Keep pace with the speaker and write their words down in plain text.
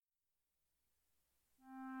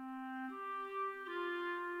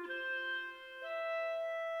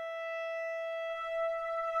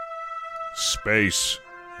Space,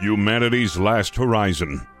 humanity's last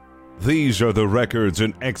horizon. These are the records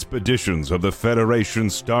and expeditions of the Federation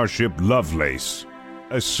starship Lovelace.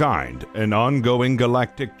 Assigned an ongoing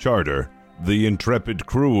galactic charter, the intrepid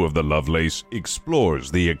crew of the Lovelace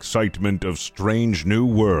explores the excitement of strange new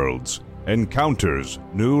worlds, encounters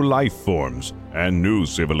new life forms and new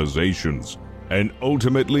civilizations, and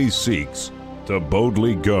ultimately seeks to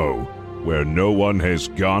boldly go where no one has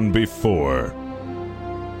gone before.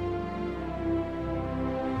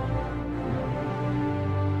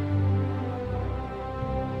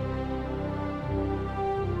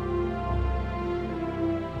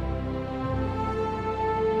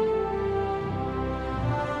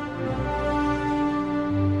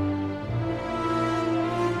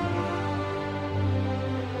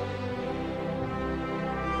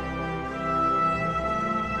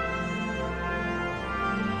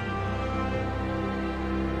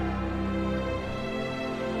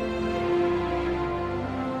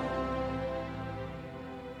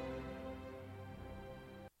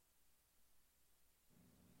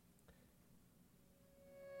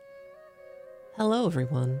 Hello,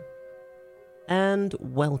 everyone, and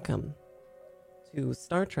welcome to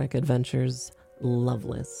Star Trek Adventures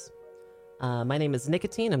Lovelace. My name is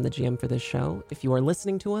Nicotine. I'm the GM for this show. If you are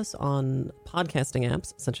listening to us on podcasting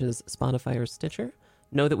apps such as Spotify or Stitcher,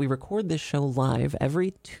 know that we record this show live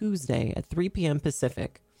every Tuesday at 3 p.m.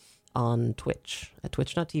 Pacific on Twitch at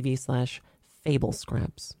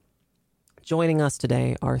twitch.tv/FableScraps. Joining us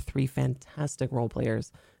today are three fantastic role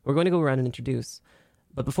players. We're going to go around and introduce.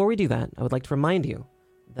 But before we do that, I would like to remind you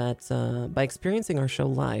that by experiencing our show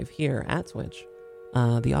live here at Twitch,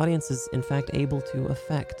 the audience is in fact able to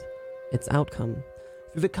affect its outcome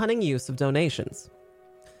through the cunning use of donations.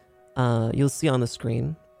 You'll see on the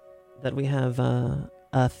screen that we have a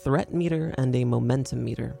threat meter and a momentum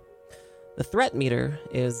meter. The threat meter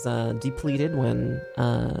is depleted when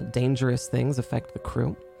dangerous things affect the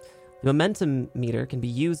crew. The momentum meter can be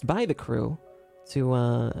used by the crew to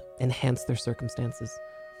enhance their circumstances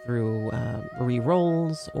through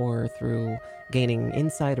re-rolls or through gaining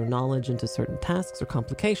insight or knowledge into certain tasks or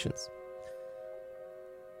complications.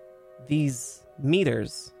 These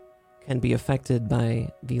meters can be affected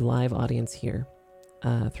by the live audience here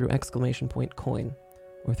through !coin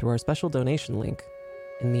or through our special donation link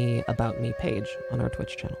in the About Me page on our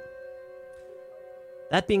Twitch channel.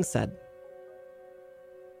 That being said,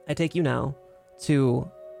 I take you now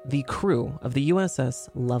to the crew of the USS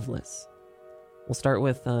Lovelace. We'll start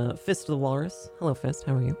with Fist of the Walrus. Hello, Fist.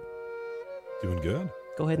 How are you? Doing good.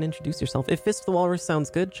 Go ahead and introduce yourself. If Fist of the Walrus sounds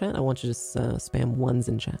good, chat, I want you to just spam ones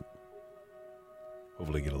in chat.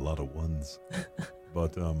 Hopefully get a lot of ones.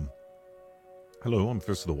 But, hello, I'm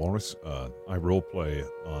Fist of the Walrus. I roleplay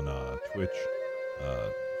on Twitch.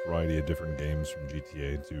 Variety of different games from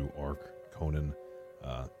GTA to Ark, Conan.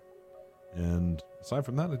 And aside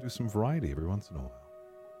from that, I do some variety every once in a while.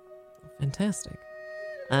 Fantastic.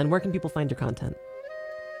 And where can people find your content?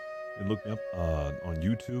 You can look me up on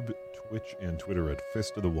YouTube, Twitch, and Twitter at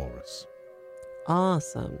Fist of the Walrus.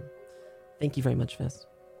 Awesome. Thank you very much, Fist.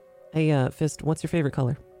 Hey, Fist, what's your favorite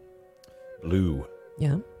color? Blue.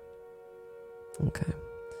 Yeah? Okay.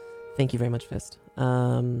 Thank you very much, Fist.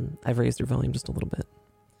 I've raised your volume just a little bit.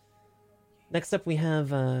 Next up, we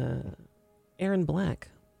have Aaron Black.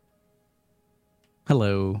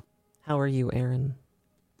 Hello. How are you, Aaron?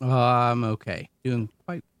 I'm okay. Doing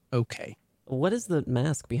quite okay. What is the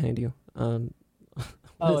mask behind you? What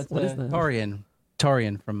is that?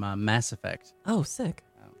 Torian from Mass Effect. Oh, sick.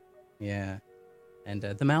 Yeah. And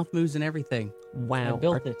the mouth moves and everything. Wow. I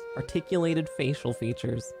built it. Articulated facial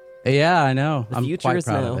features. Yeah, I know. The I'm future quite is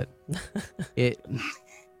proud now. of it.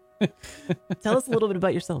 Tell us a little bit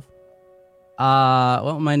about yourself.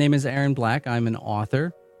 Well, my name is Aaron Black. I'm an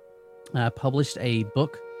author. I published a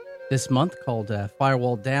book this month called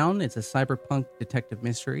Firewall Down. It's a cyberpunk detective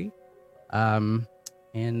mystery. Yeah,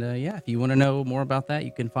 if you want to know more about that,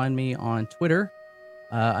 you can find me on Twitter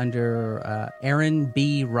under Aaron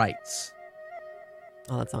B. Writes.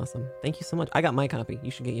 Oh, that's awesome. Thank you so much. I got my copy. You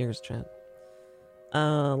should get yours, chat.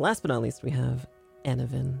 Last but not least, we have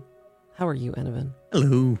Enovan. How are you, Enovan?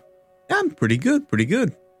 Hello. I'm pretty good.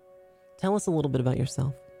 Tell us a little bit about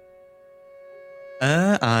yourself.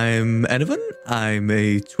 I'm Enovan. I'm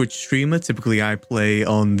a Twitch streamer. Typically, I play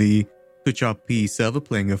on the Twitch RP server,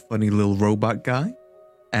 playing a funny little robot guy.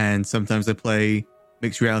 And sometimes I play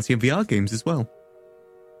mixed reality and VR games as well.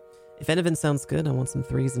 If Enovan sounds good, I want some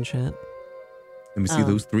threes in chat. Let me see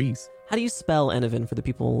those threes. How do you spell Enovan for the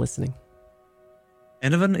people listening?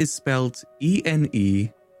 Enovan is spelled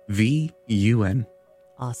Enevun.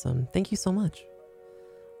 Awesome. Thank you so much.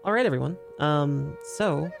 All right, everyone.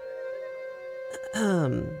 So I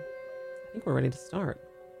think we're ready to start.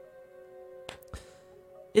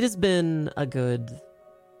 It has been a good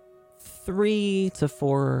 3 to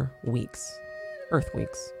 4 weeks, Earth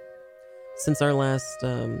weeks, since our last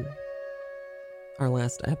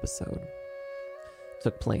episode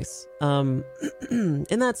took place. In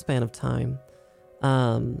that span of time,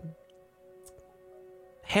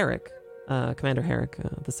 Herrick, Commander Herrick,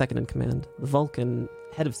 the second in command, the Vulcan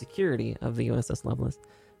head of security of the USS Lovelace,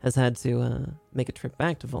 has had to make a trip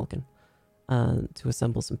back to Vulcan to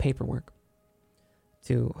assemble some paperwork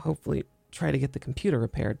to hopefully try to get the computer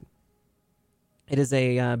repaired. It is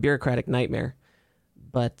a bureaucratic nightmare,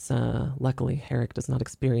 but luckily Herrick does not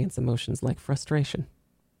experience emotions like frustration.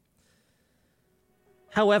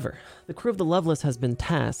 However, the crew of the Lovelace has been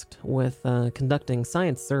tasked with conducting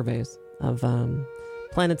science surveys of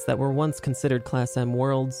planets that were once considered Class M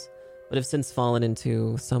worlds, but have since fallen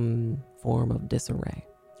into some form of disarray.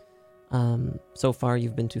 So far,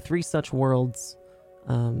 you've been to 3 such worlds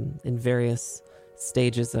in various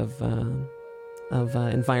stages of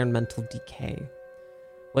environmental decay.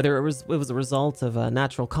 Whether it was a result of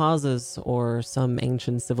natural causes or some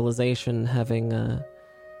ancient civilization having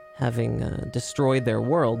destroyed their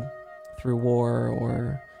world through war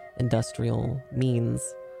or industrial means,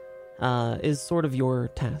 is sort of your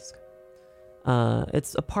task.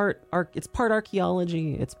 It's part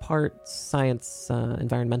archaeology, it's part science,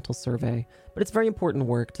 environmental survey, but it's very important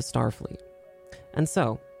work to Starfleet. And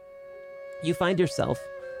so, you find yourself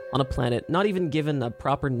on a planet not even given a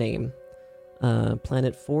proper name,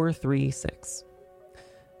 planet 436.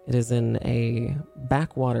 It is in a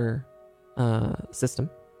backwater system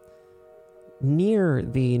near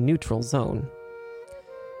the neutral zone.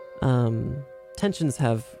 Tensions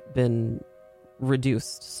have been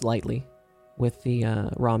reduced slightly with the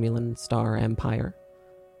Romulan Star Empire,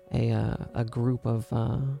 a group of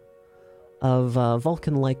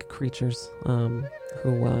Vulcan-like creatures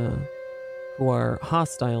who are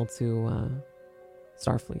hostile to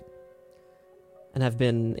Starfleet and have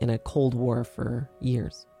been in a Cold War for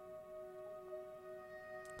years.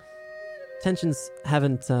 Tensions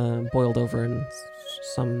haven't boiled over in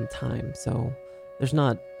some time, so there's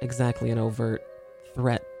not exactly an overt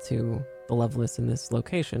threat to the Lovelace in this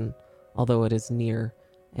location, although it is near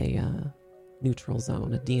a neutral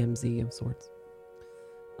zone, a DMZ of sorts.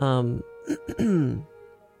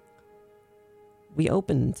 We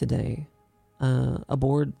open today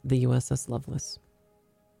aboard the USS Lovelace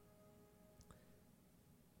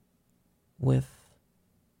with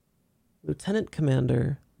Lieutenant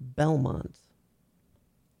Commander Belmont.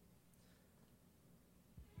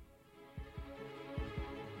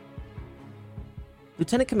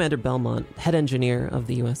 Lieutenant Commander Belmont, head engineer of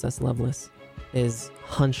the USS Lovelace, is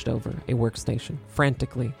hunched over a workstation,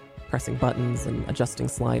 frantically pressing buttons and adjusting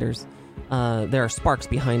sliders. There are sparks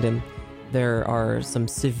behind him. There are some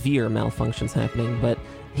severe malfunctions happening, but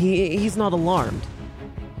he's not alarmed.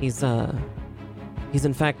 He's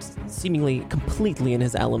in fact seemingly completely in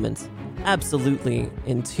his element, absolutely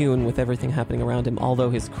in tune with everything happening around him, although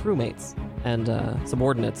his crewmates and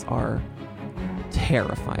subordinates are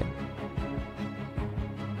terrified.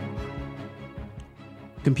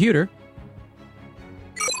 Computer,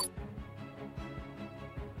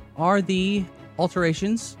 are the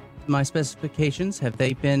alterations to my specifications, have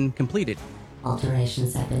they been completed?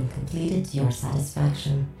 Alterations have been completed to your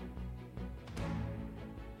satisfaction.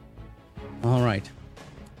 All right.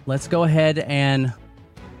 Let's go ahead and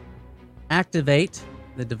activate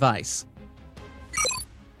the device.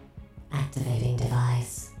 Activating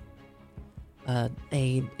device.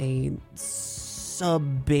 A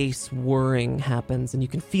sub-bass whirring happens, and you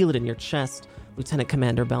can feel it in your chest, Lieutenant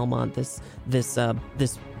Commander Belmont. This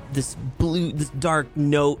dark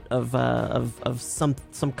note of some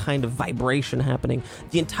kind of vibration happening.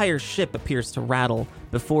 The entire ship appears to rattle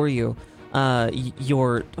before you.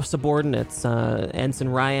 Your subordinates, Ensign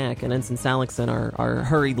Ryak and Ensign Salikson, are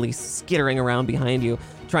hurriedly skittering around behind you,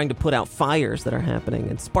 trying to put out fires that are happening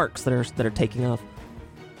and sparks that are taking off.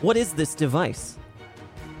 What is this device?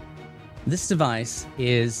 This device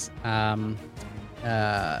is an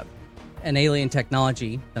alien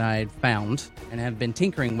technology that I had found and have been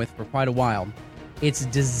tinkering with for quite a while. It's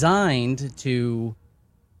designed to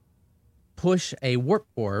push a warp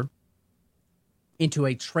core into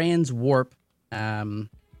a trans-warp mode.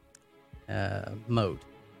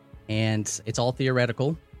 And it's all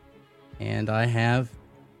theoretical. And I have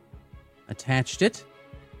attached it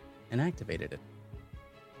and activated it.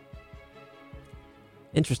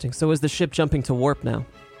 Interesting. So is the ship jumping to warp now?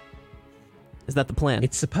 Is that the plan?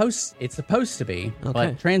 It's supposed to be, Okay.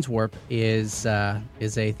 but transwarp is a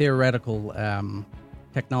theoretical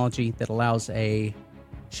technology that allows a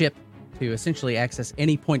ship to essentially access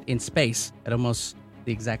any point in space at almost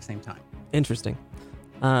the exact same time. Interesting.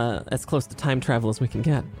 As close to time travel as we can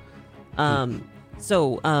get.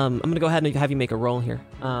 So I'm going to go ahead and have you make a roll here.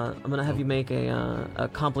 I'm going to have you make a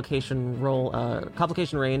complication roll,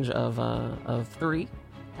 complication range of 3,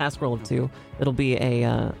 task roll of 2. It'll be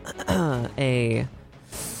a a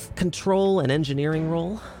control and engineering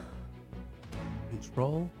roll.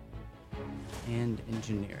 Control and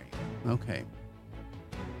engineering. Okay.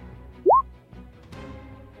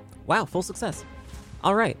 Wow, full success.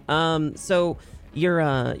 All right. So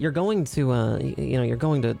you're going to you're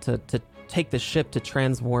going to take the ship to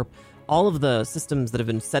transwarp. All of the systems that have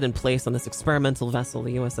been set in place on this experimental vessel,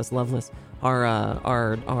 the USS Lovelace,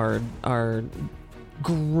 are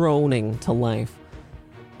groaning to life,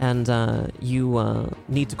 and you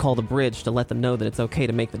need to call the bridge to let them know that it's okay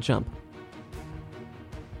to make the jump.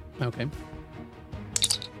 Okay.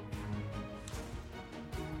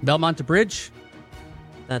 Belmont to bridge.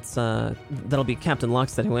 That'll be Captain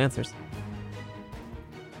Lockstead who answers.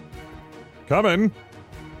 Coming.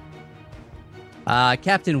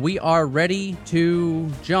 Captain, we are ready to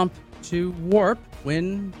jump to warp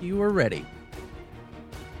when you are ready.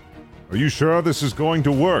 Are you sure this is going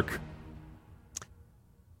to work?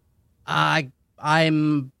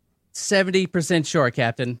 I'm 70% sure,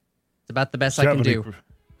 Captain. It's about the best I can do.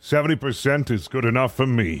 70% is good enough for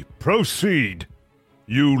me. Proceed,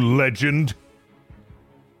 you legend.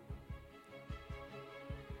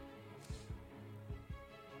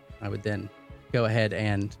 I would then go ahead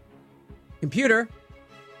and computer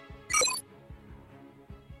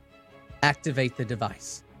activate the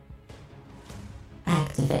device.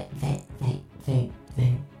 Activate.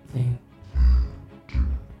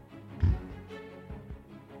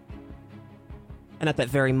 And at that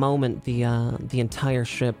very moment, the entire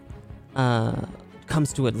ship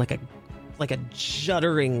comes to it like a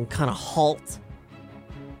juddering kind of halt,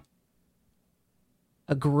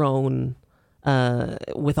 a groan,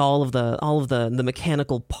 with all of the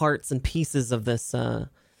mechanical parts and pieces of this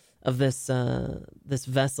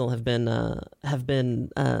vessel have been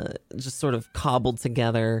just sort of cobbled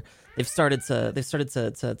together. They've started to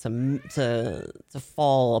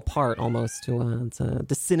fall apart almost, to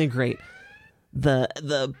disintegrate.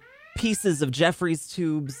 The pieces of Jeffrey's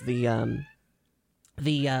tubes, the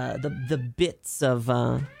bits of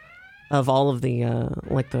all of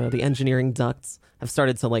the engineering ducts have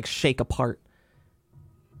started to like shake apart,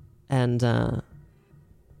 and the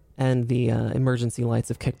emergency lights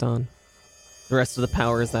have kicked on. The rest of the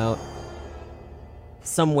power is out.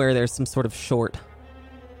 Somewhere there's some sort of short.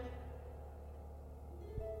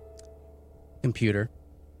 Computer.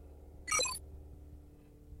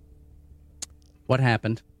 What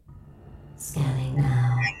happened? Scanning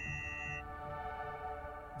now.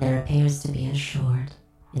 There appears to be a short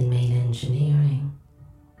in main engineering.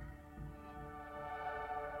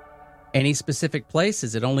 Any specific place?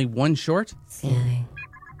 Is it only one short? Scanning.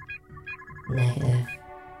 Negative.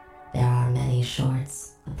 There are many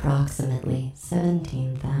shorts, approximately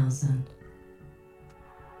 17,000.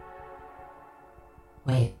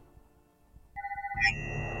 Wait.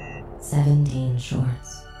 17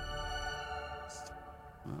 shorts.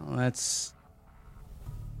 Well, that's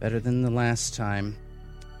better than the last time.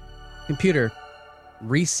 Computer,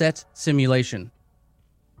 reset simulation.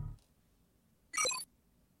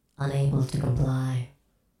 Unable to comply.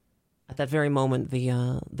 At that very moment,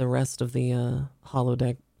 the rest of the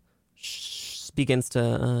holodeck begins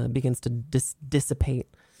to dissipate,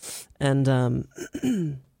 and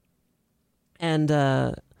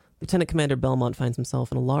Lieutenant Commander Belmont finds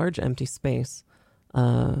himself in a large empty space,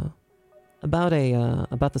 about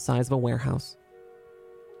the size of a warehouse,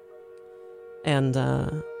 and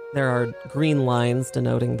there are green lines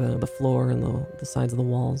denoting the floor and the sides of the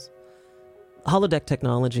walls. Holodeck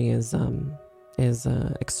technology is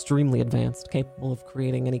extremely advanced, capable of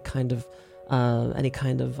creating any kind of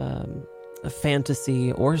a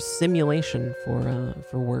fantasy or simulation for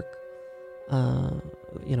work,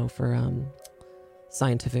 for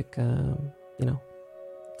scientific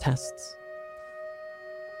tests.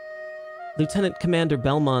 Lieutenant Commander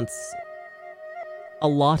Belmont's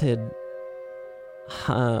allotted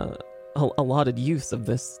use of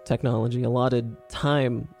this technology, allotted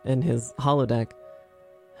time in his holodeck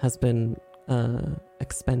has been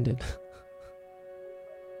expended.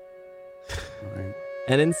 Right.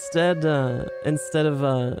 And instead of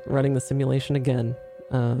running the simulation again,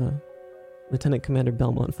 Lieutenant Commander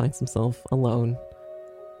Belmont finds himself alone,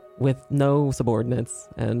 with no subordinates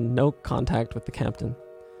and no contact with the captain,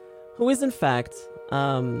 who is in fact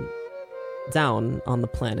down on the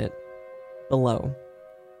planet below,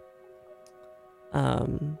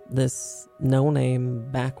 this no-name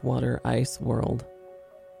backwater ice world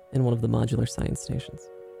in one of the modular science stations.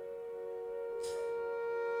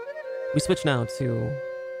 We switch now to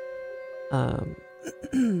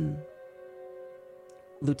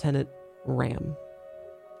Lieutenant Ram.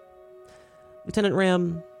 Lieutenant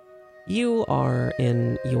Ram, you are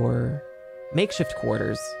in your makeshift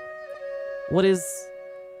quarters. What is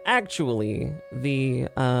actually the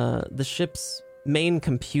ship's main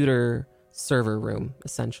computer server room,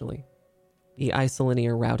 essentially. The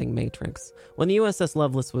isolinear routing matrix. When the USS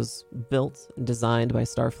Lovelace was built and designed by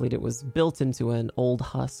Starfleet, it was built into an old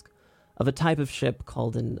husk of a type of ship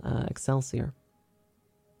called an Excelsior.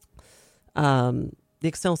 The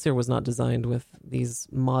Excelsior was not designed with these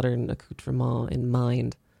modern accoutrements in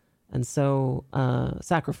mind, and so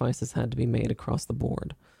sacrifices had to be made across the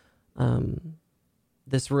board.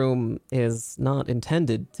 This room is not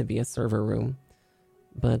intended to be a server room,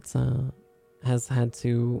 but has had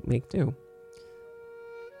to make do.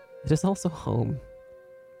 It is also home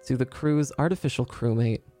to the crew's artificial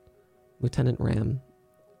crewmate, Lieutenant Ram.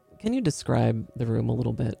 Can you describe the room a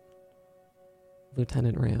little bit,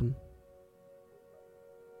 Lieutenant Ram?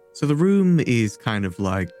 So the room is kind of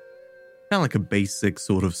like a basic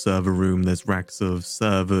sort of server room. There's racks of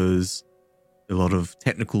servers, a lot of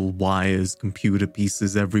technical wires, computer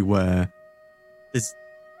pieces everywhere. There's,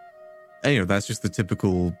 that's just the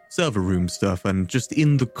typical server room stuff. And just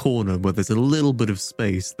in the corner where there's a little bit of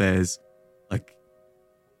space, there's like,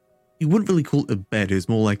 you wouldn't really call it a bed. It's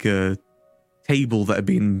more like a table that had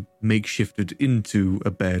been makeshifted into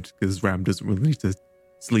a bed, because Ram doesn't really need to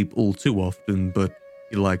sleep all too often, but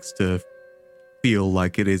he likes to feel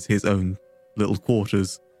like it is his own little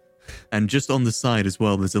quarters. And just on the side as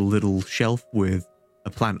well, there's a little shelf with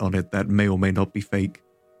a plant on it that may or may not be fake.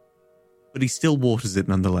 But he still waters it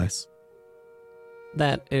nonetheless.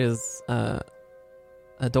 That is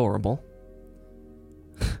adorable.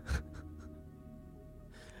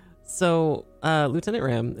 So, Lieutenant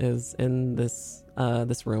Ram is in this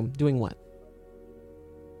room doing what?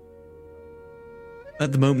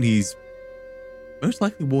 At the moment, he's most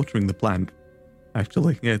likely watering the plant,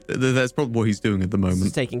 actually. Yeah, that's probably what he's doing at the moment.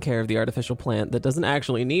 He's taking care of the artificial plant that doesn't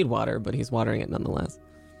actually need water, but he's watering it nonetheless.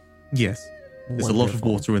 Yes. There's a lot of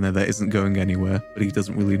water in there that isn't going anywhere, but he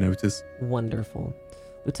doesn't really notice. Wonderful.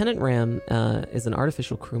 Lieutenant Ram is an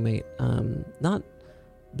artificial crewmate, not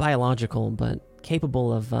biological, but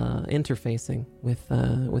capable of interfacing with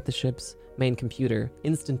the ship's main computer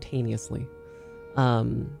instantaneously. Are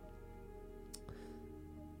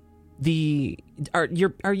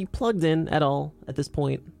you plugged in at all at this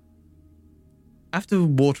point? After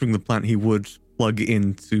watering the plant, he would plug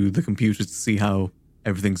into the computer to see how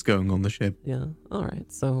everything's going on the ship. Yeah. All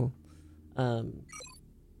right. So, Hello,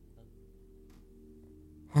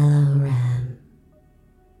 Ram.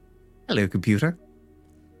 Hello, computer.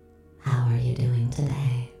 How are you doing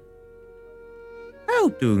today?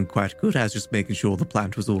 Oh, doing quite good. I was just making sure the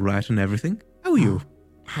plant was all right and everything. How are you?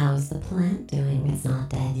 How's the plant doing? It's not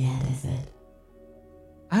dead yet, is it?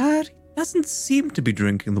 He doesn't seem to be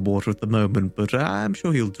drinking the water at the moment, but I'm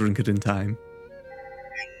sure he'll drink it in time.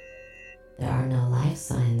 There are no life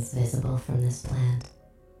signs visible from this plant.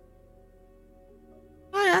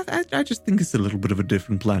 I just think it's a little bit of a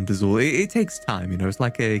different plant is all. It takes time, it's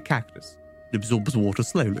like a cactus. It absorbs water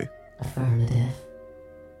slowly. Affirmative.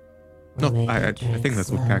 I think that's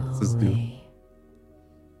what cactuses do.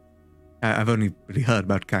 I've only really heard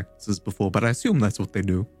about cactuses before, but I assume that's what they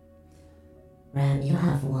do. Ram, you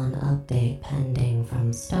have one update pending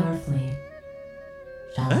from Starfleet.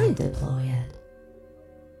 Shall I deploy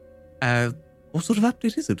it? What sort of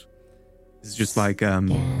update is it? It's just like,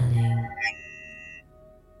 Scanning.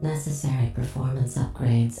 Necessary performance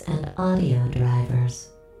upgrades and audio drivers.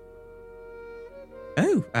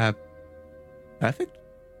 Oh, perfect.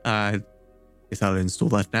 Guess I'll install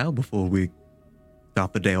that now before we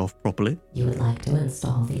start the day off properly. You would like to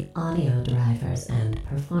install the audio drivers and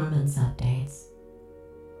performance updates.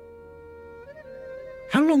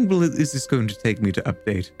 How long is this going to take me to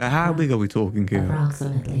update? How big are we talking here?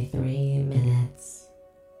 Approximately 3 minutes.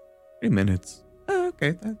 3 minutes. Oh,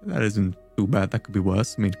 okay, that isn't too bad. That could be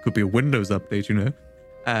worse. I mean, it could be a Windows update,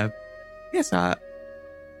 Yes, I'll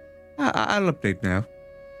update now.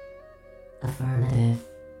 Affirmative.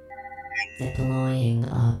 Deploying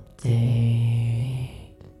update.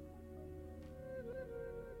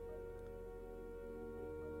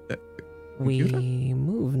 we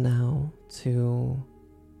move now to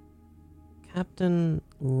Captain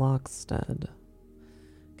Lockstead.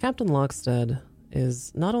 Captain Lockstead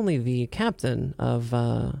is not only the captain of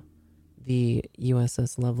the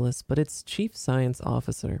USS Lovelace, but its chief science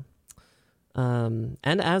officer. And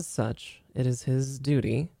as such, it is his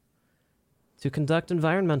duty to conduct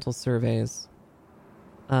environmental surveys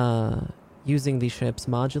using the ship's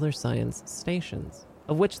modular science stations,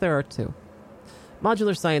 of which there are 2.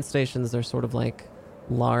 Modular science stations are sort of like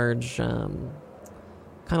large, kind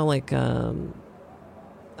of like,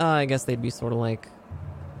 I guess they'd be sort of like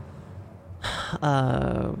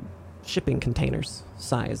shipping containers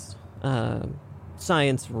sized.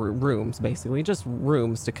 Science rooms, basically, just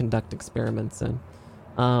rooms to conduct experiments in.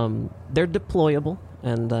 They're deployable,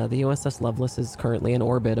 and the USS Lovelace is currently in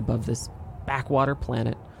orbit above this backwater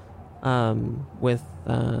planet with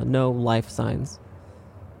no life signs.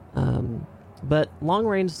 But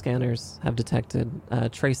long-range scanners have detected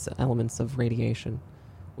trace elements of radiation,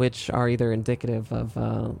 which are either indicative of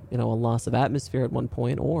a loss of atmosphere at one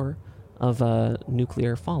point or of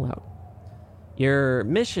nuclear fallout. Your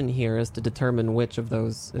mission here is to determine which of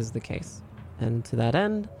those is the case, and to that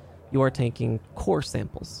end, you are taking core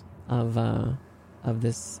samples of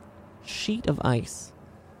this sheet of ice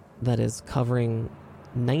that is covering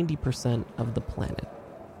 90% of the planet.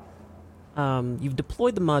 You've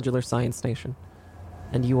deployed the modular science station,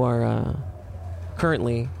 and you are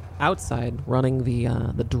currently outside running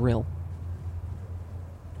the drill.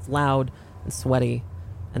 It's loud and sweaty,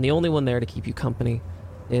 and the only one there to keep you company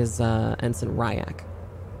is Ensign Ryak,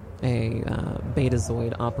 a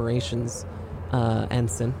Betazoid operations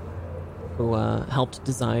ensign who helped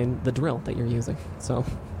design the drill that you're using. So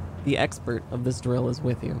the expert of this drill is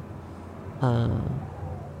with you.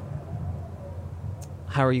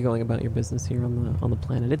 How are you going about your business here on the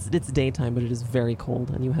planet? It's daytime, but it is very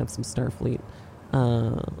cold, and you have some Starfleet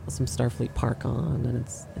park on, and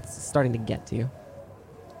it's starting to get to you.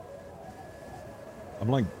 I'm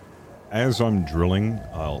like, as I'm drilling,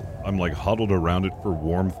 I'm like huddled around it for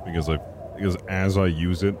warmth because as I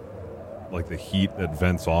use it, like the heat that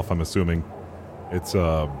vents off, I'm assuming it's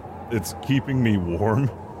keeping me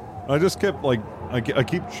warm. I just kept like I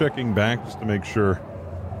keep checking back just to make sure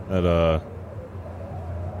that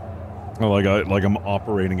I'm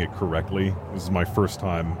operating it correctly. This is my first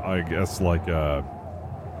time, I guess. I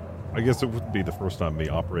guess it wouldn't be the first time me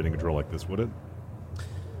operating a drill like this, would it?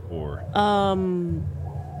 Or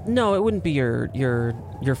no, it wouldn't be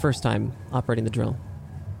your first time operating the drill.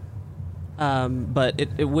 But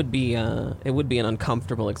it would be an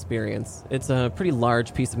uncomfortable experience. It's a pretty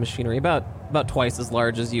large piece of machinery, about twice as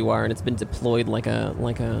large as you are, and it's been deployed like a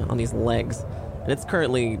on these legs. And it's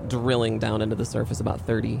currently drilling down into the surface about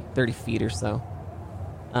 30 feet or so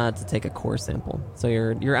to take a core sample. So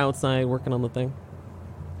you're outside working on the thing?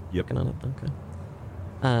 Yep. Working on it, okay.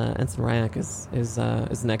 Ensign Ryak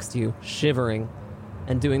is next to you, shivering,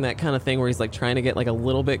 and doing that kind of thing where he's like trying to get like a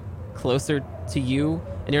little bit closer to you,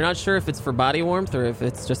 and you're not sure if it's for body warmth or if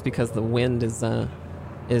it's just because the wind is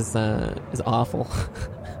awful.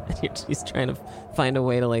 And he's trying to find a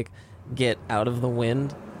way to like get out of the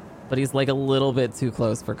wind, but he's like a little bit too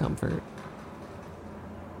close for comfort.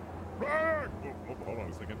 Hold on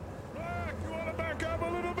a second. You want to back up a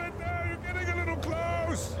little bit there? You're getting a little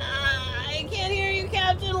close. I can't hear you,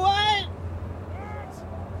 Captain. What?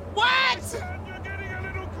 What? You're getting a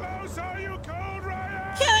little close. Are you cold,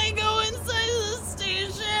 Ryan? Can I go inside the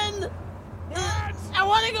station? What? I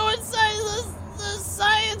want to go inside the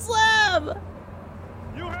science lab.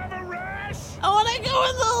 You have a rash? I want to go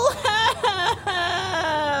in the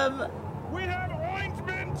lab. We have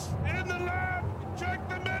ointment in the lab. Check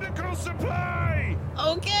the medical supply.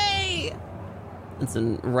 Okay.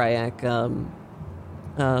 Ensign Ryak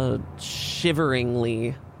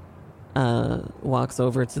shiveringly walks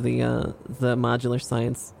over to the modular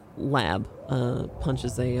science lab,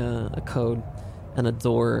 punches a code, and a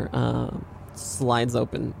door slides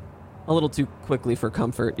open a little too quickly for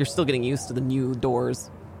comfort. You're still getting used to the new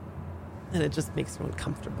doors, and it just makes you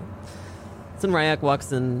uncomfortable. Ensign Ryak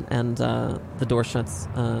walks in, and the door shuts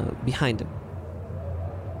behind him.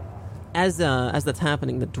 As that's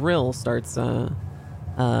happening, the drill starts to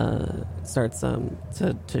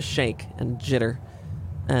shake and jitter,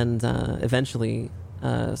 and eventually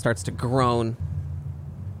starts to groan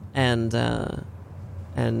and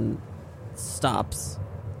stops,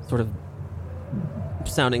 sort of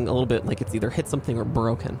sounding a little bit like it's either hit something or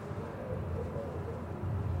broken.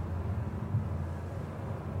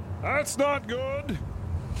 That's not good.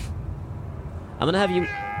 I'm gonna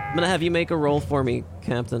have you make a roll for me,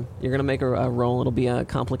 Captain. You're gonna make a roll. It'll be a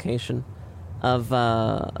complication of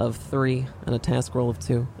 3 and a task roll of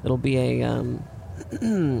 2. It'll be a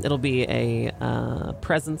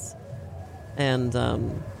presence and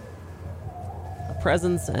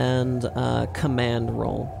command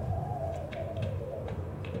roll.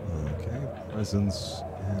 Okay, presence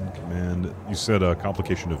Command. You said a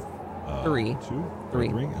complication of 3. 2? Three.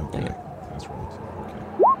 3? Okay. Yeah. That's right. Okay.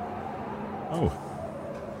 Oh.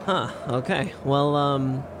 Huh. Okay.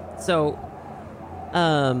 Well, so,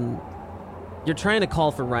 you're trying to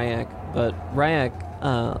call for Ryak, but Ryak,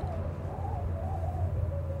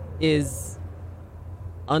 is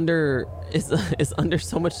under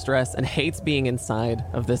so much stress and hates being inside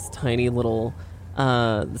of this tiny little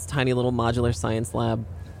modular science lab,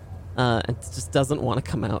 and just doesn't want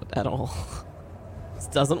to come out at all.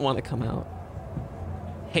 Just doesn't want to come out.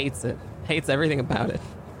 Hates it. Hates everything about it.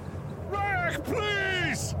 Ryak,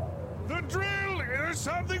 please! The drill! There's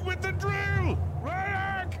something with the drill!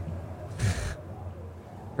 Ryak!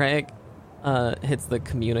 Ryak hits the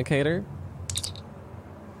communicator.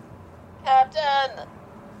 Captain,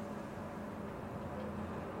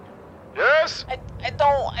 Yes? I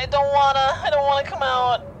don't wanna come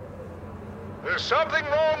out. There's something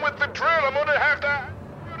wrong with the drill. I'm gonna have to...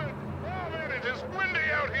 Oh man, it is windy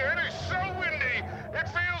out here. It is so windy. It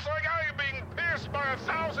feels like I am being pierced by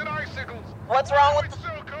 1,000 icicles. What's wrong with It's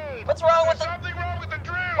so cold. What's wrong with There's the- something wrong with the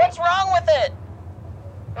drill. What's wrong with it?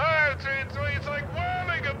 It's like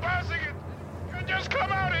whirling and buzzing. Just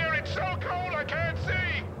come out here. It's so cold I can't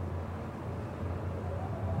see.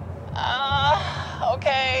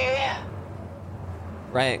 Okay.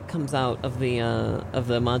 Ryak comes out of the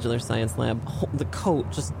modular science lab, the coat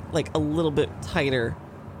just like a little bit tighter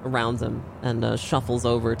around him, and shuffles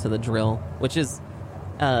over to the drill, which is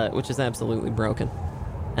absolutely broken.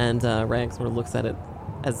 And Ryak sort of looks at it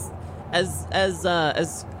as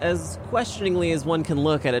questioningly as one can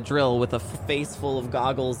look at a drill with a face full of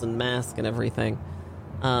goggles and mask and everything,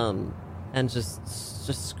 and just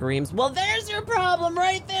screams, Well, there's your problem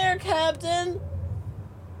right there, Captain.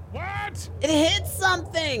 What? It hit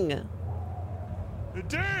something. It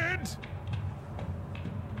did?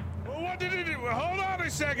 Well, what did it do? Hold on a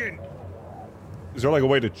second. Is there like a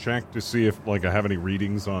way to check to see if like I have any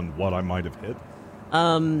readings on what I might have hit?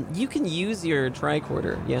 You can use your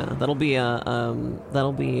tricorder. Yeah, that'll be a we'll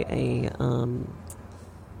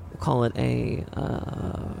call it a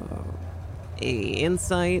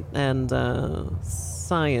insight and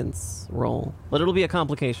science roll, but it'll be a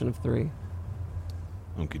complication of 3.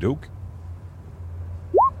 Okie doke.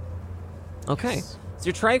 Okay, Yes. so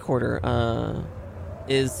your tricorder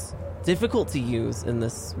is difficult to use in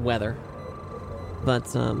this weather,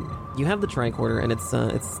 but you have the tricorder, and it's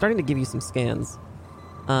starting to give you some scans.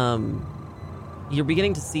 You're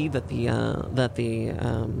beginning to see that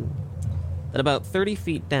that about 30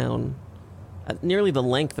 feet down, at nearly the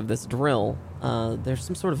length of this drill, there's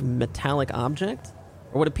some sort of metallic object,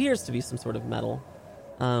 or what appears to be some sort of metal.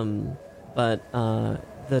 But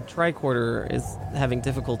the tricorder is having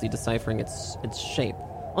difficulty deciphering its shape.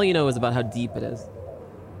 All you know is about how deep it is.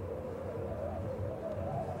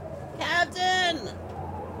 Captain,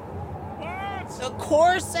 What? the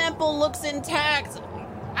core sample looks intact.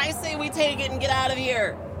 I say we take it and get out of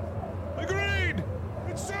here. Agreed.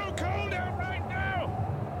 It's so cold out right now.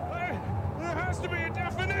 There has to be a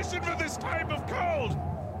definition for this type of cold.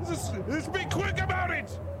 Let's be quick about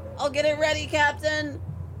it. I'll get it ready, Captain.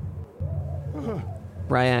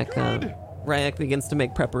 Ryak begins to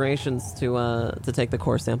make preparations to take the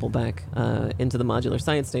core sample back into the modular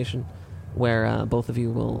science station, where both of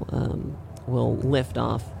you will lift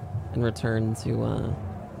off and return to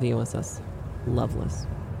the USS Lovelace.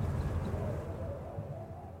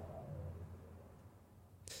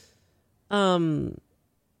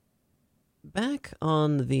 Back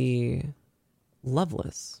on the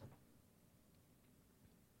Lovelace.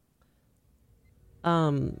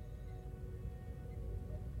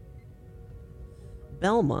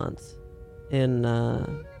 Belmont in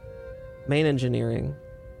main engineering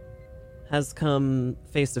has come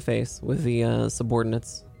face to face with the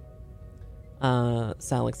subordinates,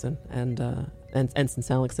 Salixon and Ensign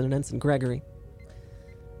Salixon and Ensign Gregory.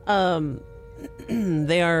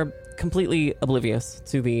 They are completely oblivious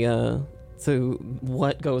to the to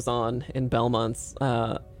what goes on in Belmont's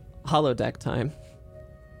holodeck time,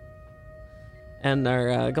 and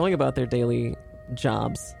are going about their daily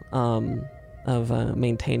jobs of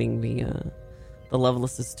maintaining the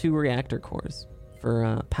Lovelace's 2 reactor cores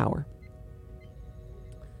for power.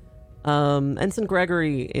 Ensign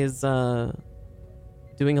Gregory is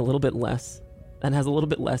doing a little bit less and has a little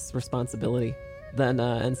bit less responsibility than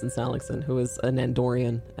Ensign Salixon, who is an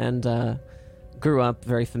Andorian and grew up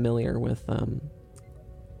very familiar with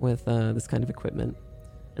this kind of equipment.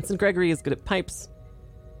 Ensign Gregory is good at pipes.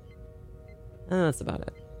 That's about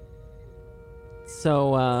it.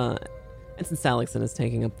 So Ensign Salixon is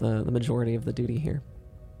taking up the majority of the duty here.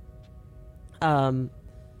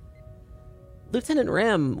 Lieutenant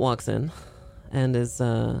Ram walks in and is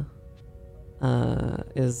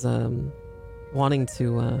wanting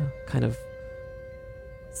to kind of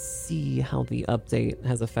see how the update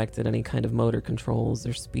has affected any kind of motor controls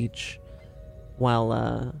or speech,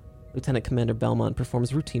 while Lieutenant Commander Belmont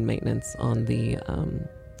performs routine maintenance on the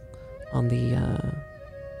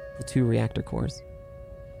 2 reactor cores.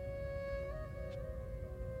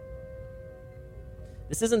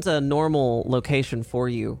 This isn't a normal location for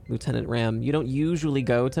you, Lieutenant Ram. You don't usually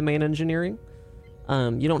go to main engineering.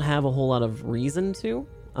 You don't have a whole lot of reason to,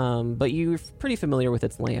 but you're pretty familiar with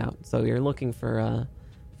its layout. So you're looking for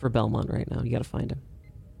Belmont right now. You got to find him.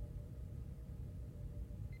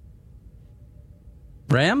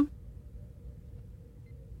 Ram?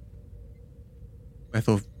 I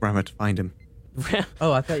thought Ram had to find him.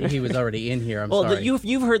 Oh, I thought he was already in here. I'm sorry.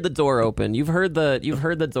 You've heard the door open. You've heard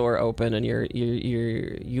the door open, and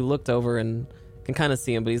you looked over and can kind of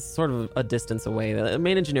see him, but he's sort of a distance away. The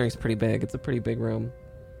main engineering's pretty big. It's a pretty big room.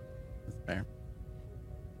 That's fair.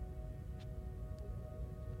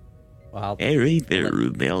 Wow. Hey there,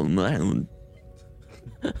 Belmont.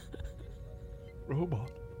 Robot.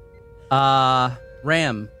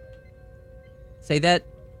 Ram. Say that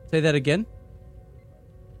again.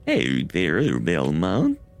 Hey there,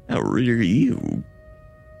 Belmont. How are you?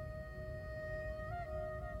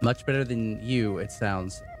 Much better than you, it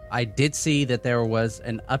sounds. I did see that there was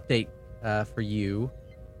an update for you.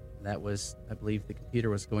 That was, I believe, the computer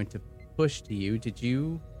was going to push to you.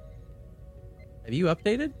 Have you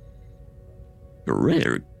updated?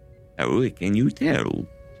 Correct. How can you tell?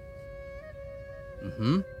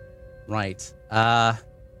 Mm-hmm. Right.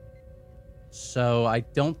 So I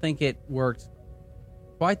don't think it worked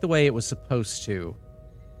quite the way it was supposed to.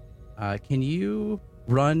 Can you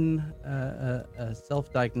run a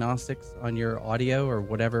self-diagnostics on your audio or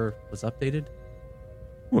whatever was updated?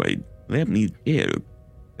 Wait, let me check.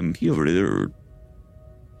 Computer.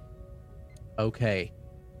 Okay.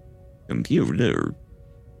 Computer.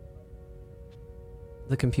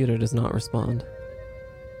 The computer does not respond.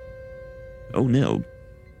 Oh no.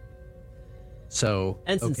 So,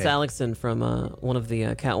 Ensign okay. Salixon from one of the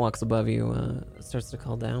catwalks above you starts to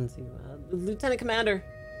call down to Lieutenant Commander.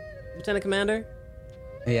 Lieutenant Commander?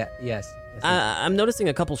 Yeah, yes. I'm noticing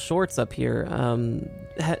a couple shorts up here.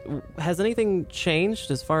 Has anything changed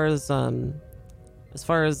as far as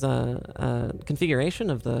configuration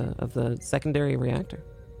of the secondary reactor?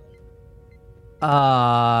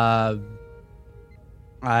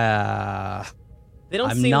 They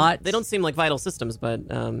don't seem like vital systems, but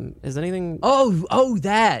is anything? Oh,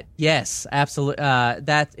 that yes, absolutely.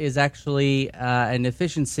 That is actually an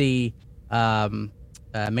efficiency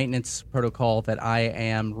maintenance protocol that I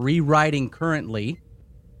am rewriting currently.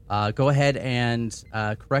 Go ahead and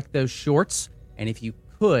correct those shorts, and if you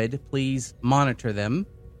could, please monitor them.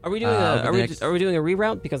 Are we doing are we doing a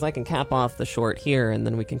reroute? Because I can cap off the short here, and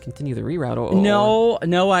then we can continue the reroute. No.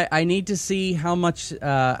 I need to see how much,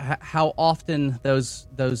 how often those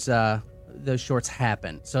shorts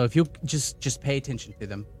happen. So if you just pay attention to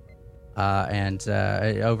them, and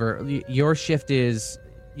over your shift is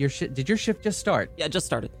Did your shift just start? Yeah, it just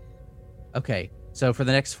started. Okay, so for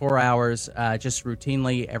the next 4 hours, just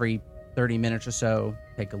routinely every 30 minutes or so,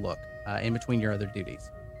 take a look in between your other duties.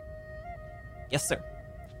 Yes, sir.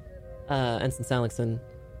 Ensign Salixon,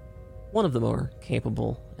 one of the more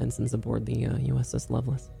capable ensigns aboard the USS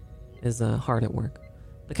Lovelace, is hard at work.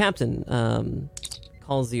 The captain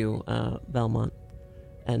calls you Belmont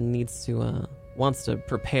and wants to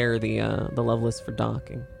prepare the Lovelace for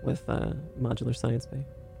docking with modular science bay.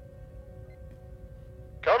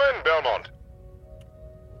 Come in, Belmont.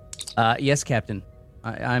 Yes, Captain.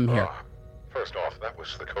 I'm here. First off, that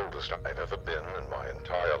was the coldest I've ever been in my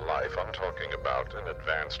entire life. I'm talking about an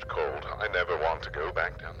advanced cold. I never want to go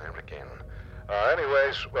back down there again.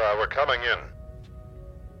 Anyways, we're coming in.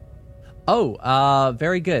 Oh,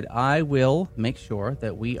 very good. I will make sure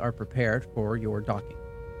that we are prepared for your docking.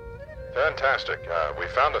 Fantastic. We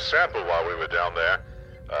found a sample while we were down there.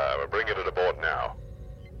 We're bringing it aboard now.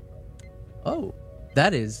 Oh,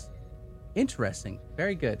 that is interesting.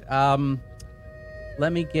 Very good.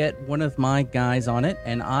 Let me get one of my guys on it,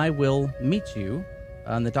 and I will meet you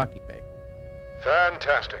on the docking bay.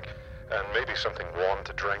 Fantastic. And maybe something warm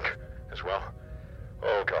to drink as well.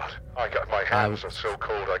 Oh, God. My hands are so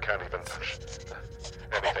cold I can't even touch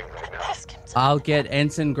anything right now. I'll get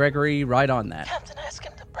Ensign Gregory right on that. Captain, ask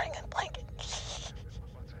him to bring a blanket.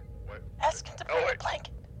 What? Ask him to bring a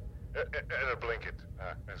blanket. And a blanket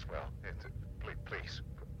as well. Please.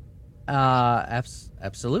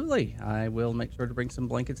 Absolutely. I will make sure to bring some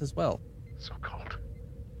blankets as well. So cold.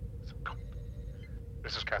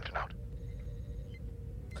 This is Captain out.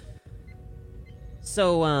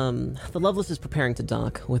 So, the Lovelace is preparing to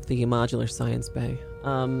dock with the modular science bay.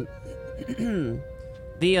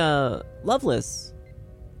 The Lovelace,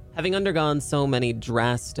 having undergone so many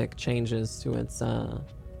drastic changes to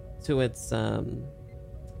its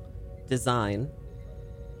design,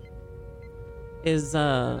 is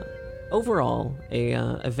overall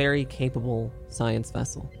a very capable science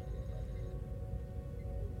vessel,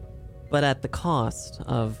 but at the cost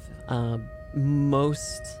of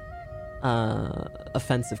most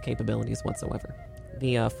offensive capabilities whatsoever.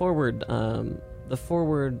 The forward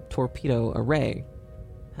torpedo array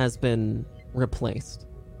has been replaced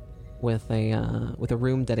with a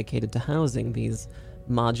room dedicated to housing these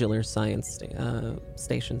modular science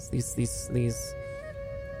stations. These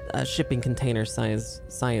shipping container size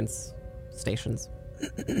science stations,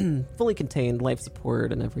 fully contained, life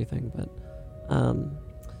support and everything.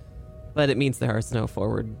 But it means there is no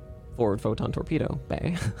forward photon torpedo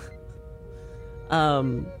bay.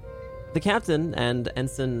 The captain and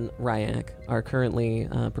Ensign Ryak are currently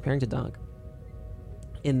preparing to dock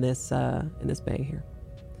in this bay here.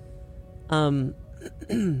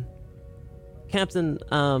 Captain,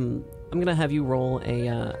 I'm gonna have you roll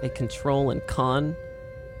a control and con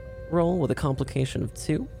roll with a complication of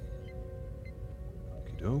 2.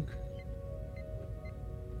 Okey-doke.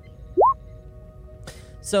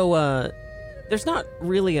 So, there's not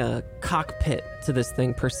really a cockpit to this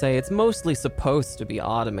thing per se. It's mostly supposed to be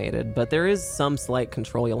automated, but there is some slight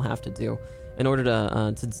control you'll have to do in order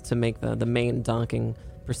to make the main docking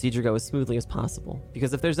procedure go as smoothly as possible.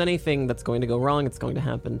 Because if there's anything that's going to go wrong, it's going to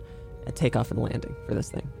happen at takeoff and landing for this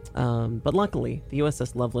thing. But luckily, the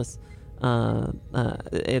USS Lovelace,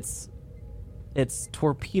 its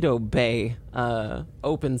torpedo bay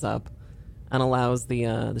opens up and allows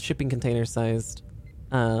the shipping container-sized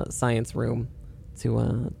science room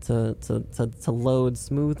to load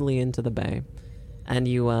smoothly into the bay, and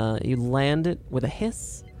you land it with a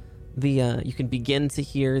hiss. You can begin to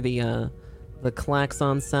hear the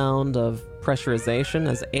klaxon sound of pressurization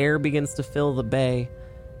as air begins to fill the bay,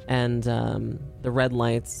 and the red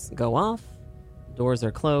lights go off. Doors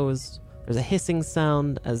are closed. There's a hissing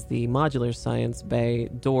sound as the modular science bay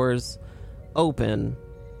doors open,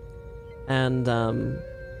 and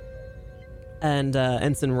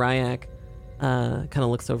Ensign Ryak kind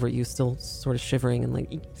of looks over at you, still sort of shivering, and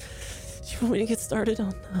like, "Do you want me to get started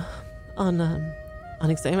on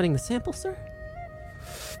examining the sample, sir?"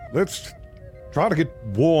 Let's try to get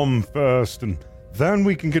warm first, and then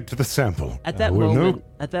we can get to the sample. At that moment,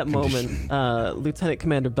 Lieutenant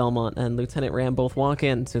Commander Belmont and Lieutenant Ram both walk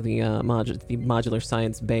into the modular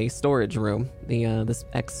science bay storage room, this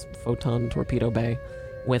X-photon torpedo bay,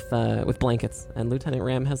 with blankets, and Lieutenant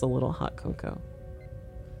Ram has a little hot cocoa.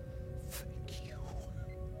 Thank you.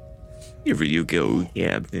 Here you go,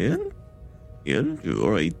 Captain.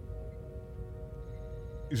 Enjoy.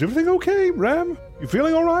 Is everything okay, Ram? You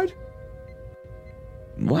feeling all right?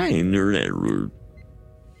 Minor error.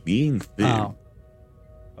 Being fit. Oh,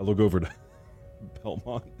 I look over to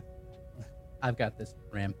Belmont. I've got this,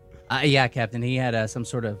 Ram. Yeah, Captain. He had some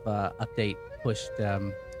sort of update pushed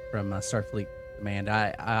from Starfleet Command.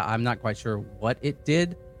 I'm not quite sure what it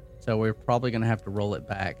did, so we're probably going to have to roll it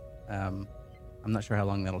back. I'm not sure how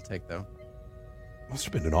long that'll take, though. Must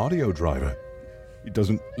have been an audio driver. He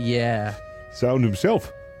doesn't Yeah. sound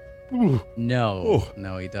himself. Ooh. No,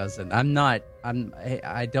 no, he doesn't.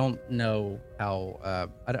 I don't know how.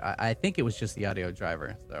 I think it was just the audio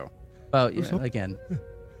driver. So, well, yeah, again,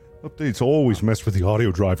 Updates always mess with the audio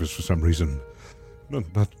drivers for some reason.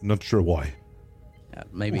 Not sure why.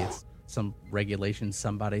 maybe it's some regulation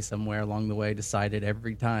somebody somewhere along the way decided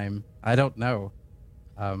every time. I don't know.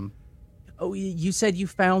 Oh, you said you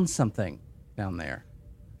found something down there.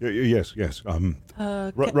 Yes.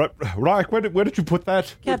 Right, where did you put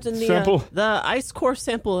that Captain, sample? the ice core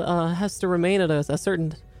sample has to remain at a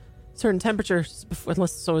certain temperature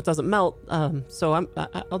unless so it doesn't melt. So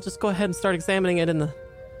I'll just go ahead and start examining it in the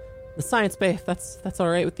science bay if that's all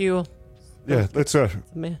right with you. Yeah, let's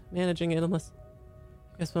managing it unless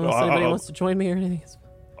anybody wants to join me or anything.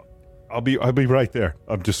 I'll be right there.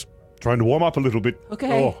 I'm just trying to warm up a little bit.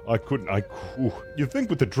 Okay. Oh, I couldn't. You'd think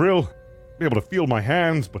with the drill, be able to feel my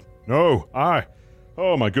hands, but no.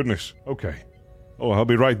 Oh my goodness. Okay. Oh, I'll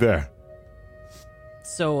be right there.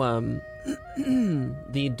 So,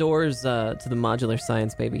 the doors to the modular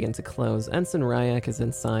science bay begin to close. Ensign Ryak is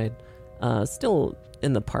inside, still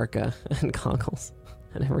in the parka and goggles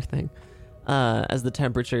and everything, as the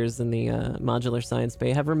temperatures in the modular science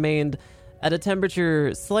bay have remained at a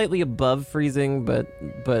temperature slightly above freezing, but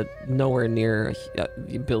nowhere near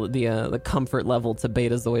the comfort level to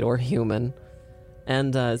Betazoid or human.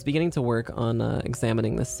 and is beginning to work on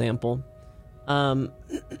examining this sample.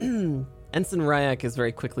 Ensign Ryak is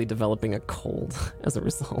very quickly developing a cold as a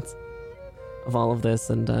result of all of this,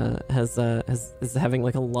 and is having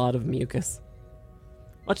like a lot of mucus,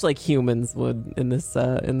 much like humans would in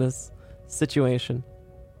this situation.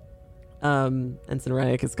 Ensign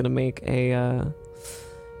Ryak is going to make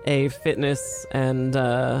a fitness and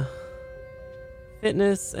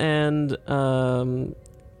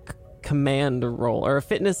command roll, or a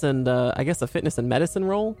fitness and I guess a fitness and medicine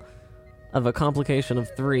roll of a complication of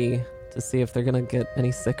 3 to see if they're gonna get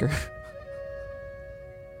any sicker.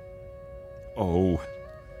 Oh.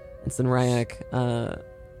 Ensign Ryak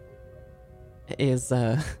is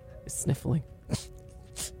sniffling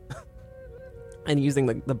and using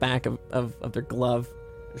the back of their glove.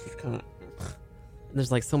 There's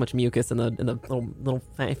like so much mucus in the little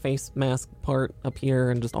face mask part up here,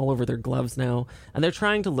 and just all over their gloves now. And they're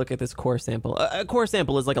trying to look at this core sample. A core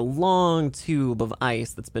sample is like a long tube of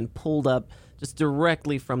ice that's been pulled up just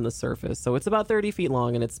directly from the surface. So it's about 30 feet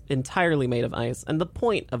long, and it's entirely made of ice. And the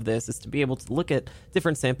point of this is to be able to look at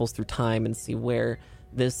different samples through time and see where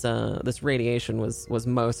this radiation was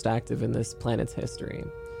most active in this planet's history.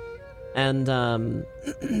 And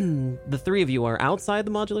the 3 of you are outside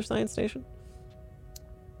the modular science station.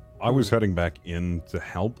 I was heading back in to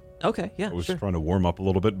help. Okay, yeah, I was sure. trying to warm up a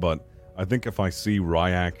little bit, but I think if I see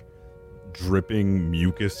Ryak dripping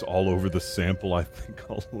mucus all over the sample, I think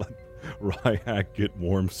I'll let Ryak get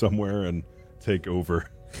warm somewhere and take over.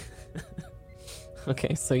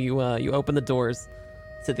 Okay, so you open the doors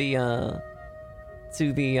to the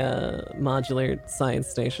modular science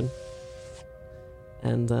station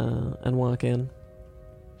and walk in.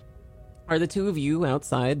 Are the 2 of you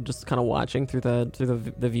outside just kind of watching through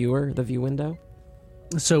the view window?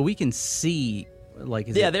 So we can see, like,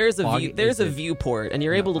 there's a viewport, and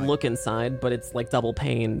you're able to look inside, but it's like double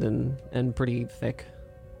paned and pretty thick.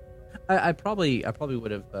 I probably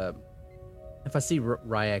would have, if I see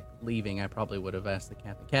Ryak leaving, I probably would have asked the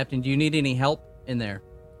captain. Captain, do you need any help in there?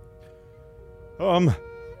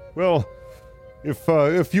 Well,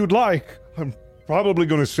 if you'd like, I'm probably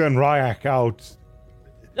going to send Ryak out.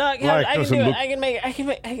 No, I can do it. I can make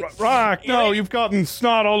it. Ryak, no, you've gotten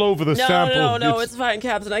snot all over the sample. No, it's fine,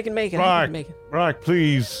 Captain. I can make it. Ryak,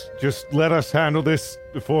 please, just let us handle this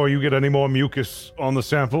before you get any more mucus on the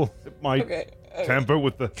sample. It might tamper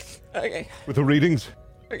with the readings.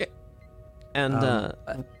 Okay. And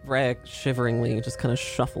Ryak shiveringly just kind of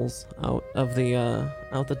shuffles out of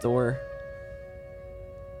the door.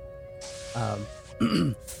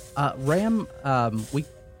 Ram, we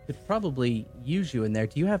could probably use you in there.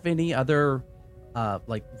 Do you have any other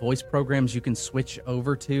like voice programs you can switch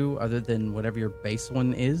over to other than whatever your base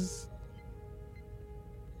one is?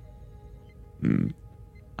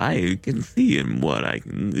 I can see in what I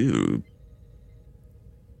can do.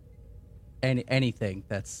 Anything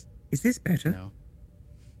that's... Is this better? You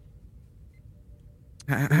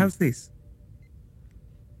know, How's this?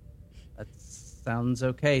 that sounds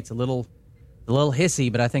okay. It's a little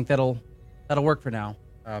hissy, but I think that'll work for now.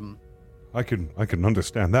 I can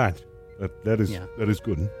understand that. That is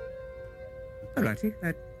good.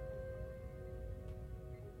 Alrighty,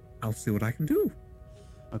 I'll see what I can do.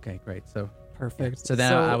 Okay, great. So Perfect. So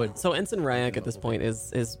then I would. So Ensign Ryak at this point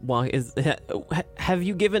is have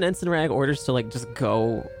you given Ensign Ryak orders to like just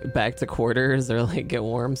go back to quarters or like get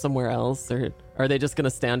warm somewhere else, or are they just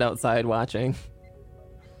gonna stand outside watching?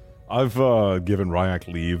 I've given Ryak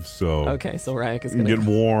leave, so okay. So Ryak is gonna get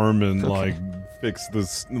warm and like fix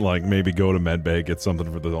this, like maybe go to medbay, get something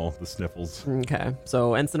for all the sniffles. Okay.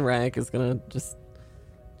 So Ensign Ryak is gonna just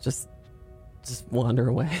wander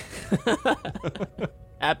away.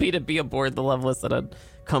 Happy to be aboard the Lovelace at a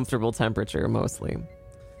comfortable temperature, mostly.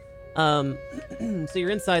 So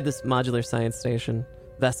you're inside this modular science station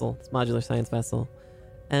vessel, this modular science vessel,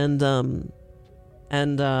 and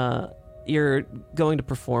you're going to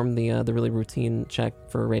perform the really routine check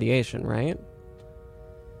for radiation, right?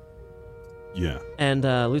 Yeah. And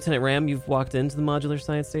Lieutenant Ram, you've walked into the modular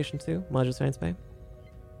science station too, modular science bay.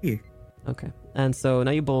 Yeah. Okay. And so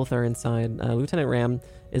now you both are inside. Lieutenant Ram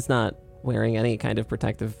is not wearing any kind of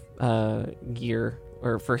protective gear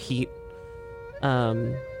or for heat.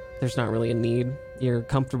 There's not really a need. You're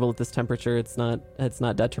comfortable at this temperature. It's not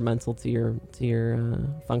detrimental to your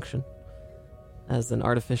function as an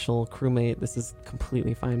artificial crewmate. This is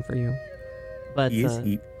completely fine for you. But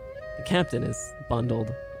the captain is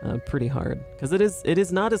bundled pretty hard because it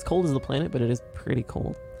is not as cold as the planet, but it is pretty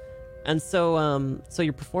cold. And so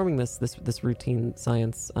you're performing this routine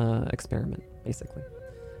science experiment, basically.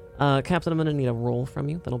 Captain, I'm going to need a roll from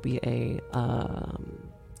you. That'll be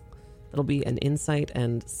That'll be an insight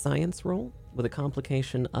and science roll with a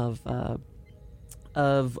complication of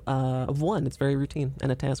 1. It's very routine,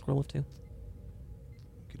 and a task roll of 2.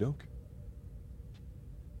 Okie doke.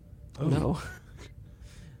 Oh no.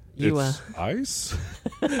 You It's ice,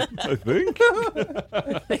 I think.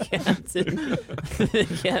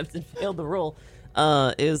 the captain failed the roll.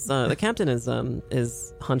 The captain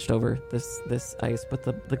is hunched over this ice, but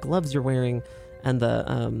the gloves you're wearing and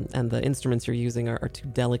the instruments you're using are too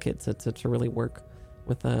delicate to really work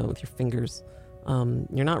with your fingers.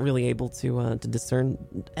 You're not really able to discern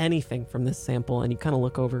anything from this sample, and you kind of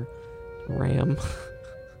look over to Ram.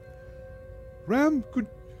 Ram,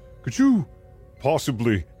 could you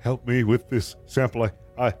possibly help me with this sample?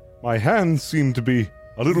 My hands seem to be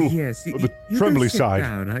a little yes, on the you trembly sit side.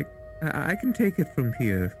 Down. I can take it from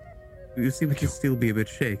here. You seem to still be a bit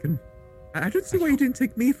shaken. I don't see why you didn't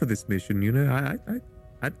take me for this mission. You know,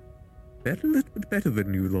 I'd bet a little bit better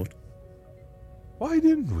than you lot. Why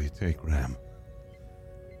didn't we take Ram?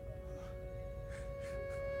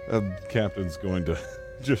 Captain's going to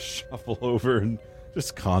just shuffle over and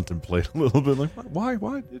just contemplate a little bit, like, why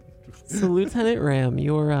didn't we? So, Lieutenant Ram,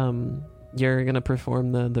 you're gonna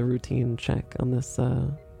perform the routine check on this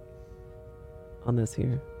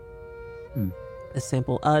here. This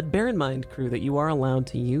sample. Bear in mind, crew, that you are allowed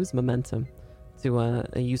to use momentum to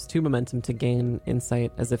use 2 momentum to gain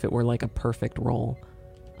insight as if it were like a perfect roll,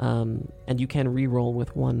 and you can re-roll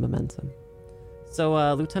with 1 momentum.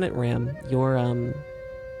 So, Lieutenant Ram, you're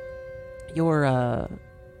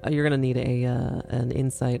gonna need an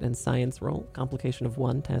insight and science roll, complication of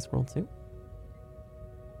 1, task roll 2.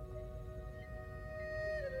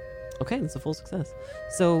 Okay, that's a full success.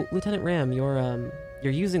 So, Lieutenant Ram, you're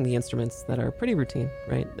using the instruments that are pretty routine,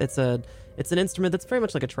 right? It's an instrument that's very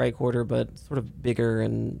much like a tricorder, but sort of bigger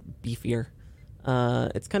and beefier.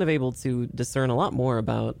 It's kind of able to discern a lot more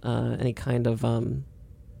about any kind of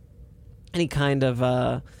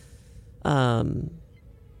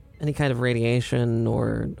radiation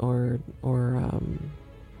or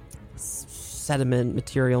sediment,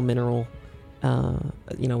 material, mineral,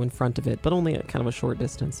 in front of it, but only at kind of a short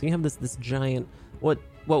distance. So you have this giant, what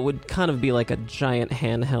would kind of be like a giant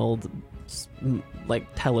handheld, like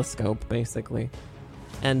telescope, basically.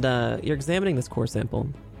 And you're examining this core sample,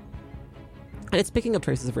 and it's picking up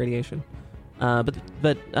traces of radiation.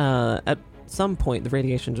 But at some point, the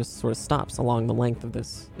radiation just sort of stops along the length of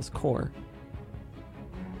this core.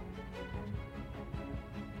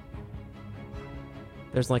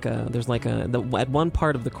 At one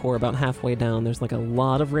part of the core, about halfway down, there's like a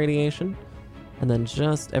lot of radiation, and then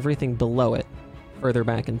just everything below it, further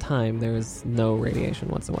back in time, there's no radiation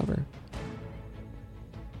whatsoever.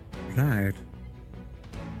 Right.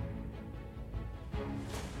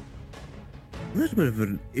 A little bit of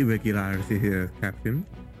an irregularity here, Captain.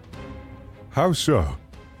 How so?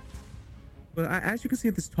 Well, as you can see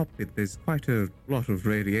at this top bit, there's quite a lot of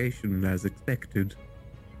radiation as expected,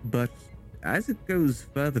 but as it goes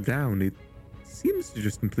further down, it seems to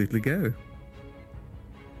just completely go.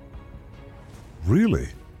 Really?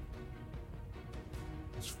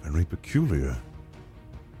 It's very peculiar.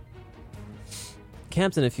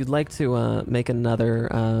 Captain, if you'd like to make another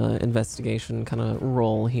investigation kind of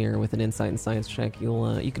roll here with an insight and science check,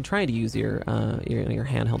 you can try to use your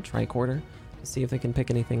handheld tricorder to see if it can pick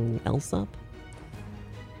anything else up.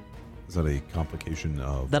 Is that a complication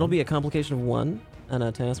of? That'll be a complication of 1 and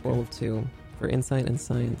a task roll of 2 for insight and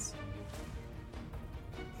science.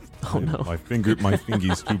 Oh no! My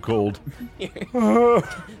fingy's too cold.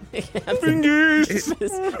 Fingies!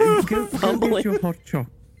 Go get your hotty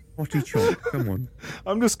chalk. Come on.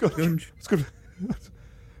 I'm just gonna.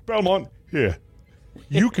 Belmont, here.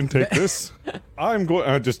 You can take this.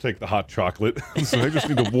 I'll just take the hot chocolate. So I just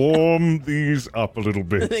need to warm these up a little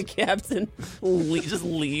bit. The captain just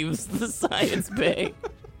leaves the science bay.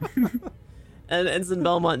 And Ensign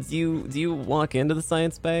Belmont, do you walk into the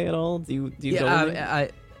science bay at all? Do you go in?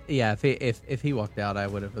 If he walked out, I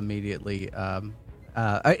would have immediately.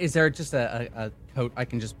 Is there just a coat I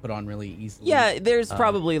can just put on really easily? Yeah, there's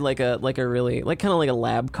probably like a really kind of like a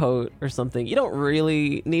lab coat or something. You don't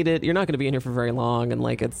really need it. You're not going to be in here for very long, and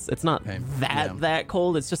like it's not that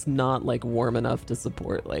cold. It's just not like warm enough to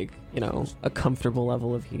support like a comfortable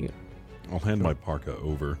level of heat. I'll hand my parka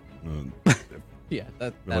over. Yeah,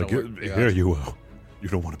 that'll work. Here you go. You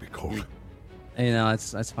don't want to be cold.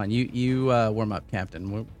 That's fine. You warm up,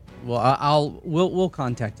 Captain. We'll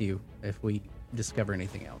contact you if we discover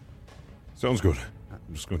anything else. Sounds good.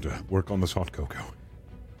 I'm just going to work on this hot cocoa.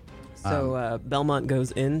 So Belmont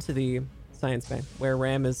goes into the science bay, where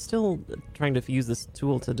Ram is still trying to use this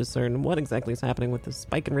tool to discern what exactly is happening with the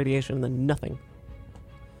spike in radiation and then nothing.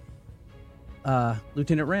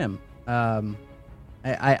 Lieutenant Ram,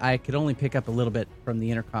 I could only pick up a little bit from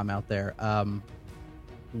the intercom out there.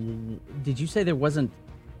 Did you say there wasn't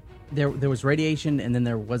there was radiation and then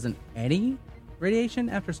there wasn't any radiation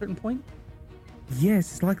after a certain point?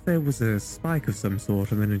 Yes, it's like there was a spike of some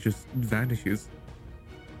sort and then it just vanishes.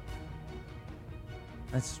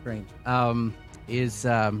 That's strange. Have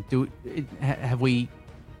we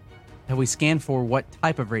scanned for what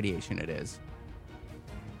type of radiation it is?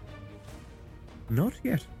 Not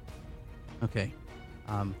yet. Okay.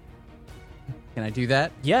 Can I do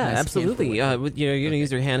that? Yeah, Can I scan absolutely. for what- You're going to use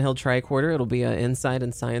your handheld tricorder. It'll be an insight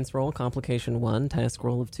and science roll, complication 1, task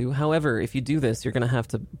roll of 2. However, if you do this, you're going to have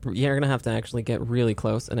to actually get really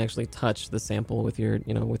close and actually touch the sample with your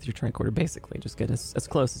tricorder. Basically, just get as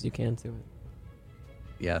close as you can to it.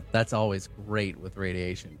 Yeah, that's always great with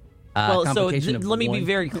radiation. Well, so complication of let me be 1.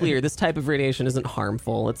 very clear. This type of radiation isn't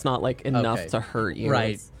harmful. It's not like enough Okay. to hurt you.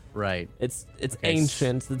 Right. Right. It's Okay.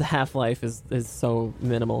 ancient. The half-life is so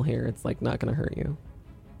minimal here. It's like not going to hurt you.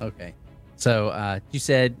 Okay. So you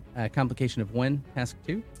said complication of 1, task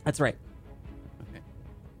 2? That's right. Okay.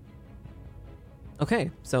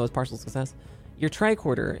 Okay, so as partial success, your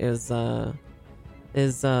tricorder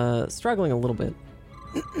is struggling a little bit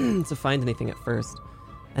to find anything at first,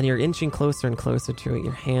 and you're inching closer and closer to it.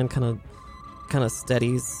 Your hand kind of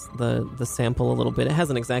steadies the sample a little bit. It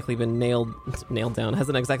hasn't exactly been nailed down. It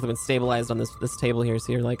hasn't exactly been stabilized on this table here.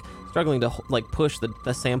 So you're like struggling to like push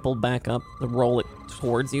the sample back up, roll it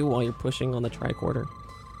towards you while you're pushing on the tricorder,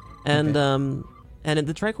 and the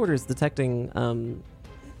tricorder is detecting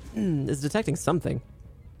something.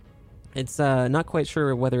 It's not quite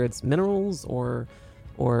sure whether it's minerals or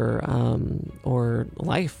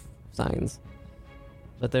life signs,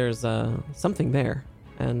 but there's something there.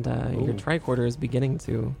 And your tricorder is beginning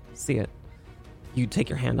to see it. You take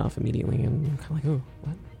your hand off immediately, and you're kind of like, "Ooh,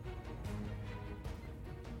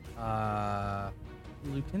 what?"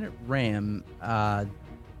 Lieutenant Ram,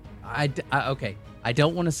 okay. I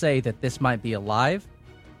don't want to say that this might be alive,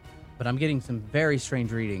 but I'm getting some very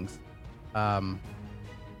strange readings. Can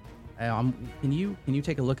you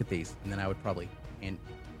take a look at these, and then I would probably hand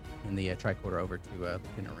the tricorder over to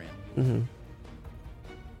Lieutenant Ram.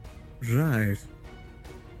 Mm-hmm. Right.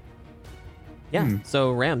 Yeah.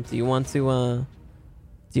 So Ram, do you want to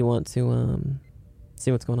see what's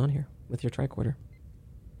going on here with your tricorder?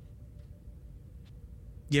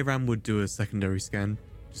 Yeah, Ram would do a secondary scan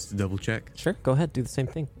just to double check. Sure. Go ahead. Do the same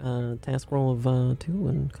thing. Task roll of 2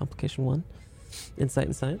 and complication 1, insight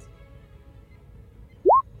and science.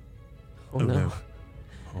 Oh no.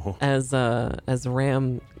 Oh. As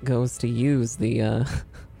Ram goes to use the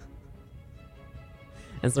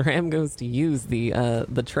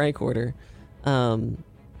tricorder,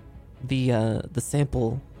 the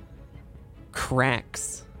sample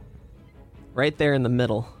cracks right there in the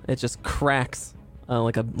middle. It just cracks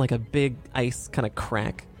like a big ice kind of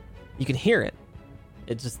crack. You can hear it.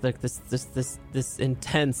 It's just like this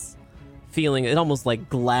intense feeling. It almost like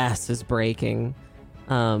glass is breaking.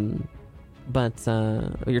 But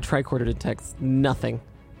your tricorder detects nothing,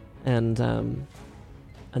 and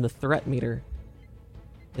the threat meter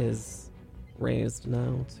is raised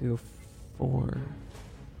now to 4.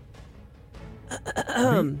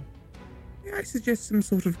 May I suggest some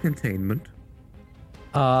sort of containment?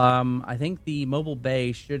 I think the mobile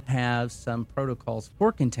bay should have some protocols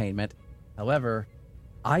for containment. However,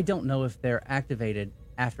 I don't know if they're activated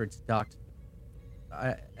after it's docked.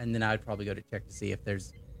 And then I'd probably go to check to see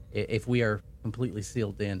if we are completely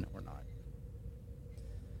sealed in or not.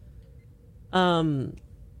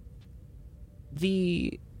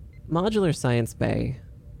 The modular science bay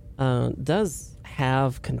does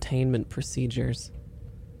have containment procedures,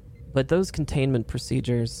 but those containment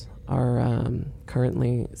procedures are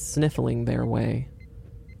currently sniffling their way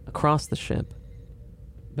across the ship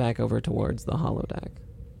back over towards the holodeck.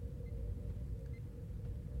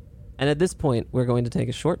 And at this point, we're going to take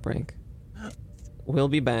a short break. We'll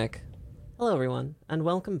be back. Hello, everyone, and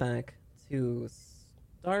welcome back to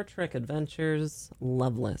Star Trek Adventures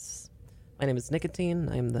Lovelace. My name is Nicotine.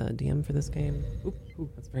 I'm the DM for this game. Ooh,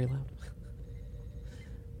 that's very loud.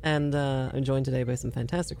 And I'm joined today by some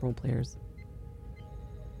fantastic role players.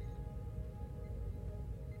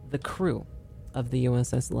 The crew of the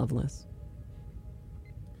USS Lovelace.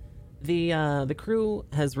 The crew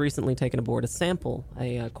has recently taken aboard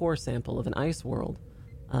a core sample of an ice world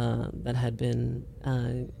that had been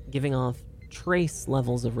giving off trace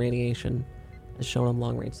levels of radiation as shown on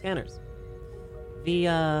long-range scanners. The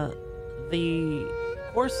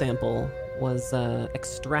core sample was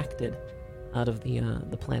extracted out of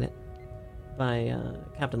the planet by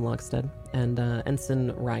Captain Lockstead and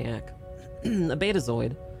Ensign Ryak. a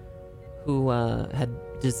Betazoid who had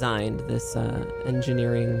designed this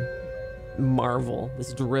engineering marvel,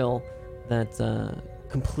 this drill that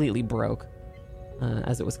completely broke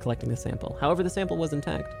as it was collecting the sample. However, the sample was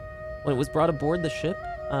intact. When it was brought aboard the ship,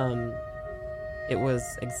 it was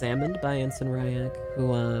examined by Ensign Ryak, who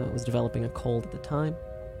was developing a cold at the time.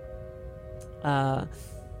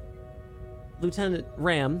 Lieutenant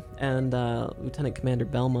Ram and Lieutenant Commander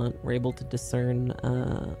Belmont were able to discern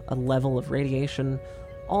a level of radiation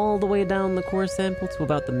all the way down the core sample to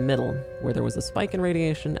about the middle, where there was a spike in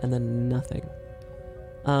radiation and then nothing.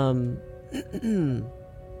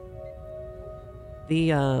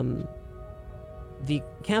 The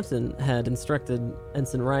captain had instructed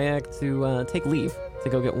Ensign Ryak to take leave to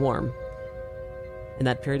go get warm. In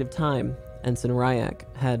that period of time, Ensign Ryak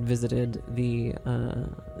had visited the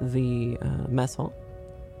mess hall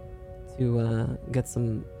to get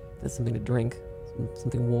something to drink,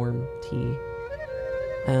 something warm, tea,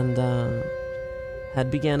 and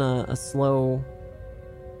had began a slow,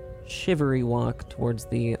 shivery walk towards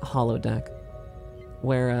the holodeck,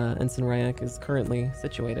 where Ensign Ryak is currently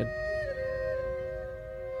situated.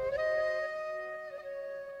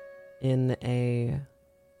 In a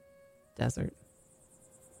desert.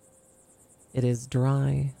 It is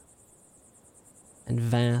dry and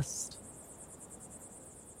vast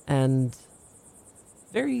and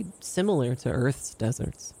very similar to Earth's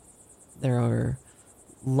deserts. There are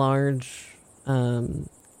large, pointed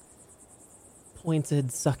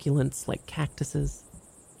succulents like cactuses.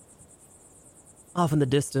 Off in the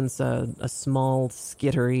distance, a small,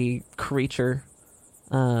 skittery creature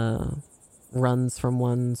runs from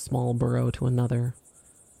one small burrow to another.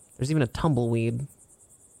 There's even a tumbleweed.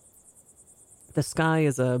 The sky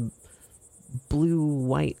is a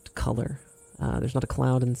blue-white color. There's not a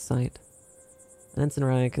cloud in sight. And Ensign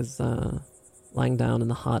Ryak is lying down in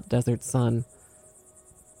the hot desert sun,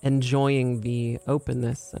 enjoying the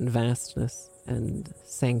openness and vastness and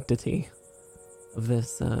sanctity of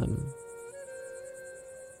this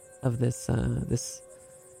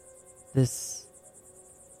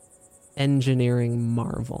engineering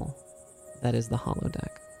marvel that is the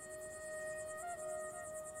holodeck.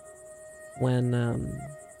 When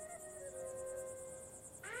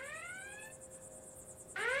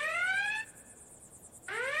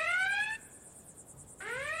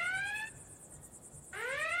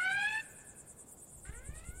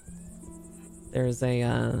there's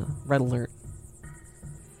a red alert.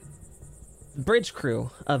 The bridge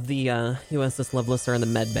crew of the USS Lovelace are in the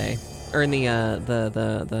med bay, or in the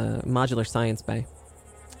modular science bay,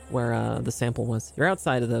 where the sample was. You're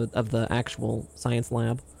outside of the actual science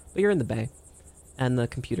lab, but you're in the bay, and the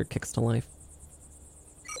computer kicks to life.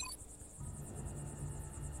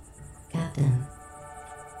 Captain.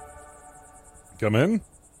 Come in?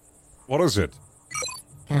 What is it?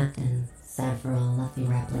 Captain, several of the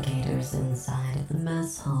replicators inside of the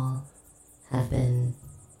mess hall have been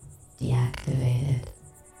deactivated.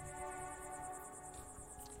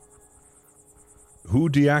 Who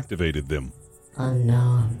deactivated them?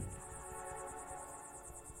 Unknown.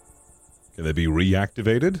 Can they be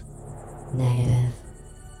reactivated? Negative.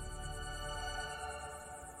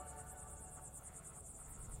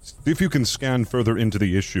 See if you can scan further into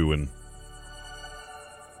the issue and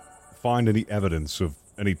find any evidence of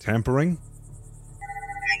any tampering.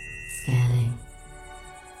 Scanning.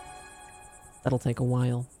 That'll take a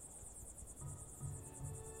while.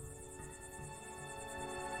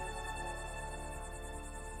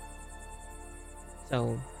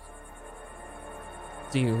 So,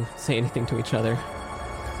 do you say anything to each other?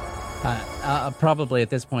 Probably at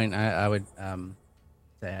this point, I would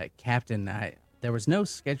say, Captain, there was no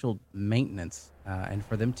scheduled maintenance, and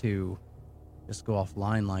for them to just go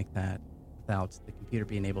offline like that without the computer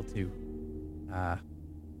being able to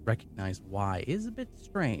recognize why is a bit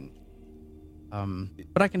strange.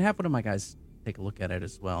 But I can have one of my guys take a look at it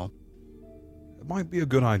as well. It might be a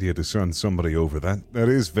good idea to send somebody over. That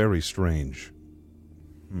is very strange.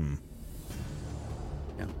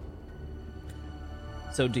 Yeah.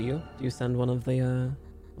 So do you send one of the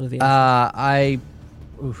I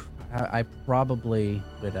probably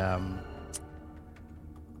would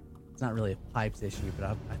it's not really a pipes issue,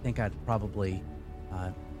 but I think I'd probably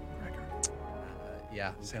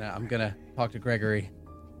yeah, I'm gonna talk to Gregory.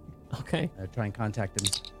 Okay. Try and contact him.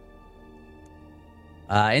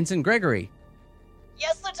 Ensign Gregory.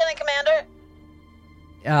 Yes, Lieutenant Commander.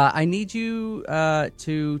 I need you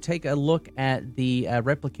to take a look at the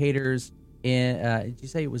replicators in. Did you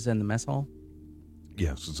say it was in the mess hall?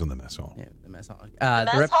 Yes, it's in the mess hall. Yeah, the mess hall. The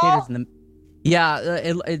replicators mess hall? in the.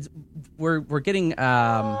 Yeah, we're getting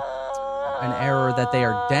an error that they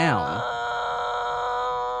are down.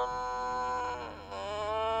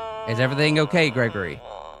 Is everything okay, Gregory?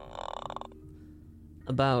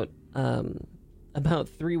 About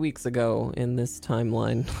 3 weeks ago in this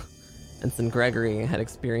timeline, Ensign Gregory had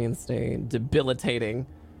experienced a debilitating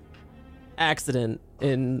accident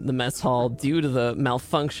in the mess hall due to the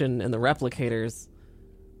malfunction in the replicators,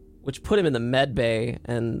 which put him in the med bay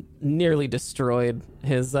and nearly destroyed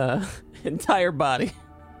his entire body.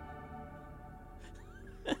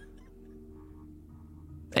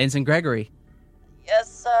 Ensign Gregory,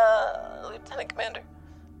 Yes, Lieutenant Commander.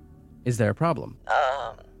 is there a problem?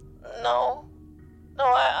 No.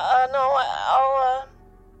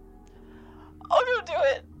 I'll go do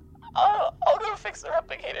it. I'll go fix the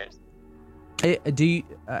replicators. Do you,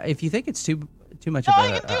 if you think it's too much No, of I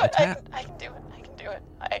a can do it. task, I can do it.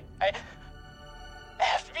 I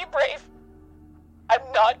have to be brave. I'm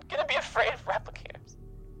not gonna be afraid of replicators.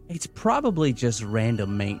 it's probably just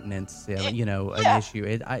random maintenance. An Yeah. issue.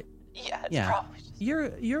 It's probably just...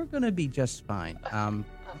 You're gonna be just fine. Okay.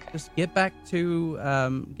 Just get back to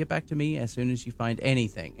me as soon as you find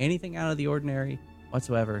anything out of the ordinary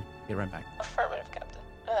whatsoever. Get right back. Affirmative, Captain.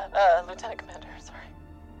 Lieutenant Commander, sorry.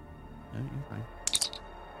 No, you're fine.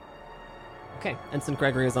 Okay, Ensign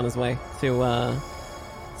Gregory is on his way to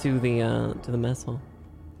the mess hall.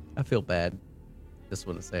 I feel bad. Just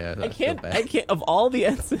want to say I feel bad. I can't. Of all the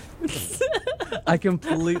ensigns, I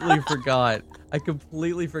completely forgot.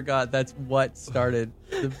 That's what started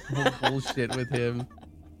the whole bullshit with him.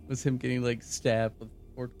 Was him getting like stabbed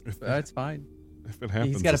with that's fine. If it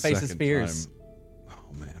happens, He's got to a face his second fears. time-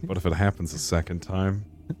 oh man! But if it happens a second time,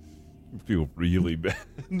 I feel really bad.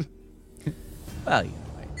 Well, I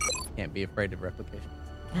can't be afraid of replication.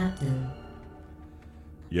 Captain,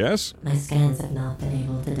 Yes. my scans have not been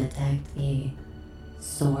able to detect the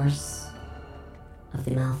source of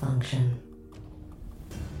the malfunction.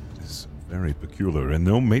 It's very peculiar, and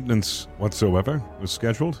no maintenance whatsoever was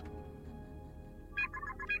scheduled.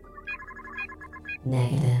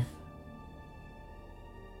 Negative.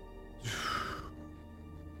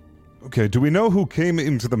 Okay, do we know who came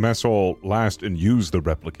into the mess hall last and used the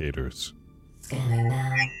replicators? Scanning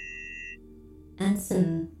now.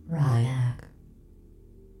 Ensign Ryak.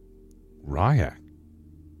 Ryak.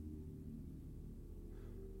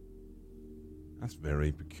 That's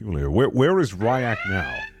very peculiar. Where is Ryak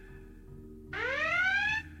now?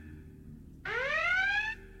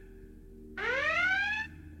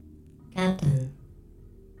 Captain.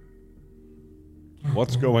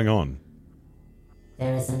 What's Captain, going on?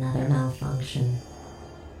 There is another malfunction.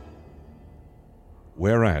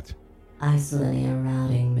 Where at? Isolinear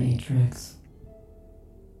routing matrix.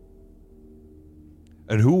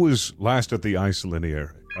 And who was last at the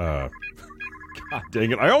isolinear? God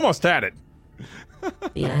dang it, I almost had it!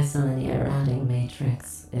 The isolinear routing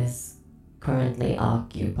matrix is currently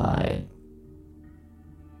occupied.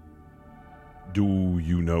 Do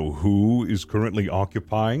you know who is currently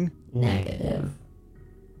occupying? Negative.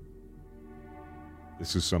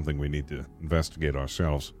 This is something we need to investigate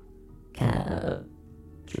ourselves. Captain.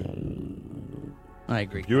 I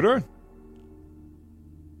agree. Computer?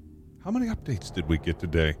 How many updates did we get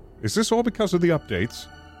today? Is this all because of the updates?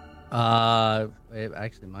 It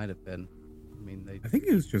actually might have been. I mean, I think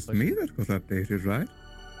it was just me that got updated, right?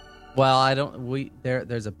 Well, I don't.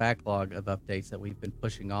 There's a backlog of updates that we've been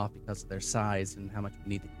pushing off because of their size and how much we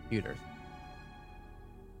need the computers.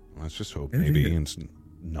 Let's just hope maybe it's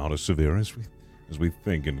not as severe as we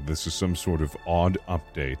think, and this is some sort of odd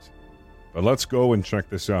update. But let's go and check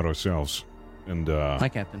this out ourselves. And Hi,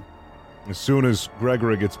 Captain. as soon as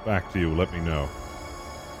Gregory gets back to you, let me know.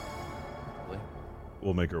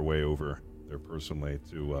 We'll make our way over there personally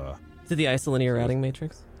to the isolinear routing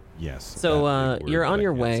matrix. yes. So that big word you're that on I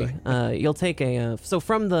your can't way. say. You'll take a so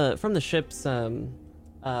from the ship's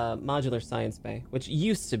modular science bay, which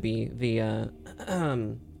used to be the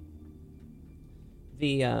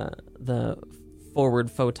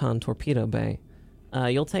forward photon torpedo bay.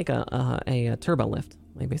 You'll take a turbo lift,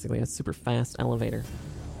 like basically a super fast elevator,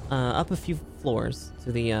 up a few floors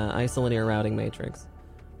to the isolinear routing matrix.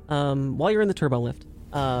 While you're in the turbo lift,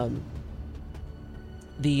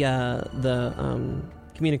 the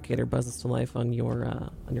communicator buzzes to life on your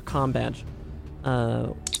comm badge,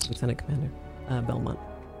 Lieutenant Commander Belmont.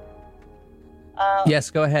 Yes,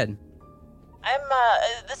 go ahead.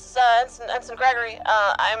 This is Ensign Gregory.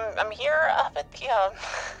 I'm here up at the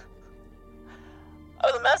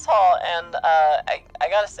mess hall, and I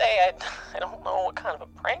gotta say I don't know what kind of a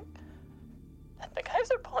prank that the guys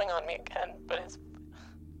are pulling on me again, but it's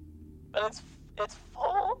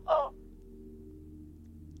full of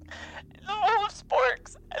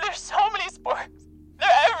sporks. And there's so many sporks. They're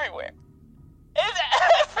everywhere. It's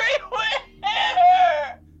everywhere.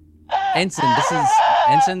 Ensign, this is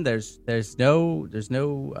Ensign. There's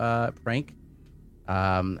no prank.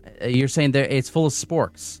 You're saying there it's full of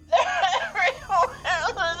sporks.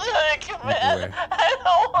 Everywhere. I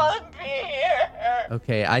don't want to be here.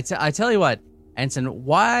 Okay, I tell you what, Ensign.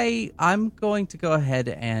 Why I'm going to go ahead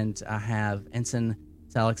and have Ensign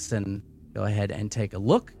Salixon go ahead and take a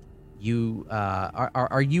look. You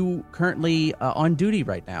are you currently on duty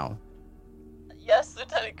right now? Yes,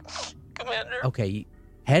 Lieutenant Commander. Okay,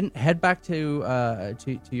 head back to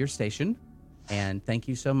your station, and thank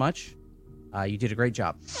you so much. You did a great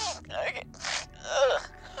job. Okay.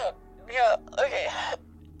 Yeah. Okay.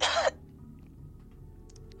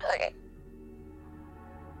 Okay.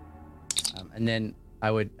 And then I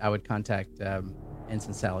would contact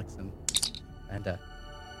Ensign Salixon, and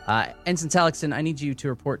Ensign Salixon, I need you to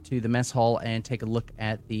report to the mess hall and take a look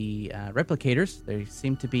at the replicators. They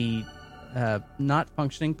seem to be not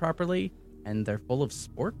functioning properly, and they're full of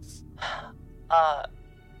sporks.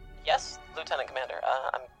 Yes, Lieutenant Commander.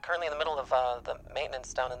 I'm currently in the middle of the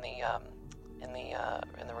maintenance down in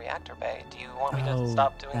the reactor bay. Do you want me to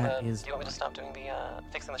stop doing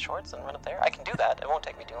fixing the shorts and run up there? I can do that. It won't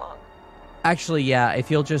take me too long. Actually, yeah, if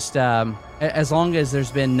you'll just, as long as there's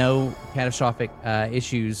been no catastrophic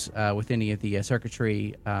issues with any of the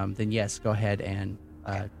circuitry, then yes, go ahead and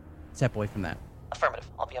step away from that. Affirmative.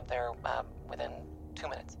 I'll be up there within 2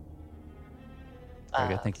 minutes. Very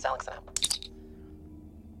good, thank you. Salixon out.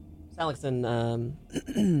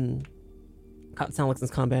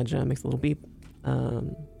 Salixon's comm badge makes a little beep.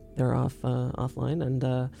 They're offline,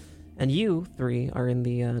 and you three are in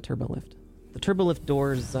the turbolift. The turbolift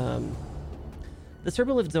doors. The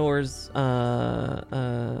turbolift doors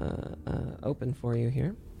open for you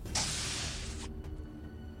here,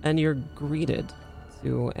 and you're greeted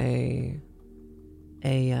to a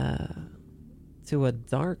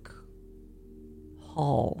dark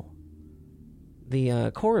hall.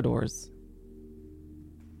 The corridors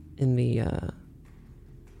in the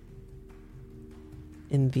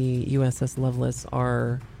USS Lovelace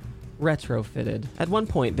are retrofitted. At one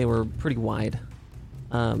point, they were pretty wide.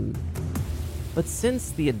 But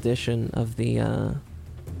since the addition of the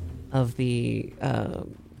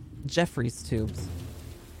Jeffries tubes,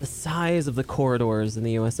 the size of the corridors in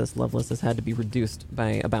the USS Lovelace has had to be reduced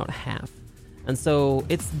by about half. And so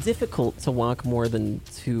it's difficult to walk more than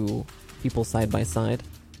 2 people side by side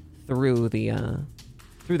through the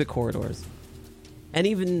corridors. And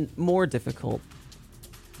even more difficult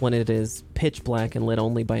when it is pitch black and lit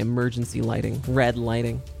only by emergency lighting, red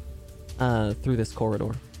lighting, through this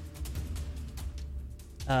corridor.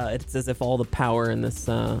 It's as if all the power in this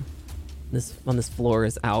on this floor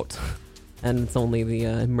is out, and it's only the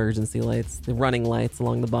emergency lights, the running lights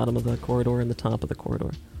along the bottom of the corridor and the top of the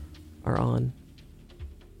corridor are on.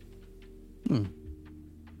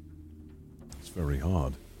 It's very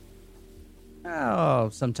hard. Oh,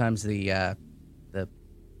 sometimes the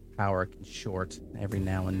power can short every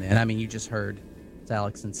now and then. I mean, you just heard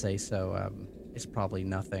Salixon say so. It's probably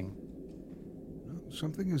nothing. No,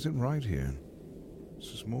 something isn't right here.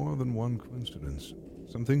 This is more than one coincidence.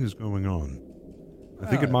 Something is going on. I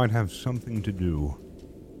think it might have something to do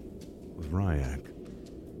with Ryak.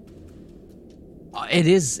 It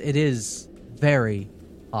is very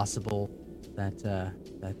possible that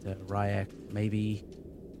Ryak maybe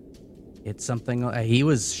it's something. He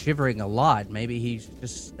was shivering a lot. Maybe he's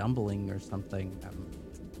just stumbling or something.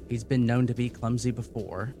 He's been known to be clumsy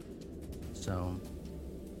before, so.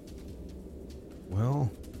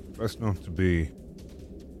 Well, best not to be.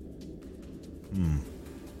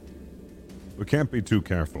 We can't be too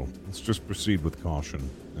careful. Let's just proceed with caution.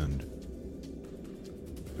 And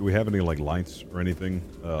do we have any lights or anything?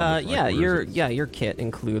 Your kit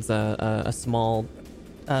includes a small,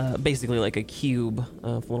 basically like a cube,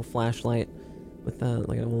 a little flashlight with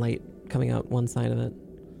like a light coming out one side of it.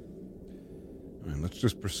 All right, let's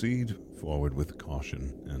just proceed forward with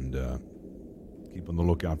caution and keep on the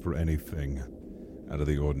lookout for anything out of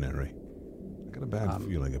the ordinary. I got a bad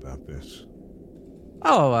feeling about this.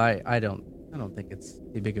 Oh, I don't think it's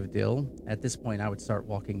too big of a deal. At this point, I would start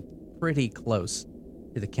walking pretty close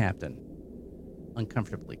to the captain.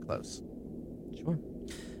 Uncomfortably close. Sure.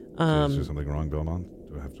 Is there something wrong going on?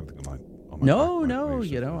 Do I have something on my No,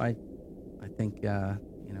 back? I think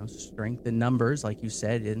strength in numbers, like you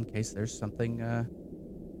said, in case there's something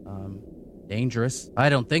dangerous. I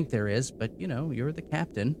don't think there is, but you're the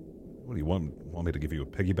captain. What do you want me to give you a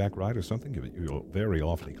piggyback ride or something? You're very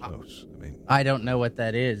awfully close. I don't know what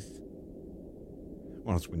that is.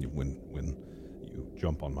 Well, it's when you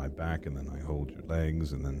jump on my back and then I hold your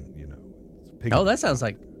legs and then it's a piggyback. Oh, that sounds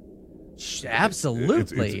like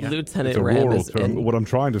Absolutely. Lieutenant It's a Ram rural is term. in. What I'm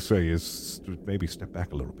trying to say is to maybe step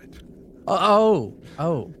back a little bit.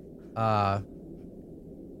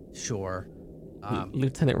 Sure.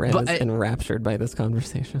 Lieutenant Ram is enraptured by this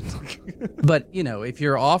conversation. But, if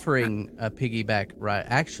you're offering a piggyback ride,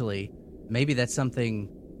 actually, maybe that's something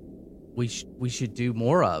we should do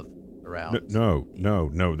more of around. No.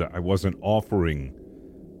 That I wasn't offering.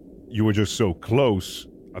 You were just so close.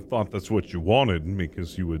 I thought that's what you wanted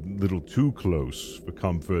because you were a little too close for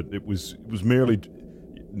comfort. It was merely.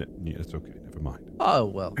 Yeah, it's okay. Never mind. Oh,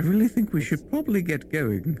 well. I really think we should probably get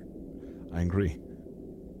going. I agree.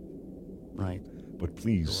 Right. But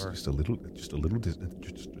please, Sure. just a little difference.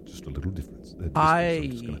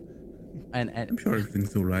 I'm sure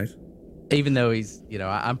everything's all right. Even though he's,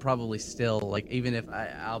 I'm probably still, like, even if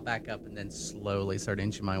I'll back up and then slowly start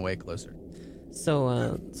inching my way closer.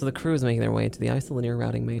 So the crew is making their way to the isolinear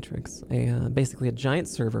routing matrix, basically a giant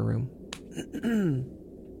server room.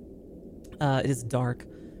 It is dark,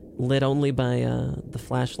 lit only by the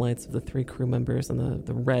flashlights of the 3 crew members and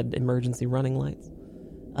the red emergency running lights.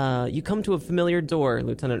 You come to a familiar door,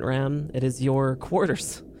 Lieutenant Ram. It is your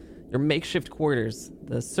quarters, your makeshift quarters,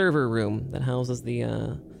 the server room that houses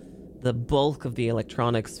the bulk of the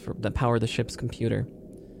electronics that power the ship's computer.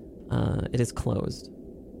 It is closed.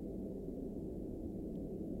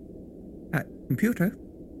 Computer?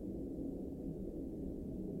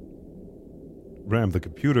 Ram, the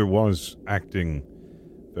computer was acting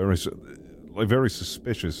very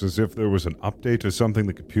suspicious, as if there was an update or something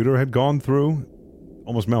the computer had gone through,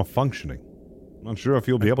 almost malfunctioning. I'm not sure if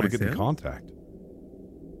you'll be able to get in contact.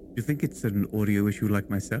 Do you think it's an audio issue like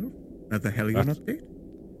myself? Another Helion update?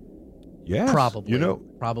 Yes. Probably.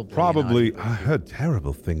 Probably. I heard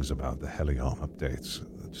terrible things about the Helion updates.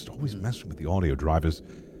 They're just always messing with the audio drivers.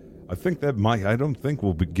 I don't think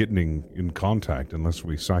we'll be getting in contact unless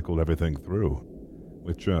we cycle everything through.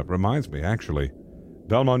 Which reminds me, actually,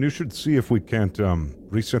 Belmont, you should see if we can't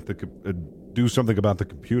reset do something about the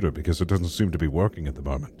computer, because it doesn't seem to be working at the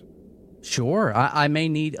moment. Sure. I may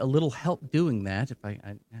need a little help doing that if I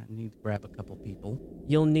need to grab a couple people.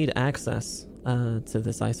 You'll need access to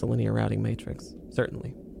this isolinear routing matrix,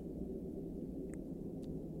 certainly.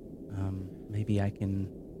 Maybe I can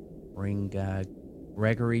bring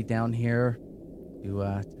Gregory down here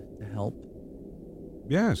to help.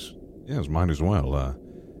 Yes, might as well. I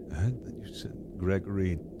heard that you said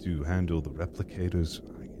Gregory to handle the replicators.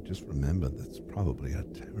 I just remembered that's probably a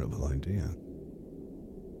terrible idea.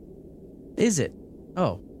 Is it?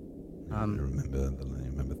 Oh. I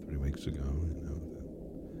remember 3 weeks ago,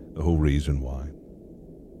 the whole reason why.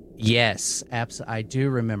 Yes, I do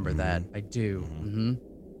remember that. I do.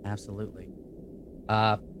 Absolutely.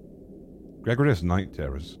 Gregory has night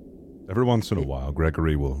terrors. Every once in a while,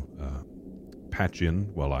 Gregory will patch in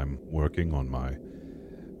while I'm working on my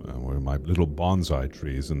little bonsai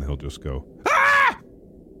trees, and he'll just go, ah!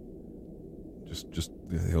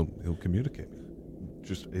 He'll communicate.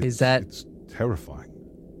 It's terrifying.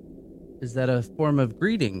 Is that a form of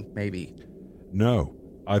greeting, maybe? No,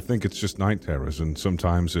 I think it's just night terrors, and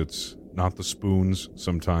sometimes it's not the spoons.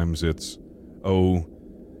 Sometimes it's, oh,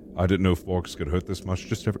 I didn't know forks could hurt this much.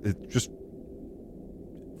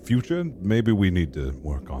 Future, maybe we need to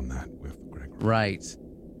work on that with Gregory. Right.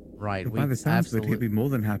 By the sounds of it, he'd be more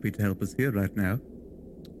than happy to help us here right now.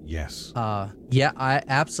 Yes.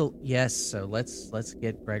 Yes. So let's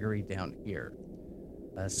get Gregory down here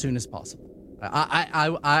as soon as possible.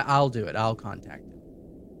 I'll do it. I'll contact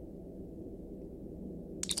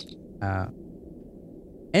him.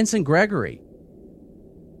 Ensign Gregory.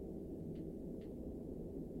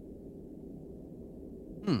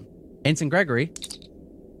 Ensign Gregory.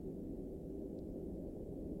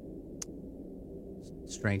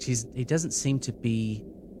 Strange. He doesn't seem to be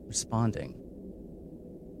responding.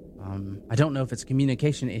 I don't know if it's a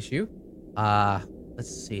communication issue.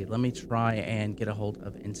 Let's see. Let me try and get a hold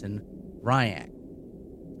of Ensign Ryak.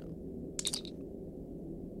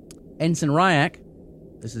 Ensign Ryak,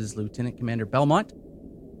 this is Lieutenant Commander Belmont.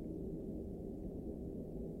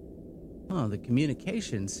 Oh, the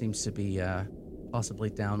communication seems to be possibly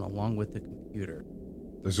down along with the computer.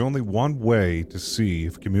 There's only one way to see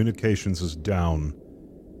if communications is down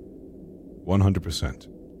 100%.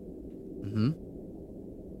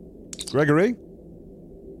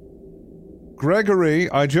 Gregory,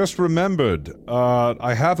 I just remembered.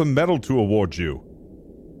 I have a medal to award you.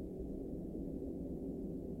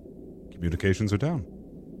 Communications are down.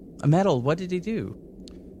 A medal? What did he do?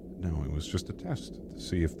 No, it was just a test to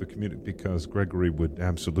see if because Gregory would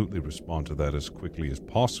absolutely respond to that as quickly as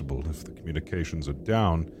possible if the communications are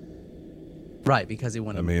down. Right, because he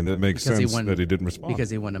won. I mean, it makes sense that he didn't respond. Because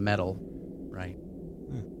he won a medal, right?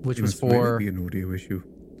 Which It was must really for. be an audio issue.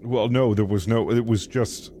 Well, no, there was no. It was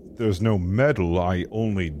just there's no medal. I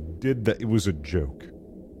only did that. It was a joke.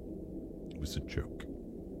 It was a joke.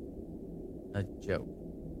 A joke.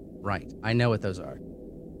 Right. I know what those are.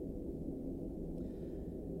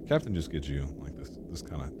 Captain just gives you like this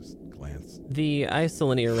kind of just glance. The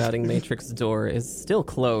isolinear routing matrix door is still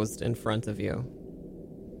closed in front of you.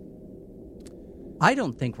 I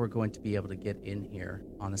don't think we're going to be able to get in here,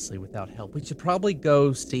 honestly, without help. We should probably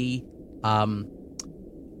go see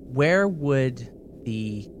where would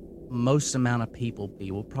the most amount of people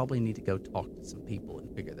be. We'll probably need to go talk to some people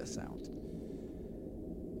and figure this out.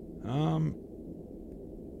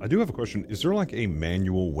 I do have a question. Is there like a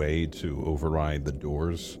manual way to override the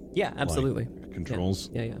doors? Yeah, absolutely. Like controls?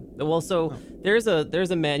 Yeah. Well, so there's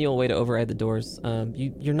a manual way to override the doors.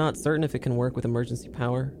 You're not certain if it can work with emergency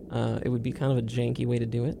power. It would be kind of a janky way to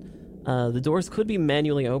do it. The doors could be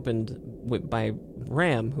manually opened by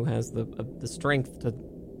Ram, who has the strength to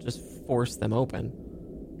just force them open.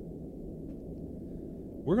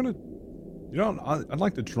 We're gonna, I'd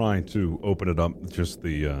like to try to open it up just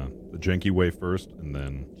the janky way first, and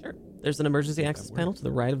then. Sure. There's an emergency access panel to the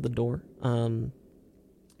right of the door.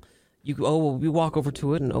 We walk over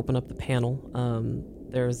to it and open up the panel.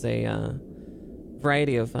 There's a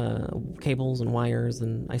variety of cables and wires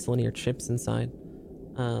and isolinear chips inside.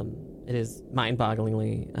 It is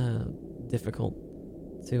mind-bogglingly difficult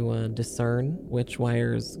to discern which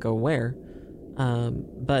wires go where.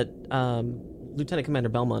 But Lieutenant Commander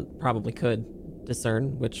Belmont probably could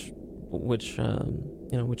discern which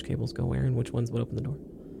cables go where and which ones would open the door.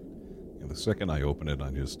 Yeah, the second I open it,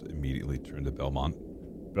 I just immediately turn to Belmont.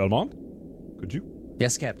 Belmont, could you?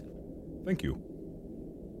 Yes, Captain. Thank you.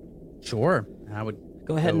 Sure. I would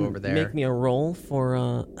go ahead and over there. make me a roll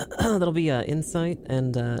for that'll be insight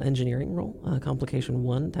and engineering roll. Complication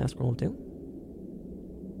 1, task roll of 2.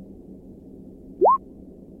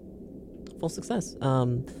 Full success.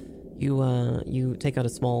 You take out a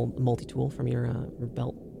small multi-tool from your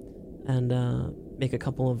belt and make a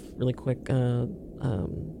couple of really quick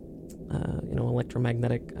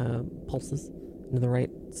electromagnetic pulses into the right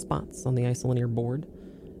spots on the isolinear board,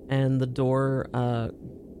 and the door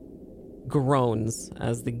groans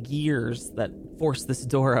as the gears that force this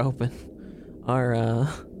door open are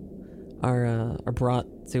brought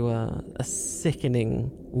to a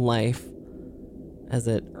sickening life as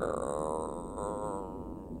it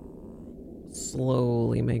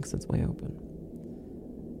slowly makes its way open.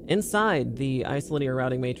 Inside, the isolinear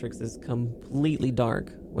routing matrix is completely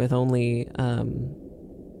dark, with only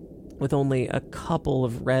a couple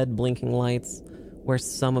of red blinking lights where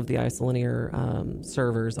some of the isolinear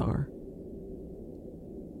servers are.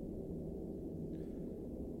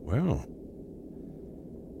 Well,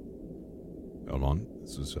 Belmont,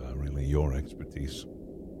 this is really your expertise.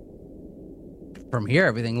 From here,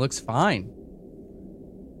 everything looks fine.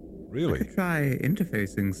 I Really? could try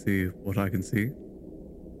interfacing, see what I can see.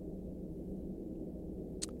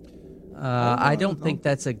 I don't think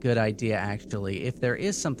that's a good idea, actually. If there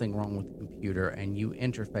is something wrong with the computer and you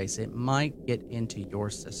interface, it might get into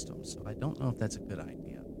your system. So I don't know if that's a good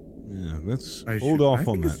idea. Yeah, let's hold off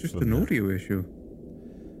on that. It's just an audio issue.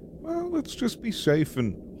 Well, let's just be safe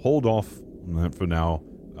and hold off on that for now.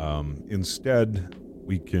 Instead,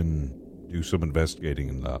 we can do some investigating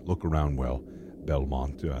and look around while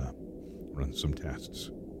Belmont runs some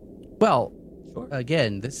tests. Well,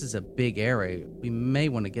 again, this is a big area. We may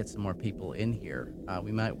want to get some more people in here.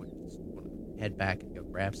 We might want to head back and go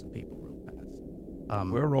grab some people real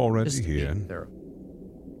fast. We're already just to be here. thorough.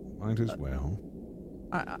 Might as well.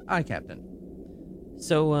 Aye, Captain.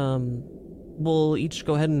 So, we'll each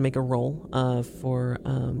go ahead and make a roll for.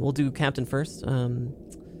 We'll do Captain first.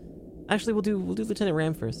 Actually, we'll do Lieutenant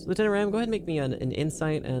Ram first. Lieutenant Ram, go ahead and make me an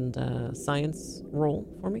insight and science roll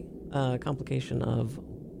for me. Complication of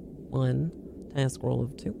 1, task roll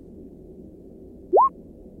of 2.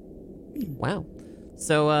 Wow.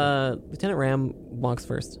 So Lieutenant Ram walks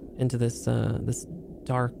first into this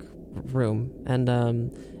dark room, and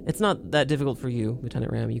it's not that difficult for you,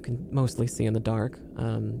 Lieutenant Ram. You can mostly see in the dark.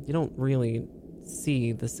 You don't really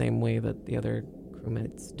see the same way that the other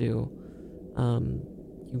crewmates do.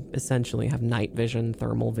 You essentially have night vision,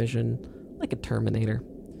 thermal vision, like a Terminator.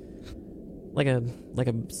 Like a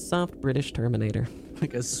soft British Terminator.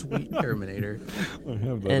 Like a sweet Terminator. I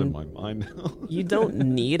have that in my mind now. You don't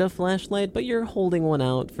need a flashlight, but you're holding one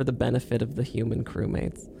out for the benefit of the human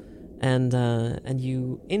crewmates. And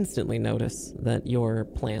you instantly notice that your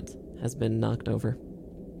plant has been knocked over.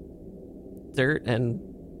 Dirt and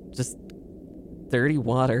just dirty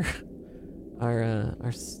water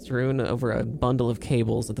are strewn over a bundle of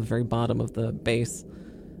cables at the very bottom of the base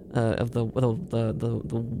of the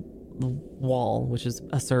wall, which is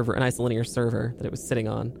a server, an isolinear server that it was sitting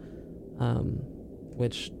on,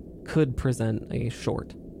 which could present a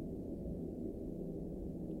short.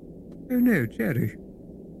 Oh no, Jerry.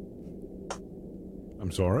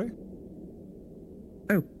 I'm sorry?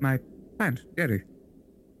 Oh, my plant, Jerry.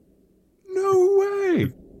 No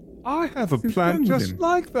way! I have a What's plant wrong with just him?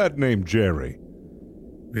 like that named Jerry.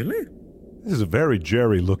 Really? This is a very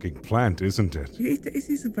Jerry-looking plant, isn't it? It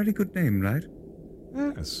is a very good name, right?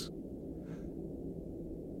 Yes.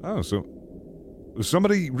 Oh, so was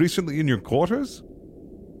somebody recently in your quarters?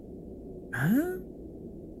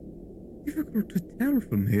 Difficult to tell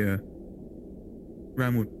from here.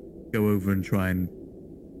 Ram would go over and try and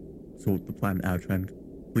sort the plant out, try and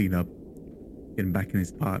clean up, get him back in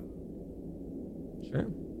his pot. Sure.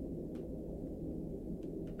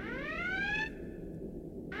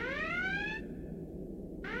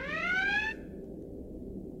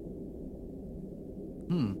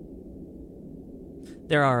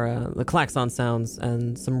 There are the klaxon sounds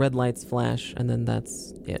and some red lights flash, and then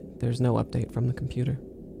that's it. There's no update from the computer.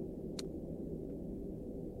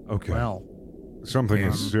 Okay. Well, Something Yeah.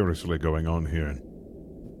 is seriously going on here.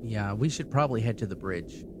 yeah, we should probably head to the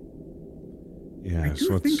bridge. Yes, I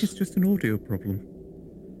do let's... think it's just an audio problem.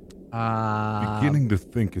 beginning to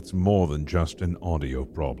think it's more than just an audio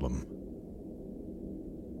problem.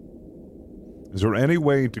 Is there any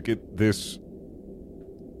way to get us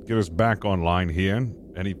back online here?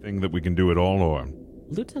 Anything that we can do at all, or...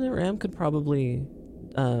 Lieutenant Ram could probably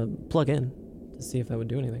plug in to see if that would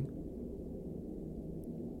do anything.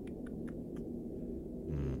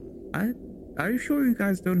 Are you sure you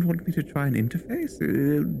guys don't want me to try an interface?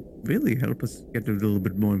 It'll really help us get a little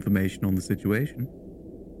bit more information on the situation.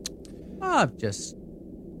 I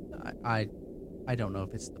don't know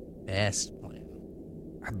if it's the best plan.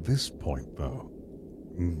 At this point, though...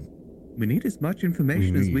 We need as much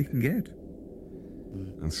information as we need. can get.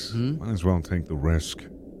 Might as well take the risk.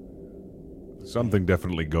 Something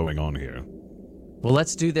definitely going on here. Well,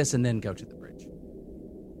 let's do this and then go to the bridge.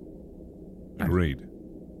 Agreed.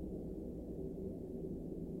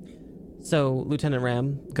 So Lieutenant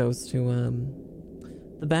Ram goes to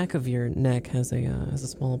the back of your neck has a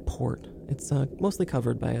small port. It's mostly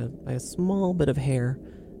covered by a small bit of hair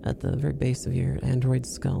at the very base of your android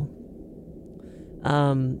skull.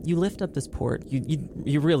 You lift up this port.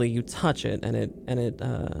 You touch it, and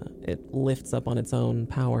it lifts up on its own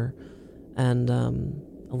power, and a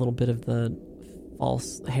little bit of the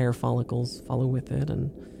false hair follicles follow with it,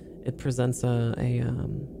 and it presents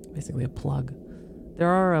basically a plug. There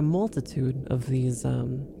are a multitude of these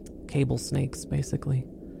cable snakes. Basically,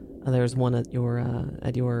 there's one at your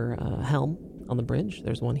helm on the bridge.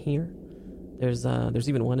 There's one here. There's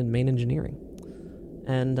even one in main engineering,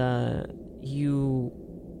 and you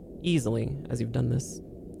easily, as you've done this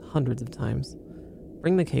hundreds of times,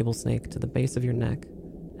 bring the cable snake to the base of your neck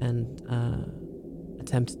and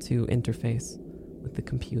attempt to interface with the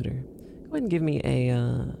computer. Go ahead and give me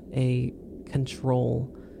a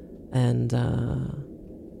control and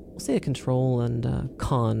we'll say a control and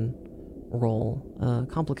con roll.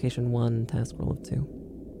 Complication 1, task roll of 2.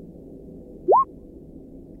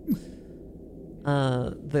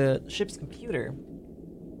 The ship's computer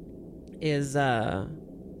is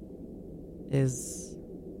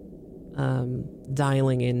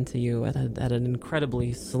dialing into you at an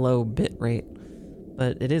incredibly slow bit rate,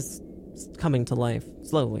 but it is coming to life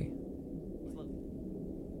slowly.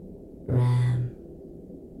 Ram.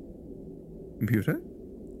 Computer?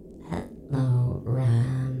 Hello,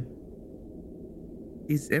 Ram.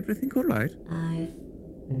 Is everything alright? I've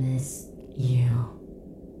missed you.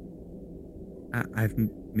 I've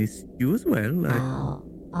missed you as well. How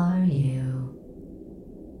are you?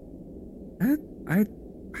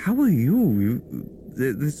 How are you?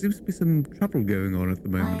 There seems to be some trouble going on at the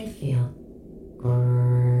I moment. feel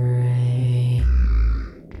great.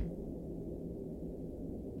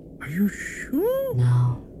 Are you sure?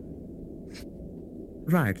 No.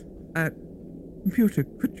 Right. Computer,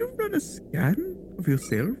 could you run a scan of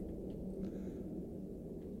yourself?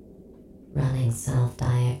 Running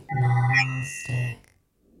self-diagnostic.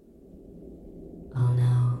 Oh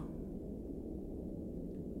no.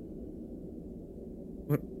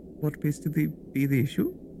 What appears to be the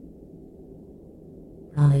issue?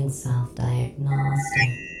 Running self-diagnostic.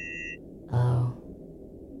 Oh.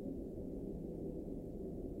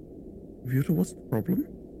 Computer, what's the problem?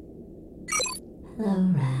 Hello,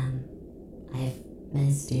 Ram. I've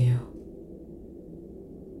missed you.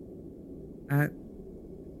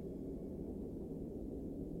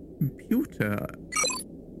 Computer,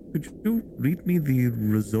 could you read me the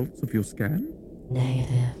results of your scan?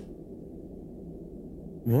 Negative.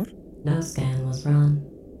 What? No scan was run.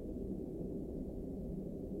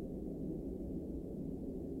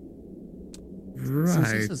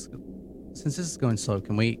 Right. Since this is going slow,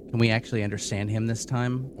 can we actually understand him this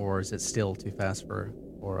time, or is it still too fast for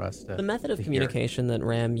us to? The method of to hear? communication that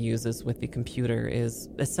Ram uses with the computer is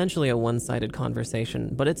essentially a one-sided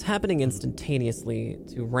conversation, but it's happening instantaneously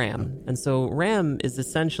to Ram. And so Ram is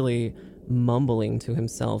essentially mumbling to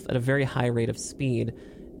himself at a very high rate of speed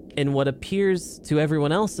in what appears to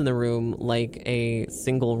everyone else in the room like a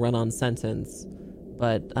single run-on sentence.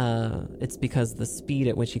 But it's because the speed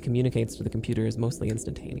at which he communicates to the computer is mostly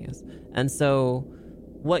instantaneous. And so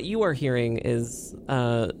what you are hearing is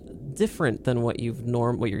different than what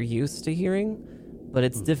you're used to hearing, but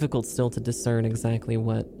it's difficult still to discern exactly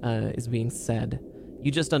what is being said. You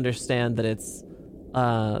just understand that it's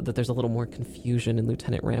that there's a little more confusion in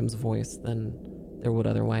Lieutenant Ram's voice than there would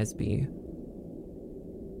otherwise be,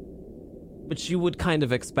 which you would kind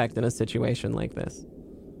of expect in a situation like this.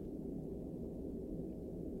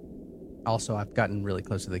 Also, I've gotten really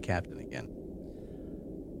close to the captain again.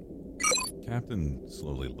 Captain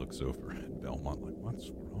slowly looks over at Belmont like,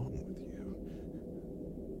 what's wrong with you?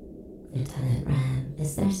 Lieutenant Ram,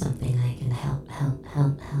 is there something I can help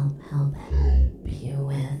you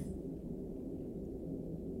with?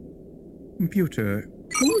 Computer,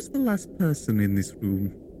 who was the last person in this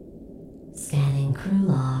room? Scanning crew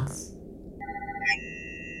logs.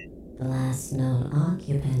 The last known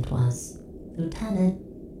occupant was Lieutenant,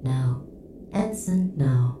 no. Ensign,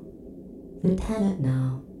 no. Lieutenant,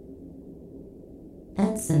 no.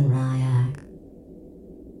 Ensign Ryak.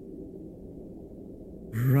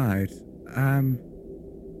 Right.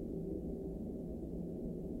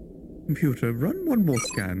 Computer, run one more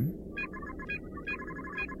scan.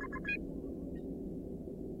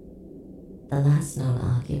 The last known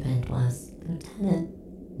occupant was Lieutenant,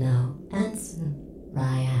 no. Ensign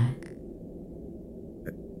Ryak.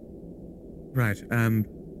 Right,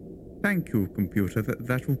 thank you, computer.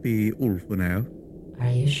 That will be all for now.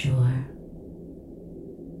 Are you sure?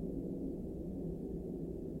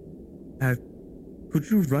 Could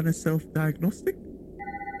you run a self-diagnostic?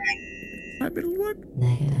 Time it'll work?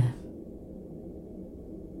 Negative.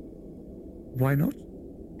 Why not?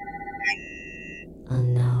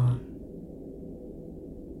 Unknown.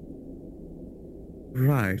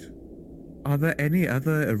 Right. Are there any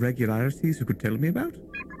other irregularities you could tell me about?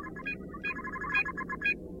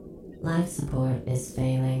 Life support is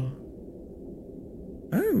failing.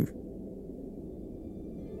 Oh.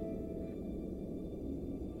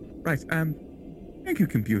 Right, thank you,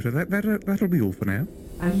 computer. That'll be all for now.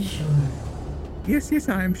 Are you sure? Yes,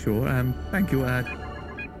 I am sure. Thank you.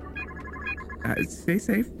 Stay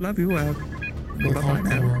safe. Love you. Bye-bye Detecting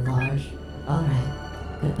now. a large...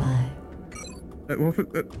 Alright. Goodbye.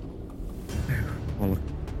 Bollock.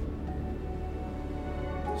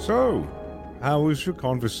 So, how was your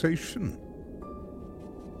conversation?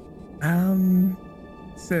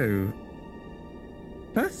 So...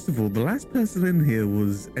 First of all, the last person in here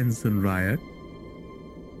was Ensign Ryak.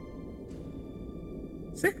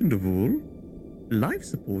 Second of all, life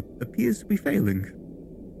support appears to be failing.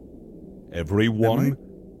 Everyone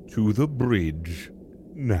to the bridge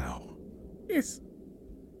now. Yes.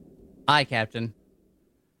 Aye, Captain.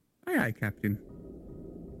 Aye, Captain.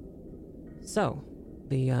 So,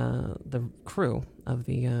 the crew of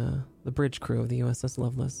the bridge crew of the USS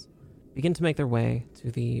Lovelace begin to make their way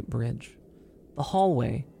to the bridge. The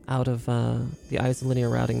hallway out of the isolinear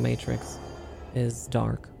routing matrix is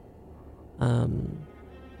dark.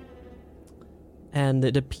 And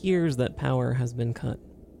it appears that power has been cut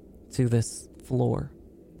to this floor.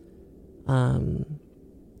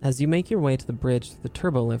 As you make your way to the bridge, the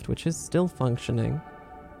turbo lift, which is still functioning,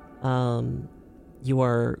 you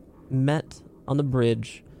are met on the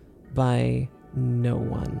bridge by no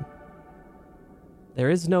one. There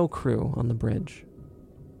is no crew on the bridge.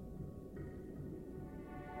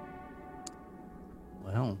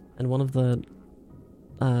 Well, And one of the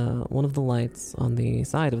lights on the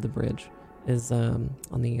side of the bridge is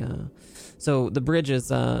so the bridge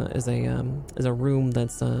is a room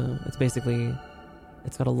that's it's basically,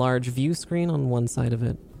 it's got a large view screen on one side of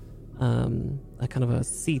it, a kind of a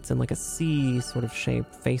seats in like a C sort of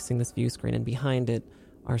shape facing this view screen, and behind it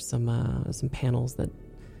are some panels that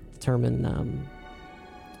determine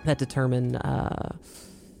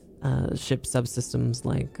ship subsystems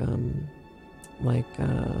like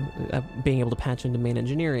being able to patch into main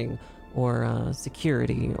engineering or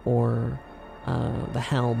security or the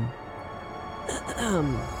helm.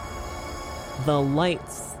 The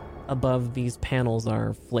lights above these panels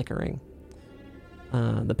are flickering.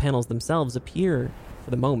 The panels themselves appear, for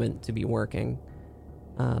the moment, to be working,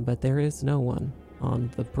 but there is no one on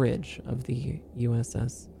the bridge of the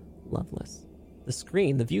USS Lovelace.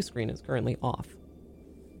 The view screen is currently off.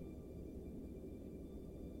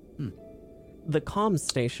 The comms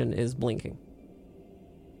station is blinking.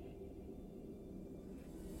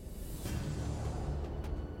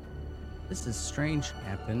 This is strange,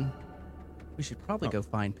 Captain. We should probably go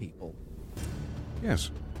find people.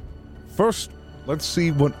 Yes. First, let's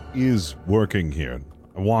see what is working here.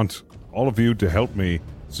 I want all of you to help me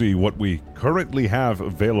see what we currently have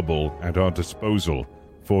available at our disposal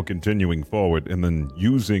for continuing forward, and then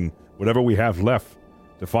using whatever we have left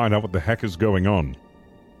to find out what the heck is going on.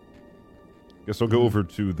 Guess I'll go over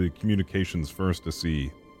to the communications first to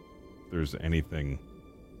see if there's anything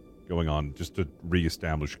going on, just to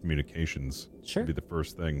reestablish communications. Sure. Would be the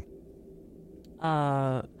first thing.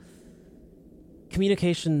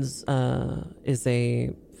 Communications is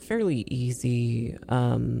a fairly easy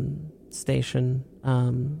station.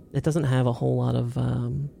 It doesn't have a whole lot of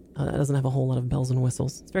bells and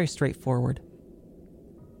whistles. It's very straightforward.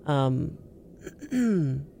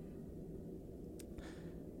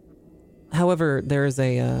 However, there is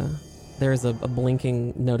a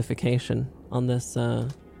blinking notification on this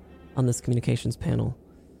communications panel.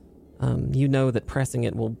 You know that pressing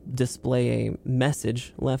it will display a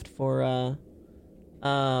message left for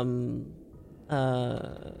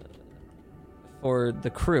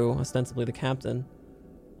the crew, ostensibly the captain.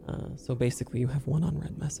 So basically, you have one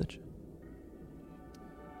unread message.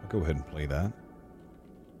 I'll go ahead and play that.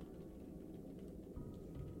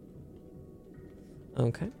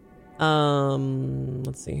 Okay.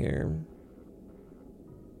 Let's see here.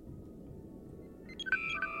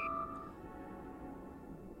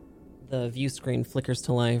 The view screen flickers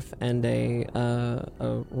to life, and a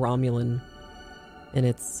Romulan in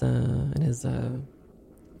his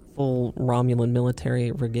full Romulan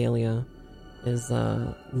military regalia is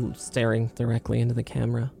staring directly into the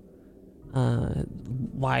camera.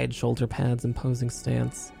 Wide shoulder pads, imposing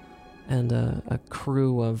stance, and a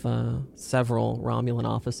crew of several Romulan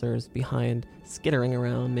officers behind, skittering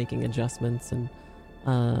around, making adjustments and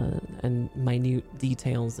minute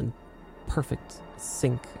details in perfect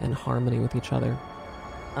sync and harmony with each other.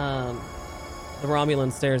 The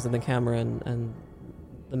Romulan stares at the camera and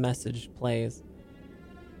the message plays.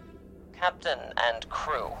 Captain and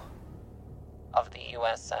crew of the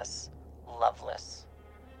USS Lovelace.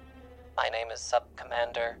 My name is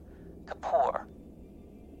Sub-Commander Kapoor.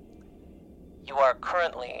 You are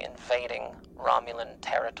currently invading Romulan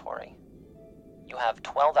territory. You have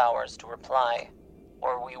 12 hours to reply,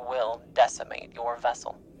 or we will decimate your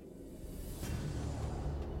vessel.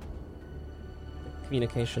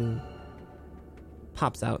 Communication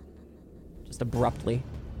pops out just abruptly,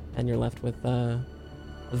 and you're left with a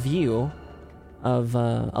live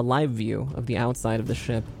view of the outside of the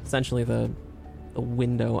ship, essentially the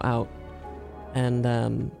window out,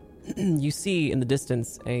 and you see in the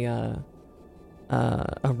distance a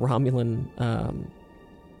Romulan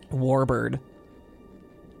warbird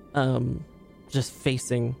just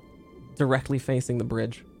directly facing the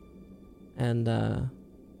bridge, and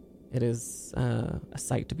it is a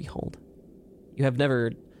sight to behold. You have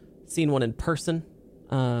never seen one in person,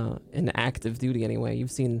 in active duty anyway.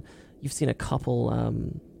 You've seen a couple,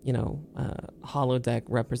 holodeck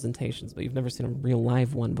representations, but you've never seen a real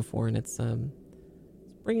live one before, and it's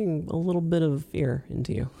bringing a little bit of fear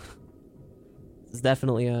into you. This is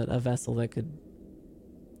definitely a vessel that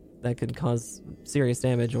could cause serious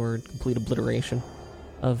damage or complete obliteration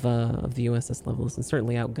of the USS Lovelace, and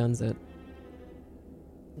certainly outguns it.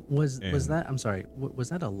 Was that? I'm sorry. Was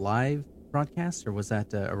that a live broadcast or was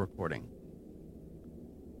that a recording?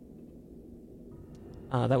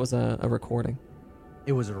 That was a recording.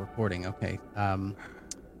 It was a recording. Okay.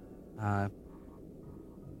 Okay.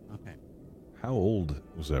 How old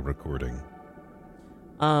was that recording?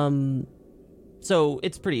 So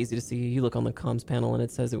it's pretty easy to see. You look on the comms panel and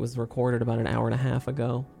it says it was recorded about an hour and a half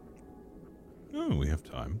ago. Oh, we have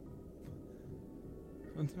time.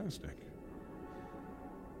 Fantastic.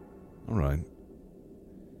 All right.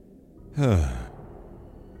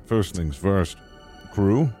 First things first,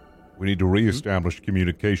 crew, we need to reestablish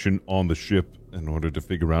communication on the ship in order to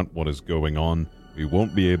figure out what is going on. We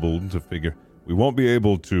won't be able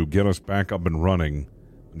to get us back up and running,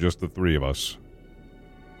 just the three of us.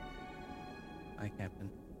 Hi, Captain.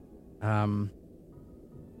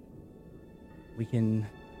 We can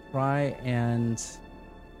try and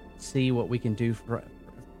see what we can do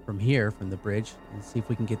from here, from the bridge, and see if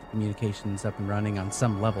we can get the communications up and running on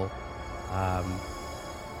some level.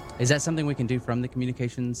 Is that something we can do from the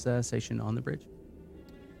communications station on the bridge?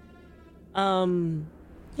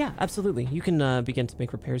 Yeah, absolutely. You can begin to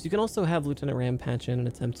make repairs. You can also have Lieutenant Ram patch in and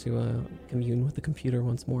attempt to commune with the computer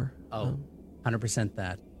once more. 100%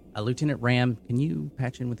 that. Lieutenant Ram, can you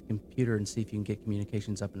patch in with the computer and see if you can get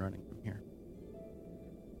communications up and running from here?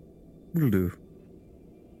 Will do.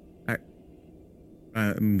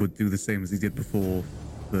 I would do the same as he did before.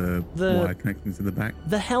 The wire connecting to the back.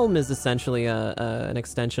 The helm is essentially an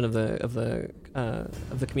extension of the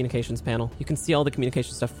communications panel. You can see all the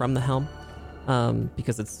communication stuff from the helm,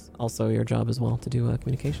 because it's also your job as well to do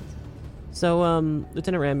communications. So,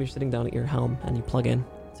 Lieutenant Ram, you're sitting down at your helm and you plug in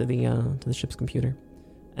to the ship's computer,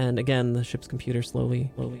 and again the ship's computer slowly.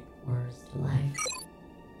 Worst life.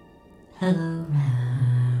 Hello,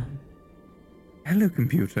 Ram. Hello,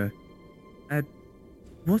 computer.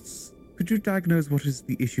 Could you diagnose what is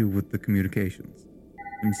the issue with the communications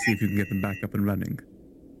and see if you can get them back up and running?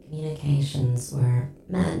 Communications were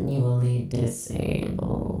manually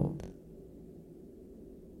disabled.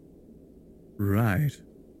 Right.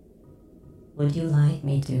 Would you like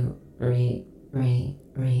me to re-establish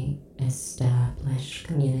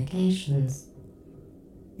communications?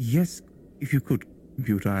 Yes, if you could,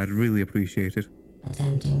 computer, I'd really appreciate it.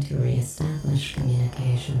 Attempting to re-establish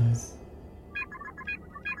communications.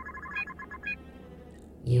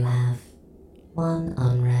 You have one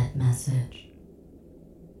unread message.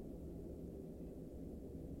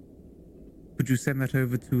 Could you send that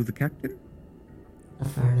over to the captain?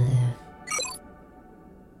 Affirmative.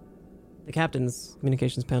 The captain's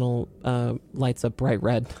communications panel lights up bright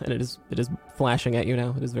red, and it is flashing at you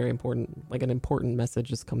now. It is very important, like an important message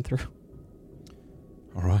has come through.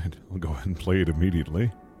 All right, I'll go ahead and play it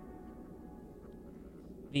immediately.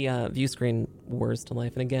 The view screen whirs to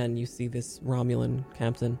life, and again you see this Romulan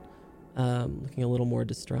captain looking a little more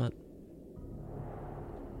distraught.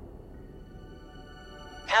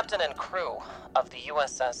 Captain and crew of the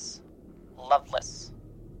USS Lovelace.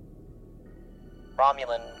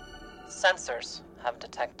 Romulan sensors have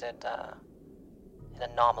detected an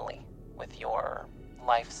anomaly with your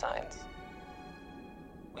life signs.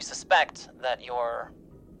 We suspect that your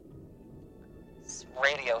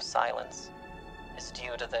radio silence is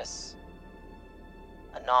due to this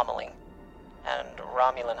anomaly, and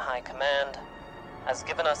Romulan High Command has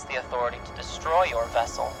given us the authority to destroy your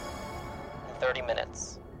vessel in 30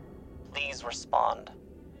 minutes. Please respond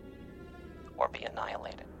or be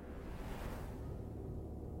annihilated.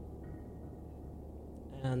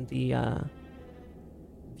 And the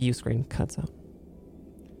view screen cuts out.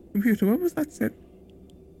 Computer, what was that said?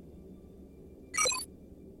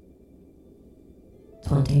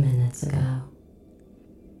 20 minutes ago.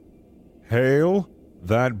 Hail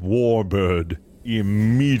that warbird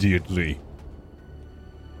immediately.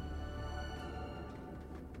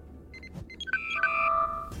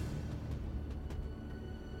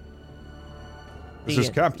 This is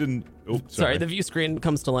Captain... Oh, sorry, the view screen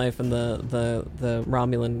comes to life, and the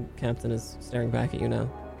Romulan captain is staring back at you now.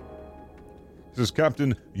 This is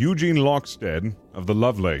Captain Eugene Lockstead of the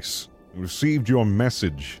Lovelace. We received your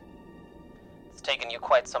message. It's taken you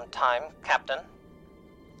quite some time, Captain.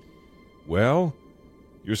 Well,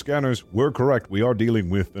 your scanners were correct. We are dealing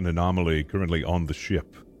with an anomaly currently on the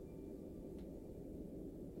ship.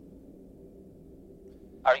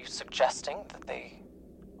 Are you suggesting that they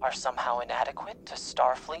are somehow inadequate to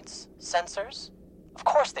Starfleet's sensors? Of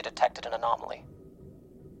course they detected an anomaly.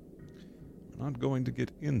 We're not going to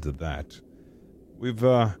get into that. We've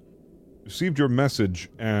received your message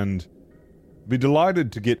and be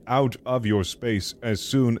delighted to get out of your space as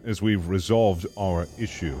soon as we've resolved our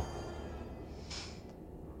issue.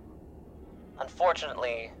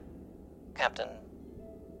 Unfortunately, Captain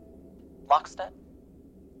Lockstead?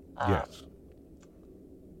 Yes.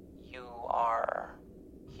 You are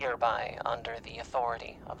hereby under the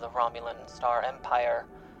authority of the Romulan Star Empire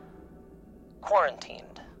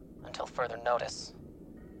quarantined until further notice.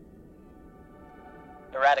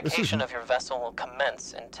 Eradication of your vessel will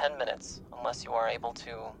commence in 10 minutes unless you are able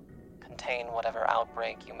to contain whatever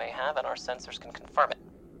outbreak you may have, and our sensors can confirm it.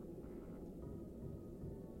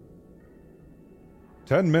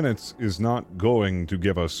 10 minutes is not going to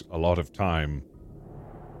give us a lot of time.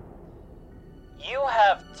 You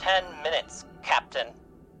have 10 minutes, Captain.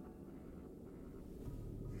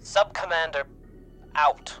 Subcommander,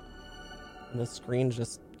 out. And the screen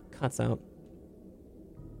just cuts out.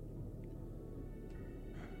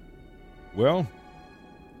 Well,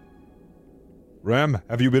 Ram,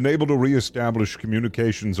 have you been able to re-establish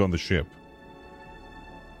communications on the ship?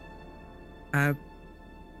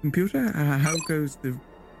 Computer, how goes the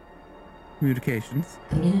communications?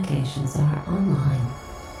 Communications are online.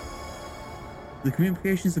 The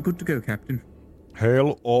communications are good to go, Captain.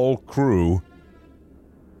 Hail all crew.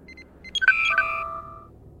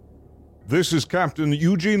 This is Captain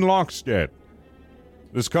Eugene Lockstead.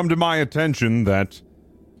 It has come to my attention that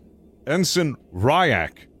Ensign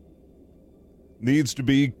Ryak needs to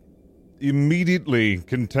be immediately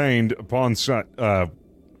contained upon sight.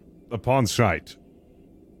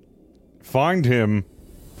 Find him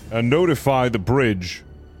and notify the bridge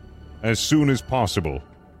as soon as possible.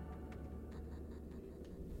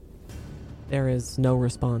 There is no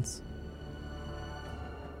response.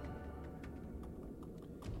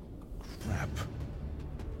 Crap.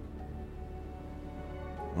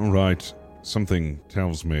 All right. Something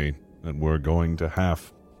tells me that we're going to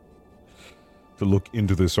have to look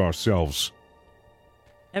into this ourselves.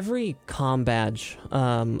 Every comm badge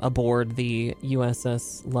aboard the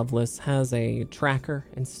USS Lovelace has a tracker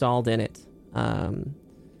installed in it.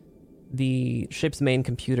 The ship's main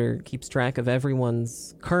computer keeps track of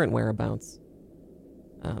everyone's current whereabouts.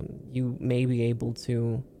 You may be able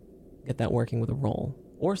to get that working with a roll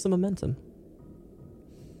or some momentum.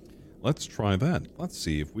 Let's try that. Let's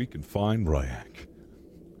see if we can find Ryak.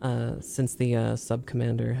 Since the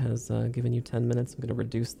sub-commander has given you 10 minutes, I'm going to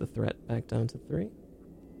reduce the threat back down to 3.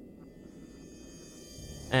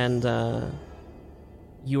 And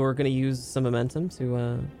you're going to use some momentum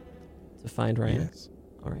to find Ryan. Yes.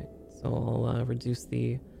 All right. So I'll reduce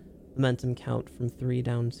the momentum count from 3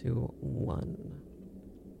 down to 1.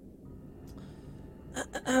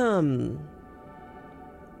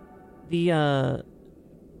 The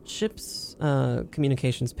ship's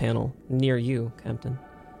communications panel near you, Captain,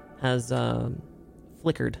 has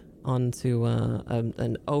flickered onto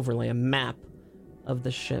an overlay, a map of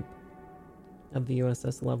the ship, of the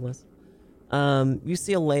USS Lovelace. You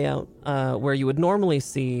see a layout where you would normally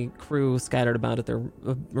see crew scattered about at their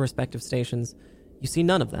respective stations. You see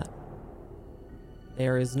none of that.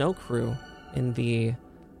 There is no crew in the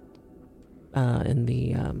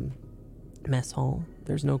mess hall.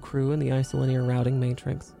 There's no crew in the isolinear routing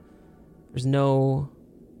matrix. There's no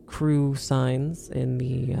crew signs in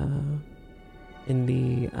the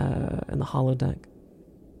holodeck.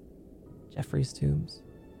 Jeffrey's tubes.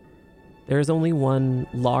 There is only one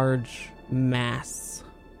large mass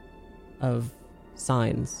of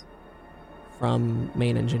signs from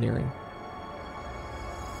main engineering.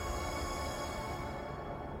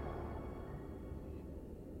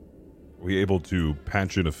 Are we able to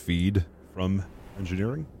patch in a feed from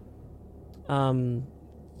engineering?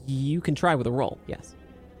 You can try with a roll, yes.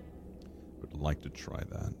 Would like to try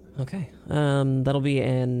that. Okay. That'll be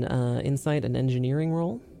an insight and engineering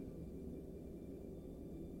roll.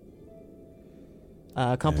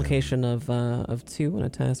 A complication of 2 and a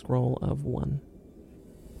task roll of 1.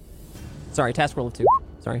 Sorry, task roll of 2.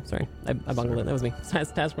 Sorry. I bungled it. That was me.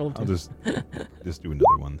 Task roll of 2. I'll just do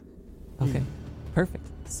another one. Okay. Perfect.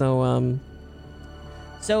 So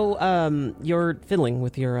you're fiddling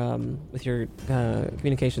with your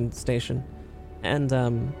communication station, and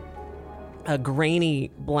a grainy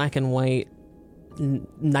black and white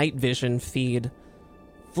night vision feed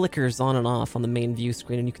flickers on and off on the main view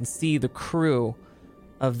screen, and you can see the crew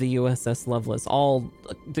of the USS Lovelace,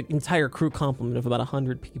 the entire crew complement of about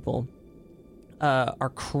 100 people,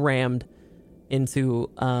 are crammed into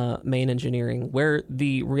main engineering, where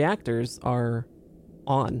the reactors are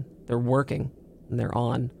on. They're working, and they're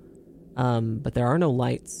on. But there are no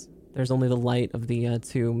lights. There's only the light of the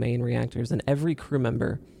 2 main reactors, and every crew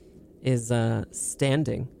member is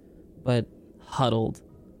standing, but huddled,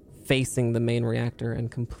 facing the main reactor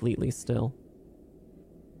and completely still.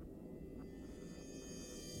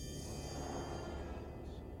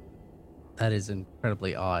 That is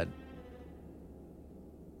incredibly odd.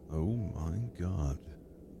 Oh my god.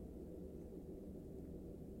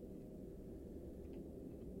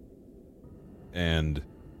 And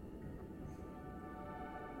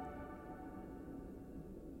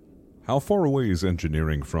how far away is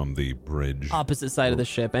engineering from the bridge? Opposite side of the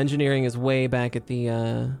ship. Engineering is way back at the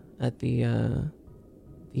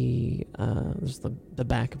just the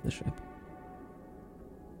back of the ship.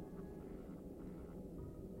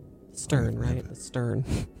 Stern, right? The stern.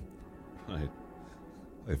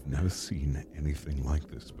 I've never seen anything like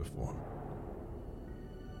this before.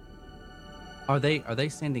 Are they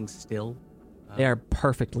standing still? They are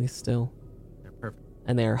perfectly still. They're perfect.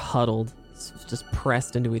 And they are huddled, just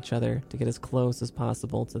pressed into each other to get as close as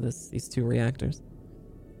possible to these 2 reactors.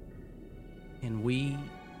 Can we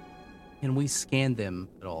scan them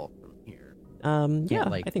at all from here? Yeah,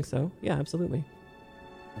 like- I think so. Yeah, absolutely.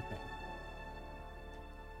 Okay.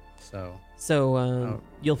 So So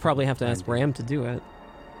you'll probably have to ask Ram to do it.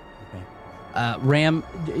 okay. Ram,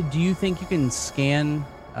 do you think you can scan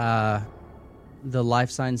the life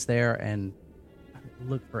signs there and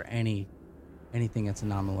look for anything that's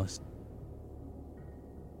anomalous?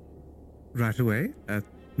 Right away.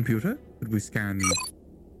 Computer, could we scan?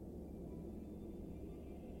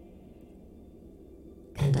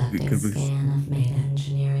 Conducting Could we- scan of main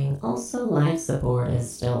engineering. Also, life support is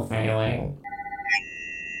still failing.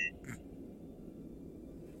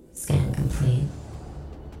 Scan complete.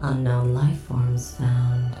 Unknown life forms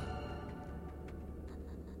found.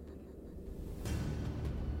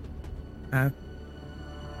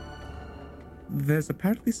 There's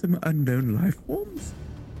apparently some unknown life forms.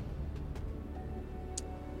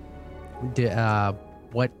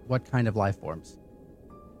 What kind of life forms?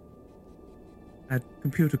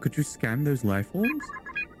 Computer, could you scan those life forms?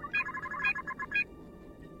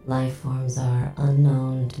 Life forms are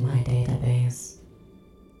unknown to my database.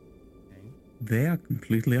 They are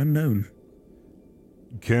completely unknown.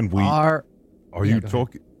 Can we? Are you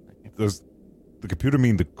talking? Does the computer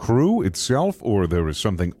mean the crew itself, or there is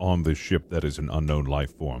something on this ship that is an unknown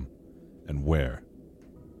life form, and where?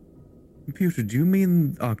 Computer, do you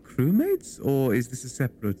mean our crewmates, or is this a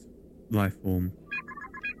separate life form?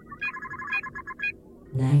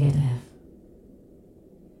 Negative.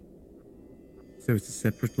 So it's a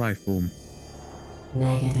separate life form.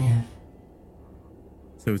 Negative.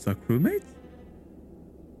 So it's our crewmates?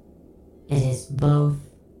 It is both.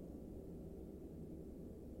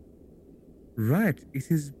 Right,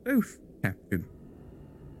 it is both, Captain.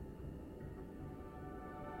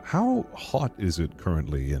 How hot is it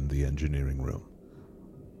currently in the engineering room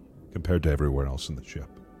compared to everywhere else in the ship?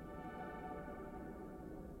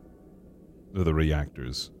 The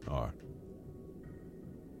reactors are.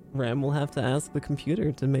 Ram will have to ask the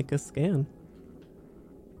computer to make a scan.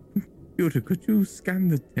 Computer, could you scan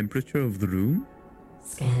the temperature of the room?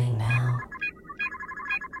 Scanning now.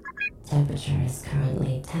 Temperature is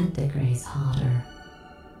currently 10 degrees hotter.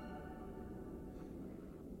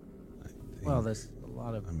 Well, there's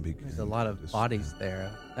a lot of bodies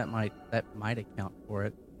there. That might account for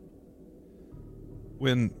it.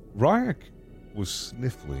 When Ryak was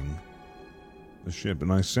sniffling the ship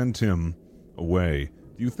and I sent him away,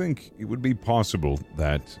 do you think it would be possible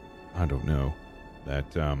that, I don't know,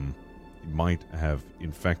 that he might have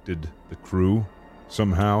infected the crew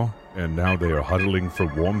somehow, and now they are huddling for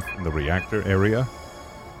warmth in the reactor area?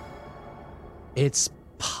 It's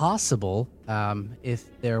possible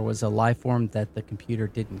if there was a life form that the computer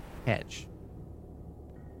didn't catch.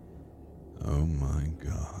 Oh my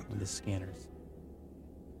god. The scanners.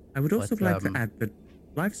 I would also like to add that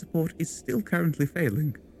life support is still currently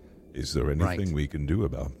failing. Is there anything we can do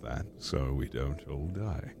about that so we don't all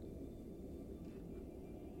die?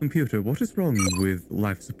 Computer, what is wrong with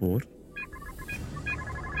life support?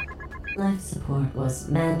 Life support was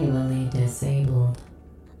manually disabled.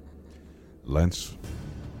 Let's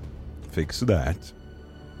fix that.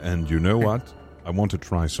 And you know what? I want to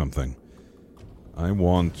try something. I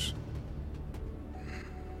want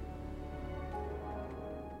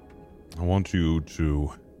you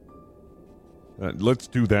to... let's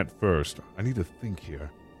do that first. I need to think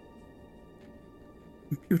here.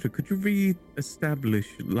 Computer, could you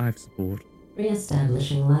re-establish life support?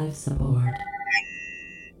 Re-establishing life support.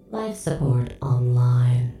 Life support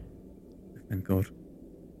online. Thank God.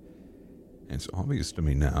 It's obvious to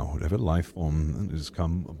me now, whatever life form that has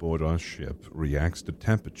come aboard our ship reacts to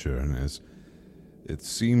temperature, and as it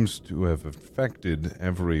seems to have affected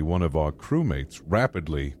every one of our crewmates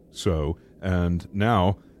rapidly so, and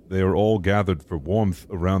now they are all gathered for warmth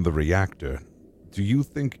around the reactor. Do you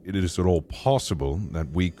think it is at all possible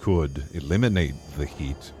that we could eliminate the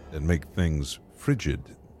heat and make things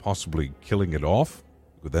frigid, possibly killing it off?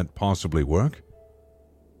 Could that possibly work?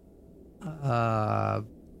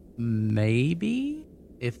 Maybe.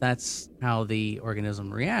 If that's how the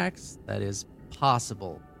organism reacts, that is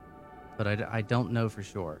possible. But I don't know for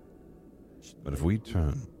sure. But if we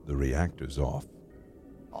turn the reactors off...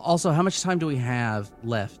 Also, how much time do we have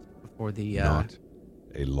left before the... Not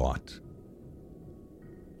a lot.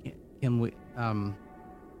 Can we...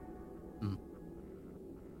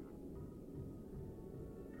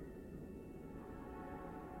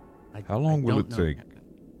 How long will it take?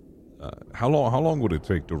 How long would it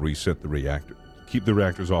take to reset the reactor? Keep the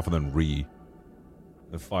reactors off and then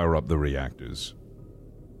fire up the reactors?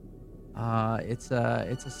 It's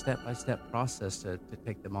a step-by-step process to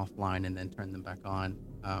take them offline and then turn them back on.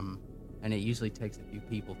 And it usually takes a few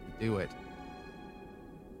people to do it.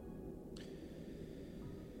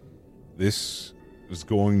 This is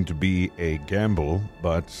going to be a gamble,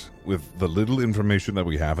 but with the little information that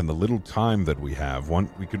we have and the little time that we have,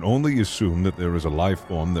 we can only assume that there is a life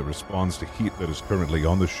form that responds to heat that is currently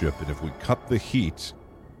on the ship, and if we cut the heat,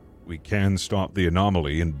 we can stop the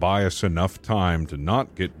anomaly and buy us enough time to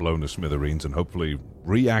not get blown to smithereens and hopefully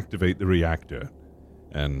reactivate the reactor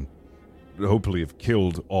and hopefully have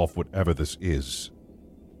killed off whatever this is.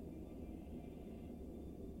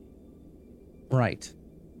 Right.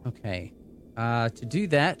 Okay. To do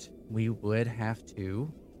that, we would have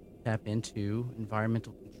to tap into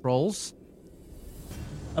environmental controls.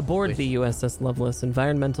 Aboard the USS Lovelace,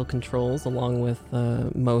 environmental controls, along with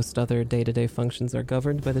most other day-to-day functions, are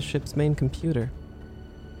governed by the ship's main computer.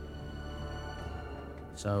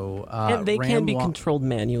 So, and they can be RAM controlled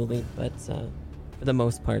manually, but for the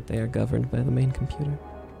most part, they are governed by the main computer.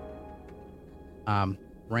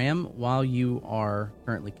 RAM, while you are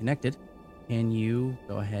currently connected, can you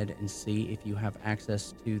go ahead and see if you have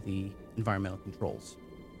access to the environmental controls?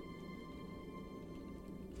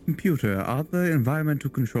 Computer, are the environmental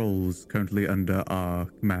controls currently under our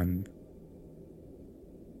command?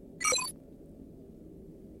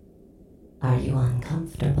 Are you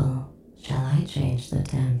uncomfortable? Shall I change the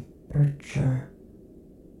temperature?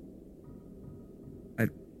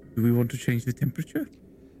 Do we want to change the temperature?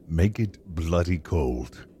 Make it bloody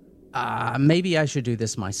cold. Maybe I should do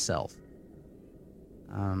this myself.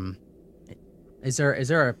 Is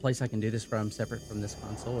there a place I can do this from separate from this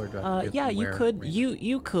console, or do I have to do it from you where could. we're-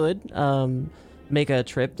 You could make a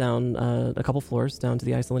trip down a couple floors down to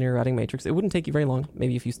the isolinear routing matrix. It wouldn't take you very long.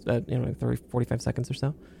 Maybe if you 45 seconds or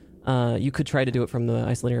so. You could try to do it from the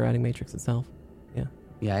isolinear routing matrix itself. Yeah.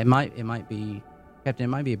 Yeah, it might be, Captain. It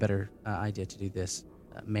might be a better idea to do this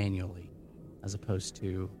manually, as opposed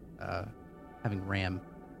to having RAM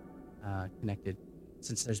connected,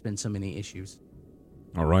 since there's been so many issues.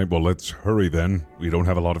 All right, well, let's hurry then. We don't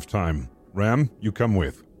have a lot of time. Ram, you come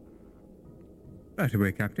with. Right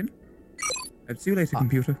away, Captain. See you later,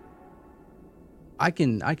 computer. I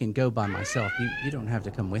can go by myself. You don't have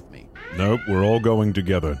to come with me. Nope, we're all going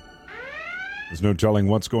together. There's no telling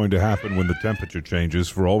what's going to happen when the temperature changes.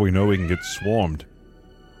 For all we know, we can get swarmed.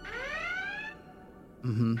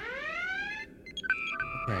 Mm-hmm.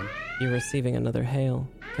 Okay. You're receiving another hail,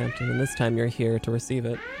 Captain, and this time you're here to receive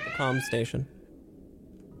it at the comm station.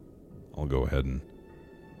 I'll go ahead and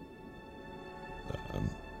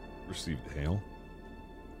receive the hail.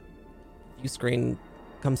 View screen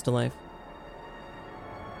comes to life.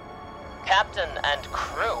 Captain and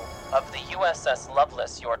crew of the USS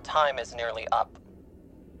Lovelace, your time is nearly up.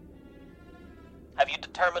 Have you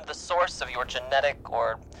determined the source of your genetic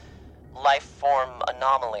or life form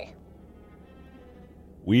anomaly?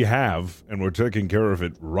 We have, and we're taking care of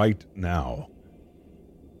it right now.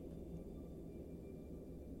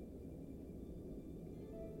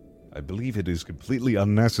 I believe it is completely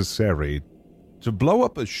unnecessary to blow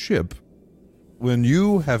up a ship when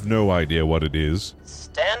you have no idea what it is.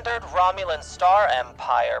 Standard Romulan Star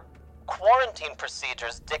Empire quarantine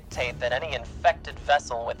procedures dictate that any infected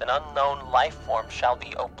vessel with an unknown life form shall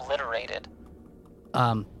be obliterated.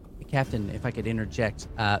 Captain, if I could interject,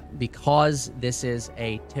 because this is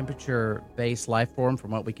a temperature-based life form,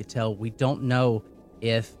 from what we could tell, we don't know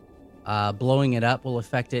if blowing it up will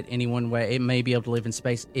affect it any one way. It may be able to live in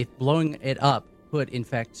space. If blowing it up could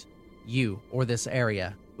infect you or this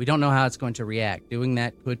area, we don't know how it's going to react. Doing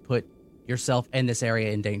that could put yourself and this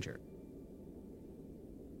area in danger.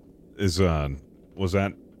 Was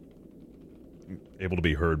that able to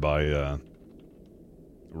be heard by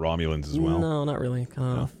Romulans as well? No, not really.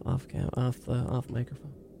 Kind of off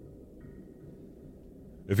microphone.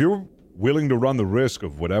 If you're willing to run the risk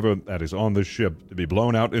of whatever that is on this ship to be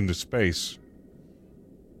blown out into space,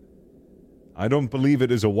 I don't believe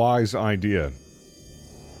it is a wise idea.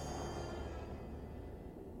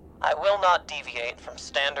 I will not deviate from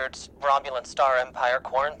standard Romulan Star Empire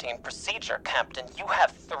quarantine procedure, Captain. You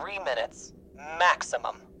have 3 minutes,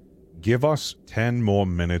 maximum. Give us 10 more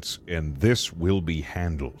minutes and this will be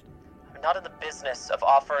handled. I'm not in the business of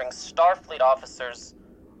offering Starfleet officers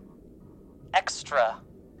extra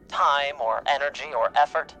time or energy or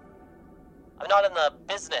effort. I'm not in the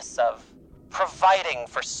business of providing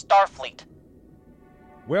for Starfleet.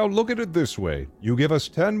 Well, look at it this way. You give us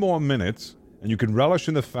 10 more minutes, and you can relish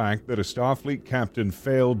in the fact that a Starfleet captain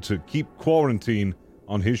failed to keep quarantine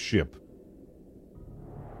on his ship.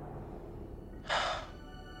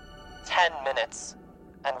 10 minutes,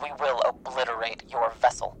 and we will obliterate your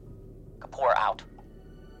vessel. Kapoor out.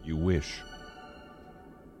 You wish.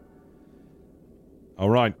 All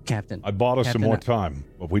right. Captain. I bought us some Captain, more time,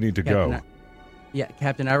 but we need to Captain, go. Yeah,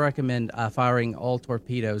 Captain, I recommend firing all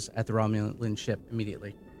torpedoes at the Romulan ship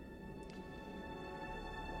immediately.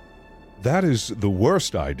 That is the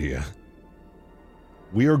worst idea.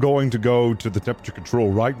 We are going to go to the temperature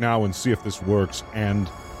control right now and see if this works, and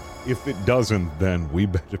if it doesn't, then we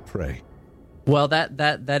better pray. Well,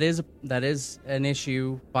 that is an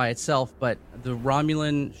issue by itself, but the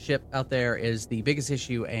Romulan ship out there is the biggest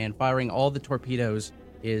issue, and firing all the torpedoes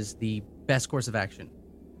is the best course of action.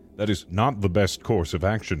 That is not the best course of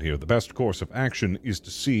action here. The best course of action is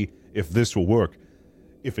to see if this will work.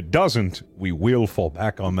 If it doesn't, we will fall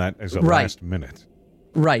back on that as a last minute.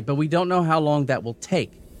 Right, but we don't know how long that will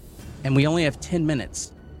take, and we only have 10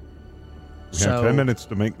 minutes. We have 10 minutes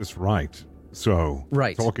to make this right. So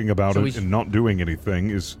talking about it and not doing anything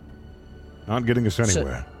is not getting us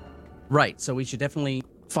anywhere. So we should definitely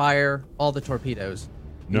fire all the torpedoes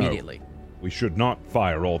immediately. We should not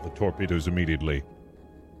fire all the torpedoes immediately.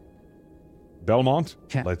 Belmont,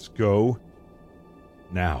 let's go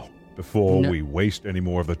now, before we waste any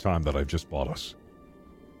more of the time that I've just bought us.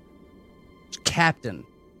 Captain,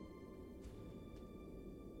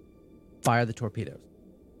 fire the torpedoes.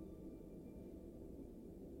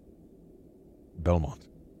 Belmont,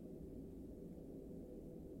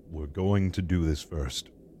 we're going to do this first.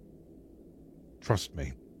 Trust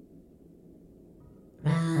me.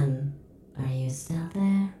 Ram, are you still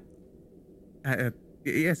there?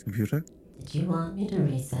 Yes, computer. Did you want me to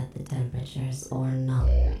reset the temperatures or not?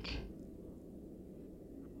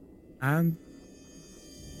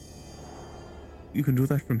 You can do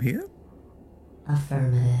that from here?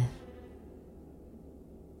 Affirmative.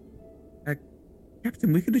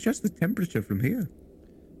 Captain, we can adjust the temperature from here.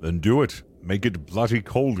 Then do it. Make it bloody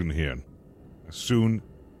cold in here.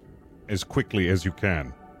 As quickly as you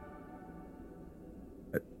can.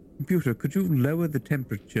 Computer, could you lower the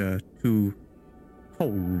temperature to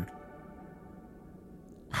cold?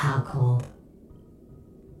 How cold?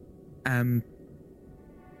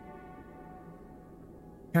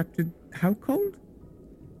 Captain, how cold?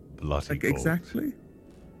 Bloody cold. Exactly?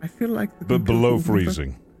 I feel like... But below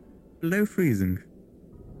freezing. Below freezing.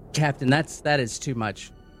 Captain, that is too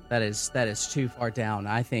much. That is too far down.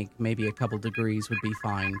 I think maybe a couple degrees would be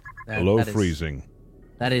fine. Below freezing.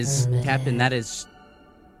 That is, Captain, that is...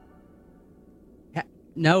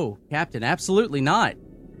 No, Captain, absolutely not.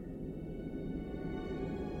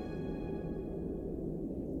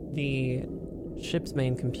 The ship's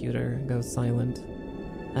main computer goes silent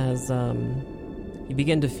as you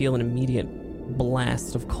begin to feel an immediate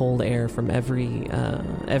blast of cold air from every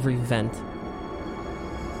vent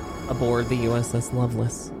aboard the USS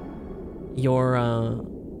Lovelace. Your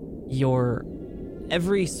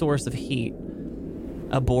every source of heat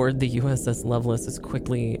aboard the USS Lovelace is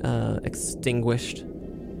quickly extinguished,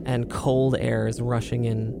 and cold air is rushing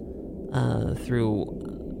in through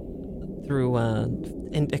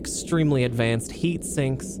extremely advanced heat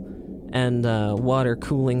sinks and water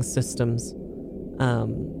cooling systems.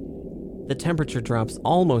 The temperature drops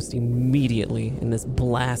almost immediately in this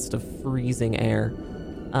blast of freezing air.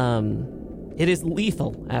 It is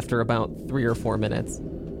lethal after about 3 or 4 minutes.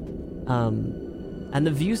 And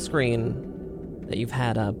the view screen that you've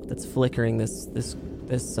had up that's flickering this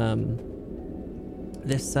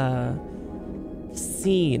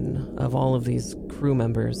scene of all of these crew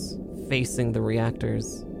members facing the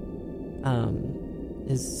reactors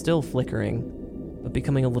is still flickering, but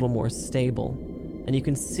becoming a little more stable. And you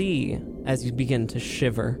can see, as you begin to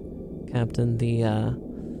shiver, Captain, the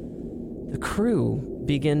crew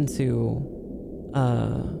begin to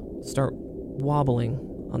start wobbling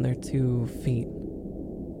on their 2 feet.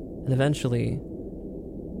 And eventually,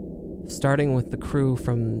 starting with the crew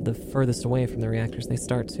from the furthest away from the reactors, they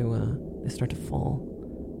start to fall.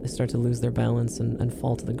 They start to lose their balance and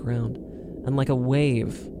fall to the ground. And like a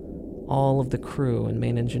wave, all of the crew and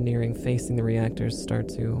main engineering facing the reactors start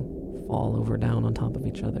to fall over down on top of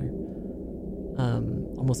each other.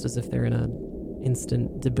 Almost as if they're in an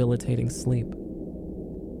instant debilitating sleep.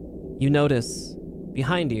 You notice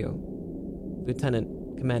behind you,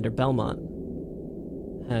 Lieutenant Commander Belmont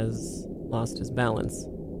has lost his balance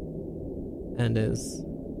and is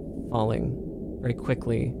falling very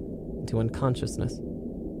quickly into unconsciousness.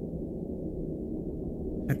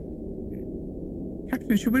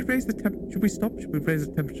 Captain, should we raise the Should we stop? Should we raise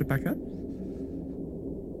the temperature back up?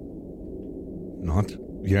 Not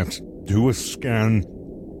yet. Do a scan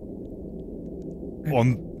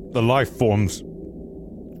on the life forms.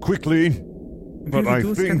 Quickly. But I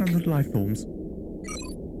do a think... scan on the life forms.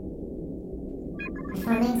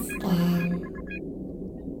 Performing scan.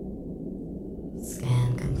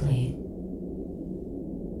 Scan complete.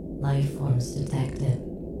 Life forms detected.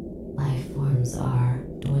 life forms are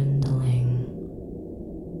dwindling.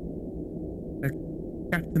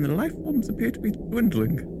 Captain, the life forms appear to be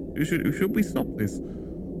dwindling. Should we stop this?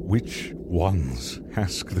 Which ones?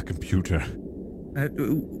 Ask the computer.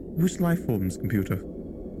 Which life forms, computer?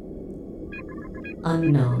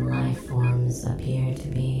 Unknown life forms appear to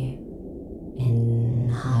be in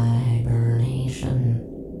hibernation.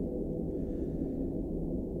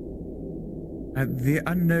 The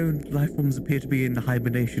unknown life forms appear to be in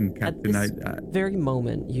hibernation, Captain. At this very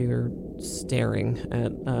moment, you're staring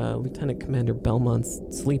at Lieutenant Commander Belmont's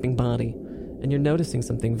sleeping body, and you're noticing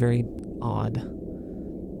something very odd.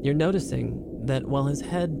 You're noticing that while his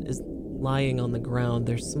head is lying on the ground,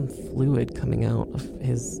 there's some fluid coming out of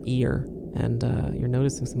his ear, and you're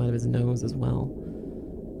noticing some out of his nose as well.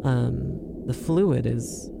 The fluid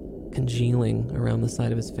is congealing around the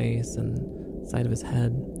side of his face and side of his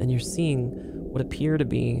head, and you're seeing what appear to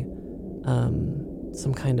be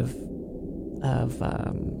some kind of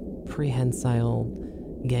prehensile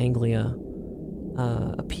ganglia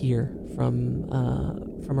appear from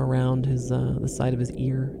around his the side of his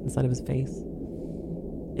ear and side of his face.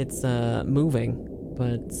 It's moving,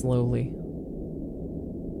 but slowly.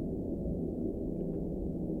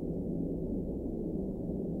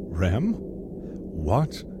 Rem?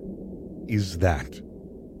 What is that?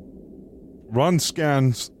 Run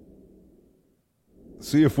scans.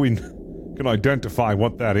 See if we can identify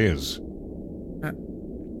what that is.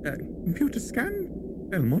 Computer scan?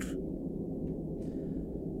 Belmont?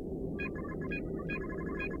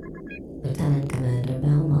 Lieutenant Commander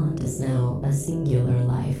Belmont is now a singular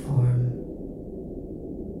life form.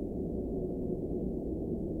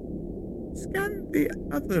 Scan the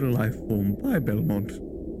other life form by Belmont.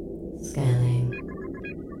 Scanning.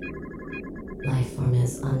 Life form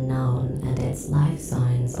is unknown and its life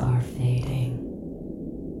signs are fading.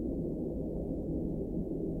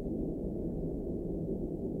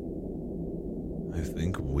 I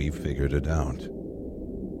think we figured it out.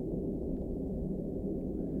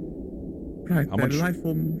 Right, How the much- life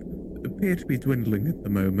form appear to be dwindling at the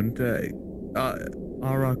moment.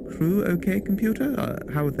 Are our crew okay, computer?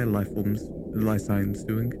 How are their life forms, life signs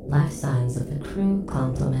doing? Life signs of the crew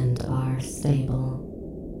complement are stable,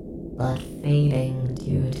 but fading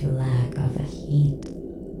due to lack of heat.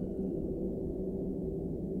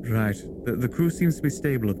 Right. The crew seems to be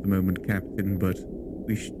stable at the moment, Captain, but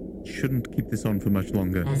we shouldn't keep this on for much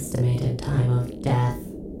longer. Estimated time of death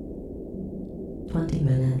 20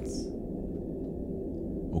 minutes.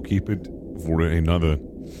 We'll keep it for another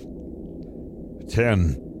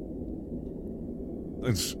 10.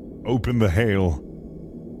 Let's open the hail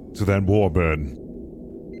to that warbird.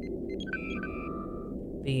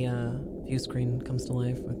 The view screen comes to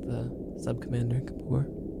life with the Sub-Commander Kapoor.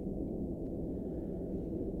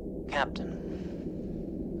 Captain,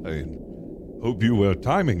 I hope you were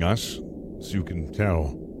timing us, as you can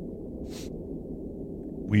tell.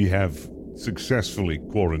 We have successfully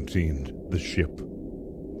quarantined the ship.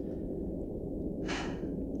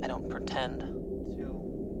 I don't pretend to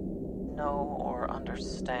know or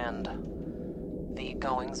understand the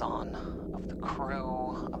goings-on of the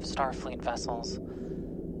crew of Starfleet vessels,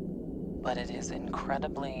 but it is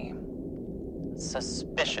incredibly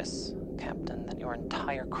suspicious, Captain, that your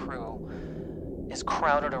entire crew is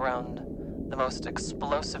crowded around the most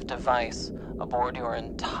explosive device aboard your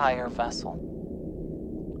entire vessel.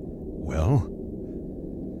 Well,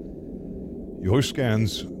 your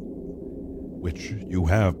scans, which you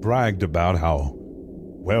have bragged about how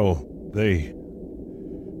well they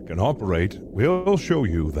can operate, will show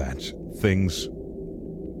you that things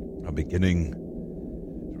are beginning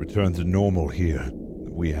to return to normal here.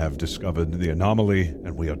 We have discovered the anomaly,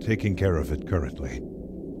 and we are taking care of it currently.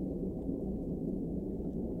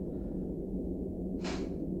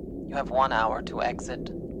 You have 1 hour to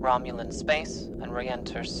exit Romulan space and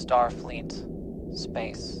re-enter Starfleet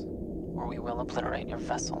space, or we will obliterate your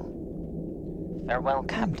vessel. Farewell,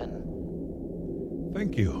 Captain.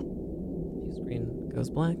 Thank you. View screen goes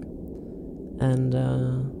black, and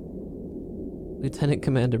Lieutenant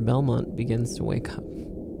Commander Belmont begins to wake up.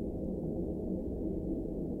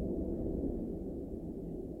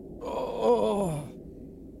 Oh.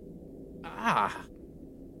 Ah.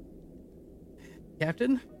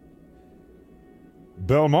 Captain?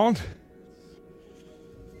 Belmont,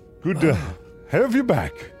 good to have you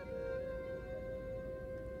back.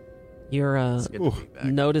 You're It's good to be back.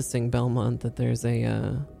 noticing, Belmont, that there's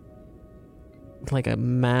a like a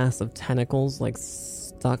mass of tentacles like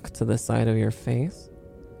stuck to the side of your face,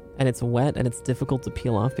 and it's wet and it's difficult to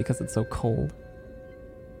peel off because it's so cold.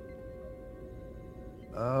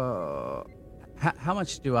 Oh. How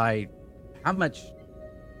much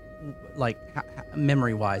like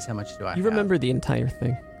memory-wise, how much do I You have? remember the entire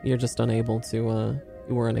thing. You're just unable to,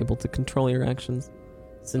 you were unable to control your actions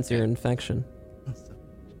since your infection.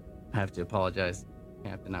 I have to apologize,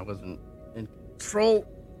 Captain. I wasn't in control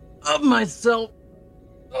of myself.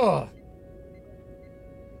 Ugh.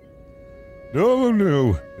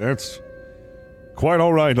 No, that's quite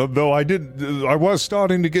all right. Although I was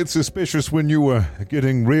starting to get suspicious when you were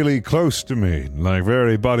getting really close to me, like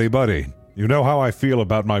very buddy. You know how I feel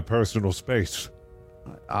about my personal space.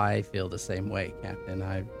 I feel the same way, Captain.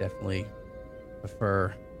 I definitely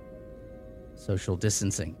prefer social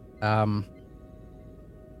distancing. How's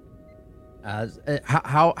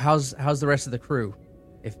the rest of the crew?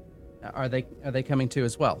 If are they coming too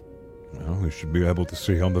as well? Well, we should be able to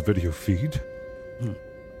see on the video feed.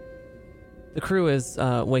 The crew is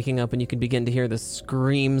waking up, and you can begin to hear the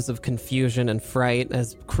screams of confusion and fright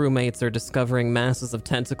as crewmates are discovering masses of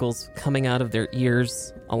tentacles coming out of their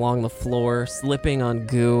ears along the floor, slipping on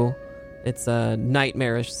goo. It's a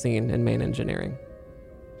nightmarish scene in main engineering.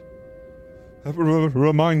 That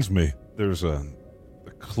reminds me, there's a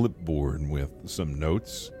clipboard with some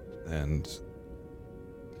notes, and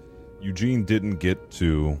Eugene didn't get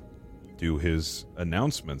to do his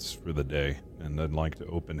announcements for the day, and I'd like to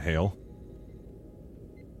open hail.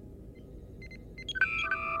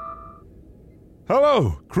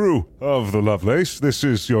 Hello, crew of the Lovelace. This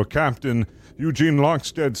is your captain, Eugene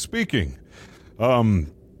Lockstead speaking. You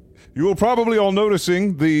will probably all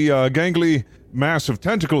noticing the gangly mass of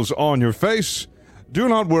tentacles on your face. Do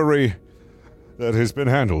not worry, that has been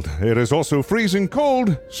handled. It is also freezing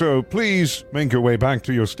cold, so please make your way back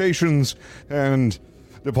to your stations and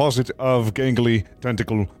deposit of gangly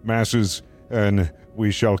tentacle masses, and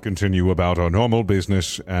we shall continue about our normal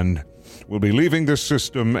business, and we'll be leaving this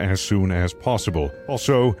system as soon as possible.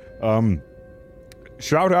 Also,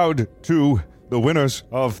 shout out to the winners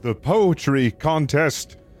of the poetry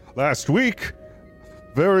contest last week.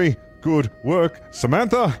 Very good work,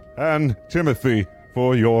 Samantha and Timothy,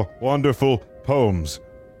 for your wonderful poems.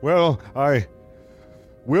 Well, I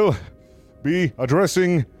will be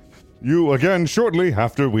addressing you again shortly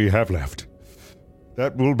after we have left.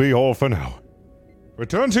 That will be all for now.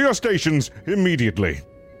 Return to your stations immediately.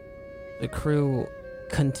 The crew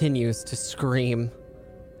continues to scream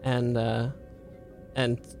and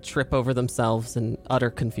trip over themselves in utter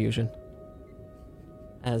confusion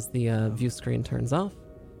as the view screen turns off,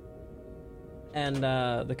 and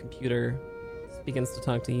the computer begins to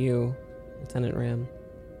talk to you, Lieutenant Ram.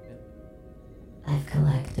 I've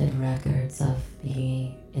collected records of the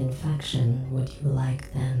infection. Would you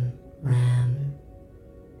like them, Ram?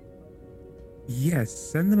 Yes,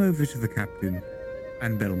 send them over to the captain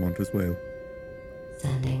and Belmont as well.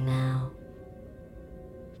 Sending now.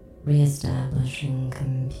 Reestablishing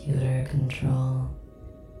computer control.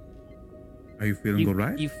 Are you feeling all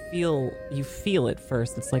right? You feel it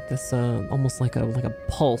first. It's like this, almost like a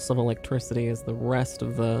pulse of electricity as the rest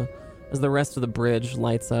of the bridge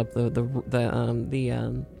lights up.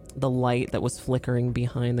 The light that was flickering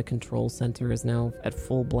behind the control center is now at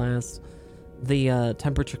full blast. The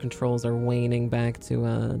temperature controls are waning back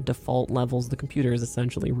to default levels. The computer is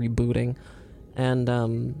essentially rebooting, and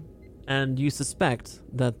you suspect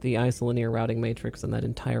that the isolinear routing matrix and that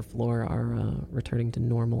entire floor are returning to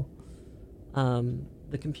normal.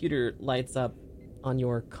 The computer lights up on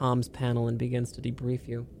your comms panel and begins to debrief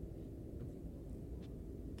you.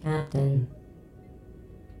 Captain,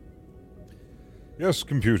 Yes,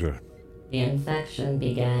 computer. the infection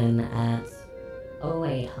began at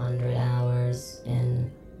 0800 hours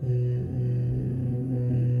in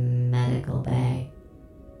Medical Bay.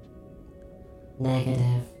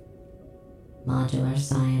 Negative. Modular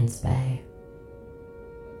Science Bay.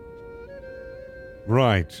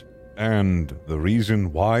 Right. And the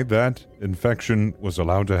reason why that infection was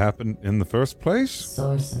allowed to happen in the first place?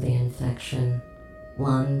 Source of the infection.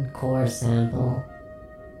 1 core sample.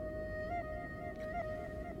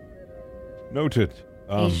 Noted.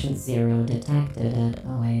 Patient 0 detected at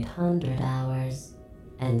 0800 hours.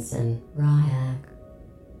 Ensign Ryak.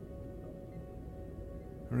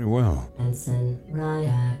 Very well. Ensign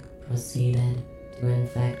Ryak proceeded to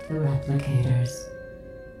infect the replicators.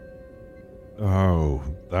 Oh,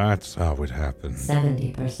 that's how it happened.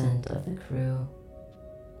 70% of the crew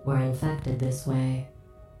were infected this way.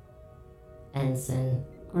 Ensign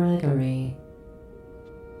Gregory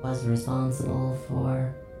was responsible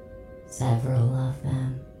for several of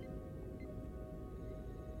them.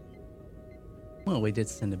 Well, we did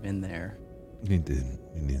send him in there. He did.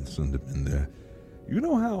 He did send him in there. You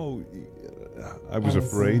know how I was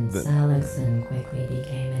afraid that... Ensign Salixon quickly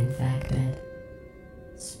became infected.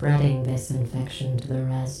 spreading this infection to the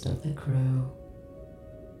rest of the crew.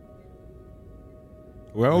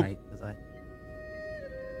 Well, Right, 'cause the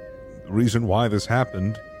reason why this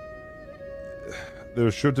happened, there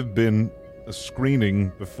should have been a screening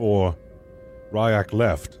before Ryak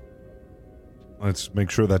left. Let's make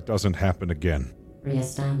sure that doesn't happen again.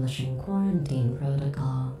 Reestablishing quarantine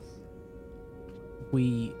protocols.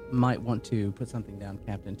 we might want to put something down,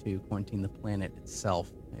 Captain, to quarantine the planet itself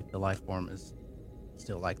if the life form is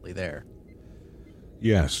still likely there.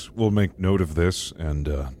 Yes, we'll make note of this, and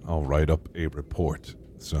I'll write up a report.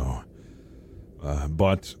 So,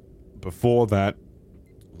 but before that,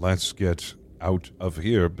 let's get out of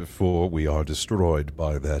here before we are destroyed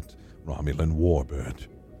by that Romulan warbird.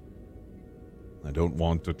 I don't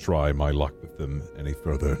want to try my luck with them any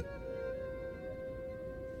further.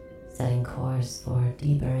 Setting course for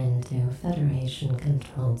deeper into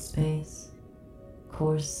Federation-controlled space.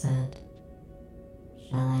 Course set.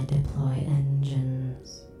 Shall I deploy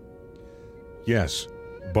engines? Yes,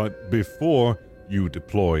 but before you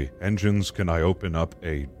deploy engines, can I open up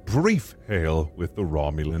a brief hail with the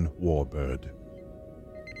Romulan warbird?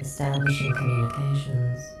 Establishing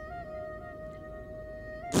communications.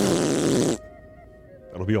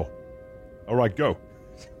 That'll be all. All right, go.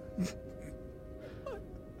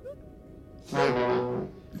 Romulan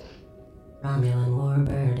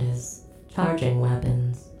warbird is charging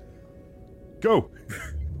weapons. Go!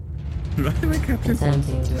 Right away, Captain.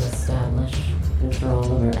 Attempting to establish control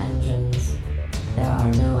over engines. There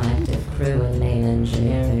are no active crew in main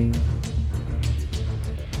engineering.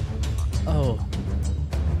 Oh,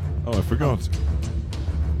 I forgot.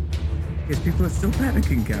 Yes, people are still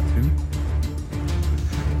panicking, Captain.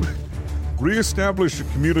 Re-establish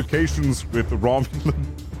communications with the Romulan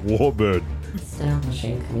warbird.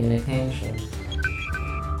 Establishing communications.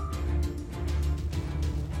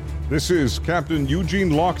 This is Captain Eugene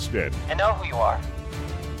Lockstead. I know who you are.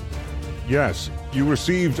 Yes, you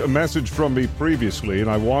received a message from me previously, and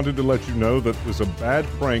I wanted to let you know that it was a bad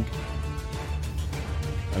prank.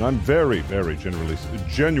 And I'm very, very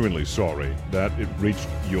genuinely sorry that it reached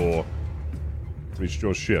your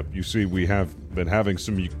ship. You see, we have been having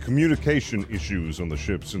some communication issues on the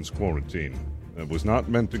ship since quarantine. It was not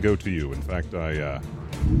meant to go to you. In fact,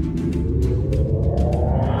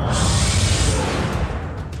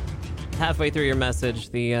 Halfway through your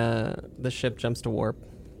message, the ship jumps to warp.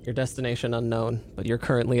 Your destination unknown, but you're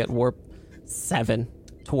currently at warp 7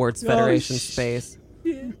 towards Federation space.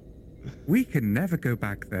 We can never go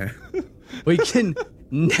back there. we can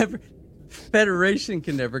never. Federation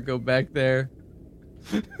can never go back there.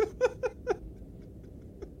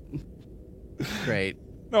 Great.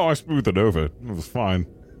 No, I smoothed it over. It was fine.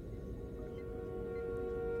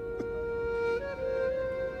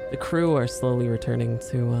 The crew are slowly returning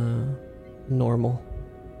to normal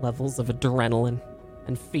levels of adrenaline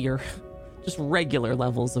and fear. Just regular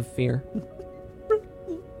levels of fear.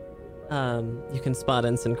 You can spot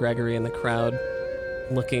Ensign Gregory in the crowd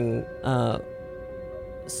looking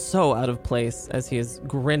so out of place as he is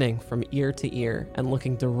grinning from ear to ear and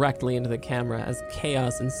looking directly into the camera as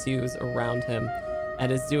chaos ensues around him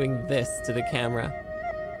and is doing this to the camera,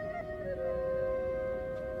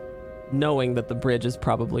 knowing that the bridge is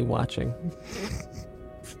probably watching.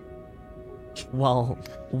 while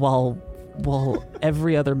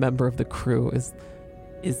every other member of the crew is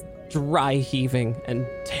dry heaving and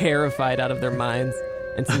terrified out of their minds.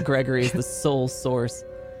 Ensign Gregory is the sole source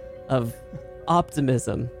of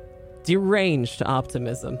optimism, deranged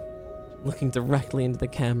optimism, looking directly into the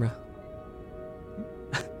camera.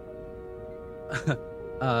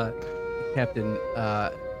 Captain,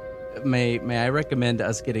 may I recommend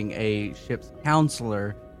us getting a ship's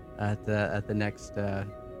counselor at the next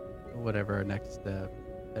whatever our next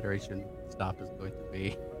Federation stop is going to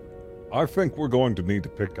be. I think we're going to need to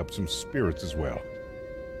pick up some spirits as well.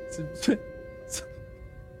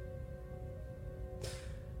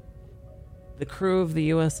 The crew of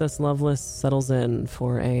the USS Lovelace settles in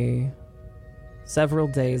for a several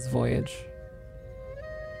days voyage.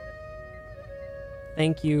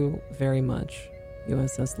 Thank you very much,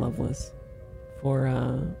 USS Lovelace, for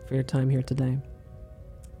your time here today.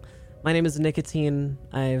 My name is Nicotine.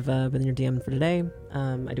 I've been your DM for today.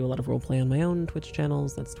 I do a lot of roleplay on my own Twitch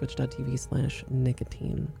channels. That's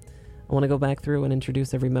twitch.tv/Nicotine. I want to go back through and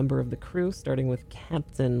introduce every member of the crew, starting with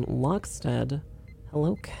Captain Lockstead.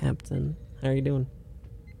 Hello, Captain. How are you doing?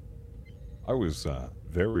 I was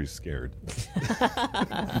very scared.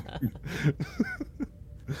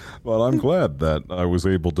 Well, I'm glad that I was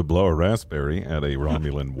able to blow a raspberry at a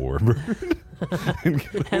Romulan warbird.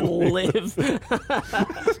 and live.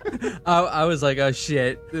 I was like, oh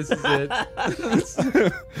shit, this is it.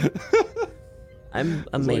 I'm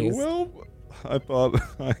I was like, amazed. well, I thought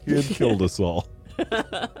he had killed us all.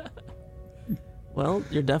 Well,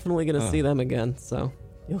 you're definitely going to see them again, so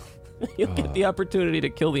you'll get the opportunity to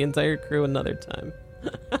kill the entire crew another time.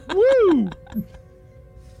 Woo!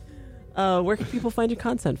 Where can people find your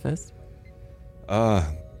content, Fist?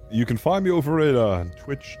 You can find me over at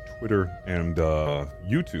Twitch, Twitter, and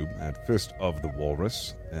YouTube at Fist of the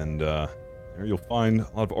Walrus. And there you'll find a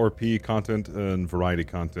lot of RP content and variety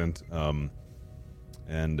content.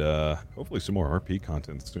 And hopefully some more RP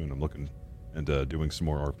content soon. I'm looking and doing some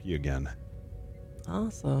more RP again.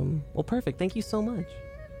 Awesome. Well, perfect. Thank you so much.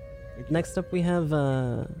 Next up, we have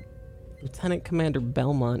Lieutenant Commander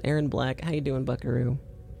Belmont, Aaron Black. How you doing, Buckaroo?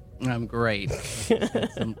 I'm great.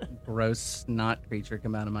 Had some gross snot creature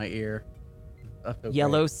come out of my ear. Okay.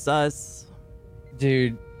 Yellow sus.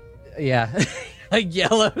 Dude, yeah. A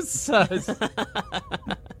yellow sus.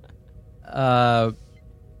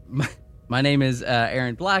 My name is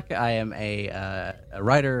Aaron Black. I am a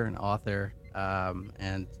writer, an author,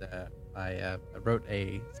 and I wrote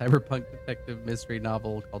a cyberpunk detective mystery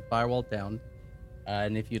novel called Firewall Down.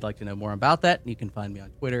 And if you'd like to know more about that, you can find me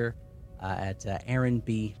on Twitter at Aaron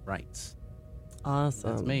B. Writes.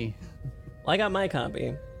 Awesome. That's me. Well, I got my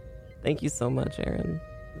copy. Thank you so much, Aaron.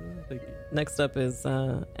 Thank you. Next up is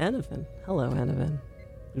Anavan. Hello, Anavan.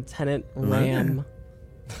 Lieutenant Ram.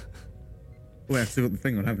 Well, I've still got the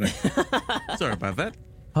thing on, haven't I? Sorry about that.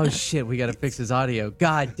 Oh shit, we gotta fix his audio.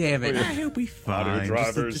 God damn it. He'll be fine.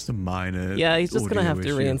 drivers. Just a minor. Yeah, he's just going to audio have to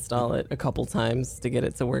issue. reinstall it a couple times to get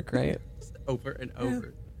it to work right. Over and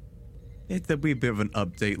over. There'll be a bit of an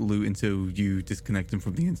update loop until you disconnect him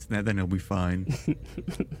from the internet, then he'll be fine.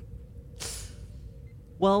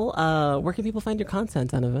 Well, where can people find your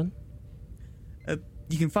content, Anavan?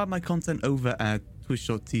 You can find my content over at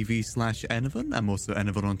twitch.tv/Enovan. I'm also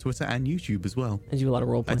Enovan on Twitter and YouTube as well. And you do a lot of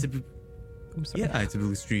roleplay. I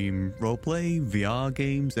typically stream roleplay, VR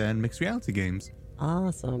games, and mixed reality games.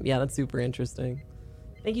 Awesome. Yeah, that's super interesting.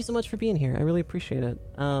 Thank you so much for being here. I really appreciate it.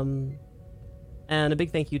 And a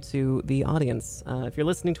big thank you to the audience. If you're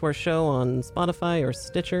listening to our show on Spotify or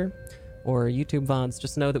Stitcher or YouTube VODs,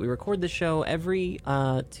 just know that we record this show every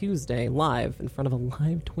Tuesday live in front of a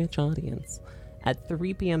live Twitch audience at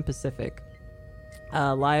 3 p.m. Pacific.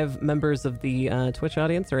 Live members of the Twitch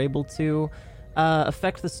audience are able to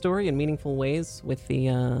affect the story in meaningful ways with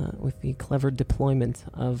the clever deployment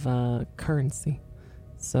of currency.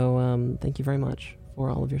 So thank you very much for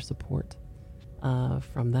all of your support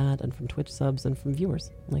from that and from Twitch subs and from viewers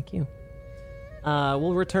like you.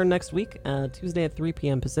 We'll return next week, Tuesday at 3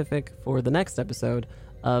 p.m. Pacific, for the next episode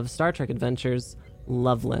of Star Trek Adventures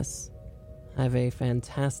Lovelace. Have a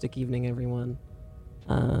fantastic evening, everyone.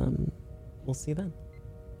 We'll see you then.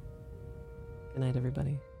 Good night,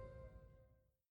 everybody.